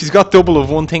pew. She's got double of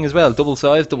one thing as well. Double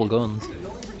size, double guns.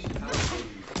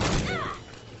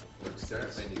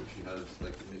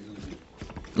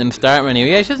 In the start menu,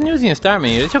 yeah, she doesn't use it in the start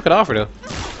menu. They took it off her though.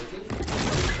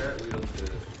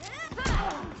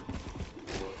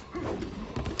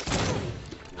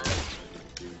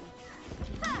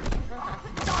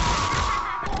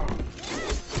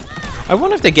 I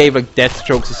wonder if they gave like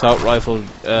Deathstroke's assault rifle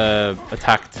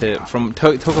attack to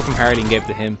took it from Harley and gave it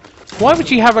to him. Why would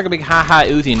she have like a big haha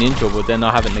Uzi in the intro but then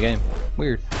not have it in the game?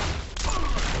 Weird.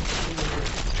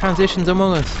 Transitions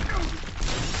among us.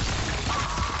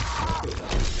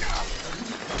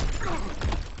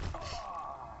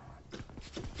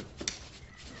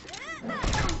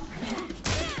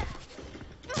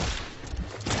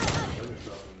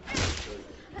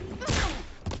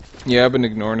 Yeah, I've been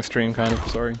ignoring the stream kind of,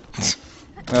 sorry.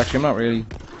 Actually, I'm not really.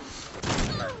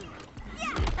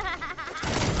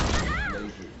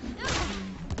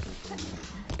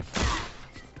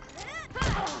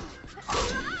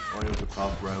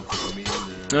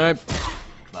 Alright.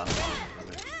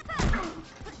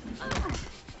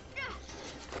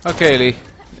 Okay, Lee.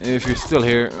 If you're still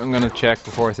here, I'm gonna check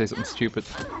before I say something stupid.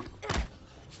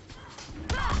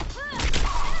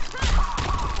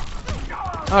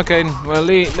 Okay, well,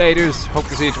 Lee, laters. Hope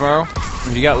to see you tomorrow.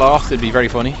 If you get lost, it'd be very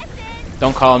funny.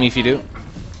 Don't call me if you do.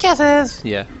 Kisses!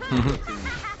 Yeah.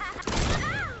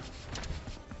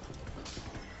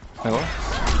 Hello?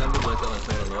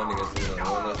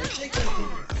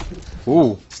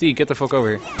 Ooh, Steve, get the fuck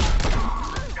over here.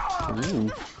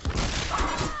 Ooh.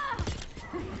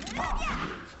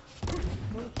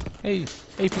 Hey,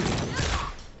 people.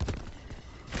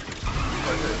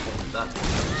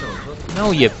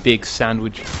 No, you big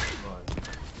sandwich.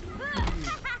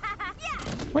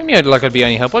 What do you mean like I'd be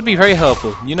any help? I'd be very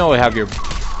helpful. You know I have your...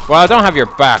 Well, I don't have your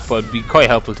back, but I'd be quite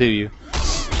helpful to you. I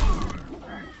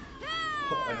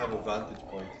have a vantage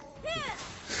point.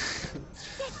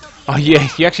 Oh yeah,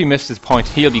 you actually missed his point.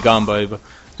 He'll be gone by. But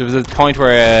there was a point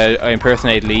where I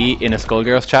impersonated Lee in a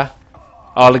Skullgirls chat.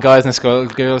 All the guys in the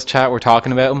Skullgirls chat were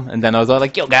talking about him, and then I was all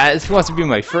like, "Yo guys, who wants to be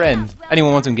my friend?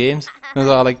 Anyone want some games?" And I was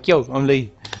all like, "Yo, I'm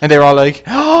Lee," and they were all like,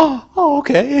 "Oh,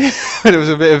 okay." There was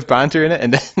a bit of banter in it,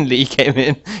 and then Lee came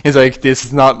in. He's like, "This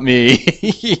is not me."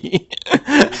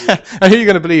 And who are you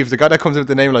gonna believe? The guy that comes in with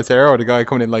the name Lytera, or the guy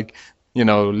coming in like, you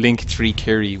know,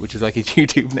 Link3Kiri, which is like his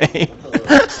YouTube name?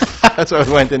 That's why I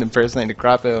went in impersonating the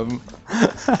crap out of him.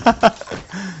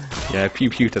 Yeah, pew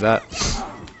pew to that.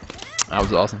 That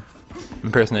was awesome.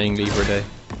 Impersonating Lee for a day.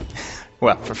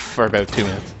 Well, for about 2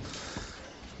 minutes.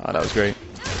 Oh, that was great.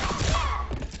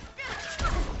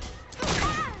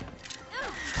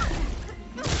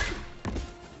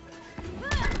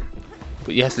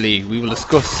 But yes, Lee, we will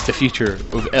discuss the future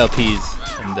of LPs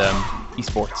and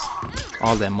esports.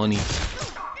 All that money.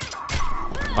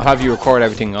 I'll have you record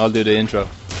everything. I'll do the intro,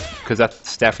 because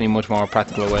that's definitely a much more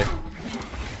practical way.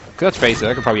 Because let's face it,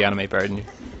 I could probably animate better than you,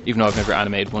 even though I've never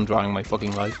animated one drawing in my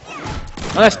fucking life.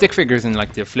 Unless stick figures and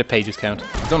like the flip pages count.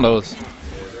 I've done those.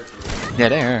 Yeah,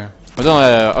 they are. I've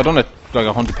done a like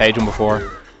 100-page one before.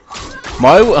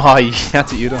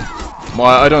 That's what you done.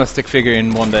 I done a stick figure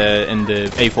in in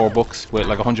the A4 books with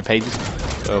like 100 pages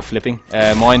of flipping.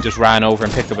 Mine just ran over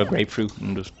and picked up a grapefruit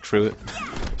and just threw it.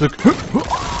 It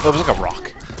was like a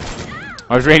rock.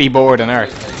 I was really bored in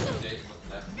art.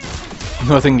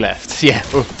 Nothing left. Yeah.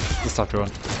 Oh, let's stop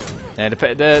drawing.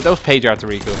 Those page arts are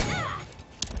really good.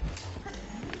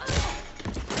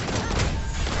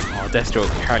 Oh, Deathstroke,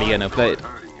 hardly no played.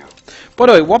 By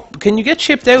the way, what can you get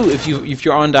chipped out if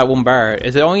you're on that one bar?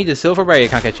 Is it only the silver bar you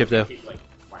can't get chipped out?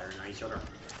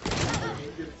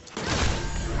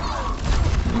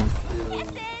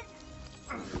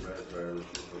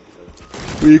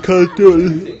 We can't do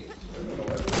it.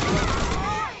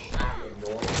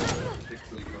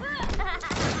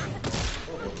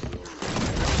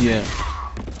 Yeah.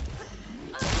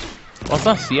 What's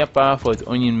that? Yep, Barfoot's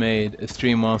Onion made a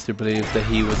stream monster believes that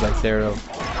he was like Zero,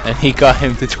 and he got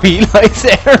him to tweet like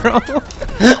Zero.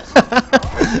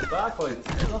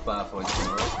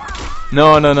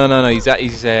 No.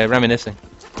 He's reminiscing.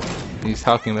 He's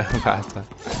talking about past that.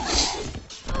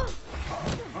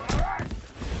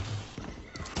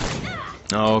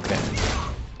 Oh, okay.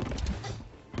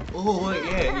 Oh, wait,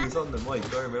 yeah, he was on the mic.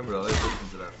 I remember that. I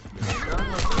listened to that.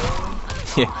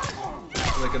 Yeah.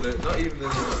 Like, not even in the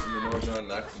Northern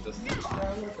Ireland accent, just.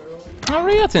 Oh,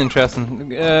 really? That's interesting.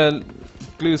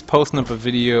 Glue's posting up a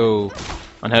video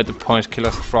on how to point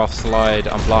Killer Frost slide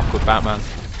on block with Batman.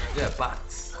 Yeah,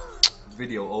 bats.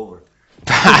 Video over.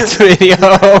 Bats video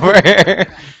over.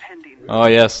 Oh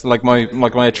yes, like my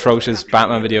atrocious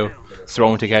Batman video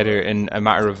thrown together in a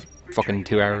matter of fucking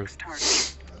 2 hours.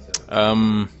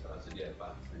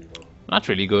 That's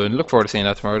really good. Look forward to seeing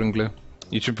that tomorrow, then, Glue.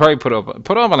 You should probably put up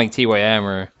on like TYM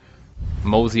or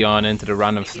mosey on into the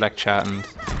random select chat and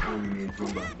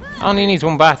only needs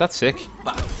 1 bat. That's sick.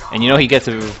 And you know he gets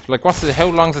a like how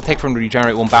long does it take for him to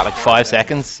regenerate 1 bat? Like 5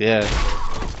 seconds? Yeah.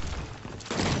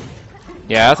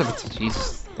 Yeah, that's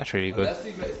Jesus. That's really good.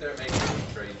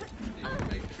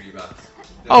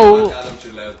 Oh,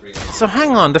 so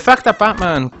hang on. The fact that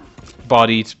Batman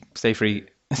bodied stay free.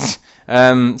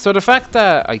 So the fact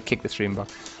that I kicked the stream back.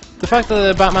 The fact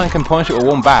that Batman can punch it with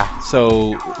 1 bat.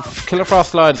 So Killer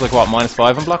Frost slide is like what,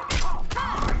 -5 on block?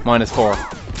 -4.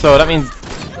 So that means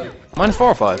 -4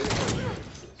 or 5.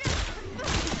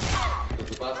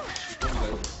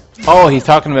 Oh, he's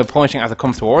talking about punching as it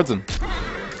comes towards him.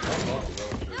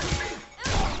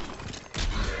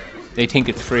 They think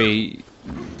it's free.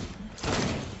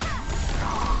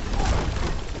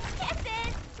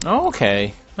 Oh,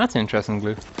 okay, that's interesting,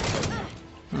 Glue.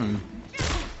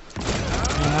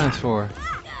 -4.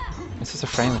 It's just a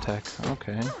frame attack.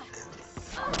 Okay.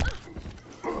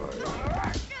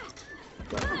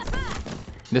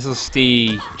 This is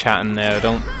Steve chatting now.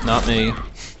 Not me.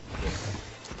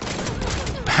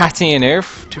 Patty and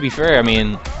Earth. To be fair, I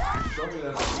mean,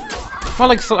 well,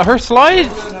 like her slide.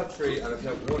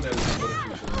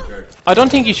 I don't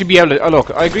think you should be able to. Oh,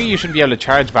 look, I agree. You shouldn't be able to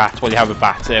charge bats while you have a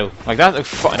bat out. Like that.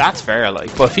 That's fair.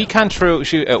 Like, but if he can't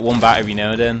shoot at 1 bat every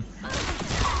now and then.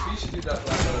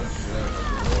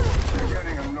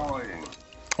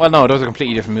 Well, no, those are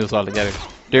completely different moves altogether.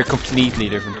 They're completely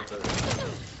different.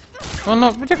 Well,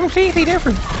 no, but they're completely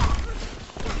different.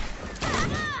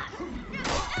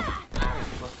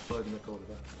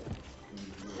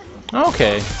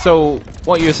 Okay, so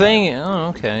what you're saying? Oh,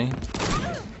 okay.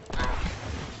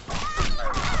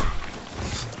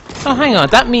 So hang on,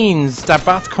 that means that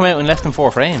bats come out in less than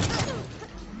 4 frames.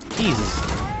 Jesus,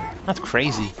 that's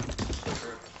crazy.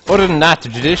 Other than that, the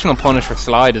traditional punish for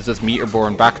slide is just meter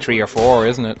burn back 3 or 4,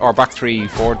 isn't it? Or back 3,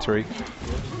 forward 3.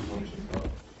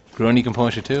 Grundy can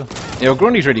punish it too. Yeah, well,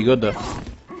 Grundy's really good though.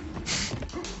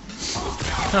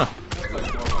 Huh.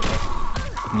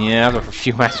 Yeah, after a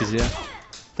few matches, yeah.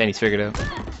 Then he's figured out.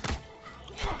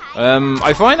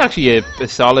 I find actually a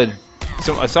solid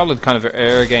kind of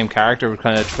air game character would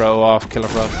kind of throw off Killer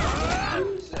Frost.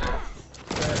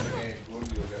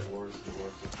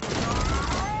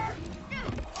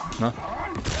 No?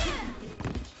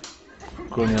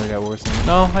 Grundy will get worse.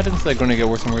 No, I didn't say Grundy will get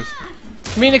worse and worse.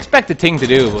 I mean, expected thing to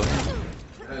do, but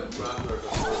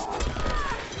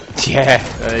yeah,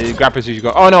 grappers usually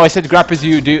go. Oh no, I said grappers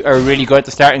are really good at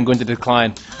the start and going to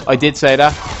decline. I did say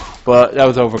that, but that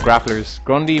was over grapplers.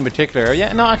 Grundy in particular.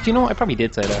 Yeah, no, actually, no, I probably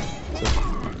did say that. So,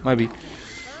 maybe.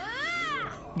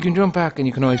 You can jump back and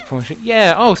you can always punch it.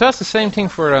 Yeah. Oh, so that's the same thing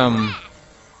for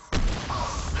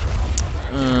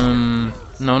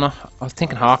no, I was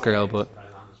thinking Hawkgirl, but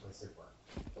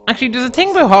actually, there's a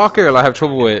thing about Hawkgirl I have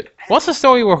trouble with. What's the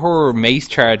story with her mace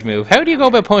charge move? How do you go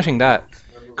about punching that?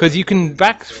 Because you can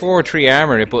back 4-3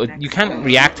 armor it, but you can't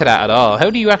react to that at all. How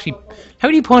do you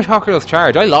punch Hawkgirl's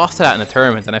charge? I lost to that in a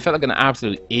tournament, and I felt like an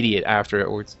absolute idiot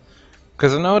afterwards.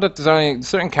 Because I know that there's only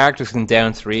certain characters can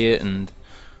down 3 it, and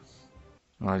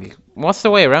well, what's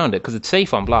the way around it? Because it's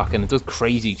safe on block, and it does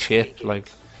crazy shit. Like,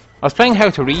 I was playing How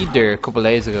to Read there a couple of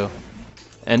days ago,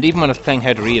 and even when I was playing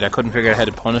How to Read, I couldn't figure out how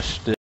to punish the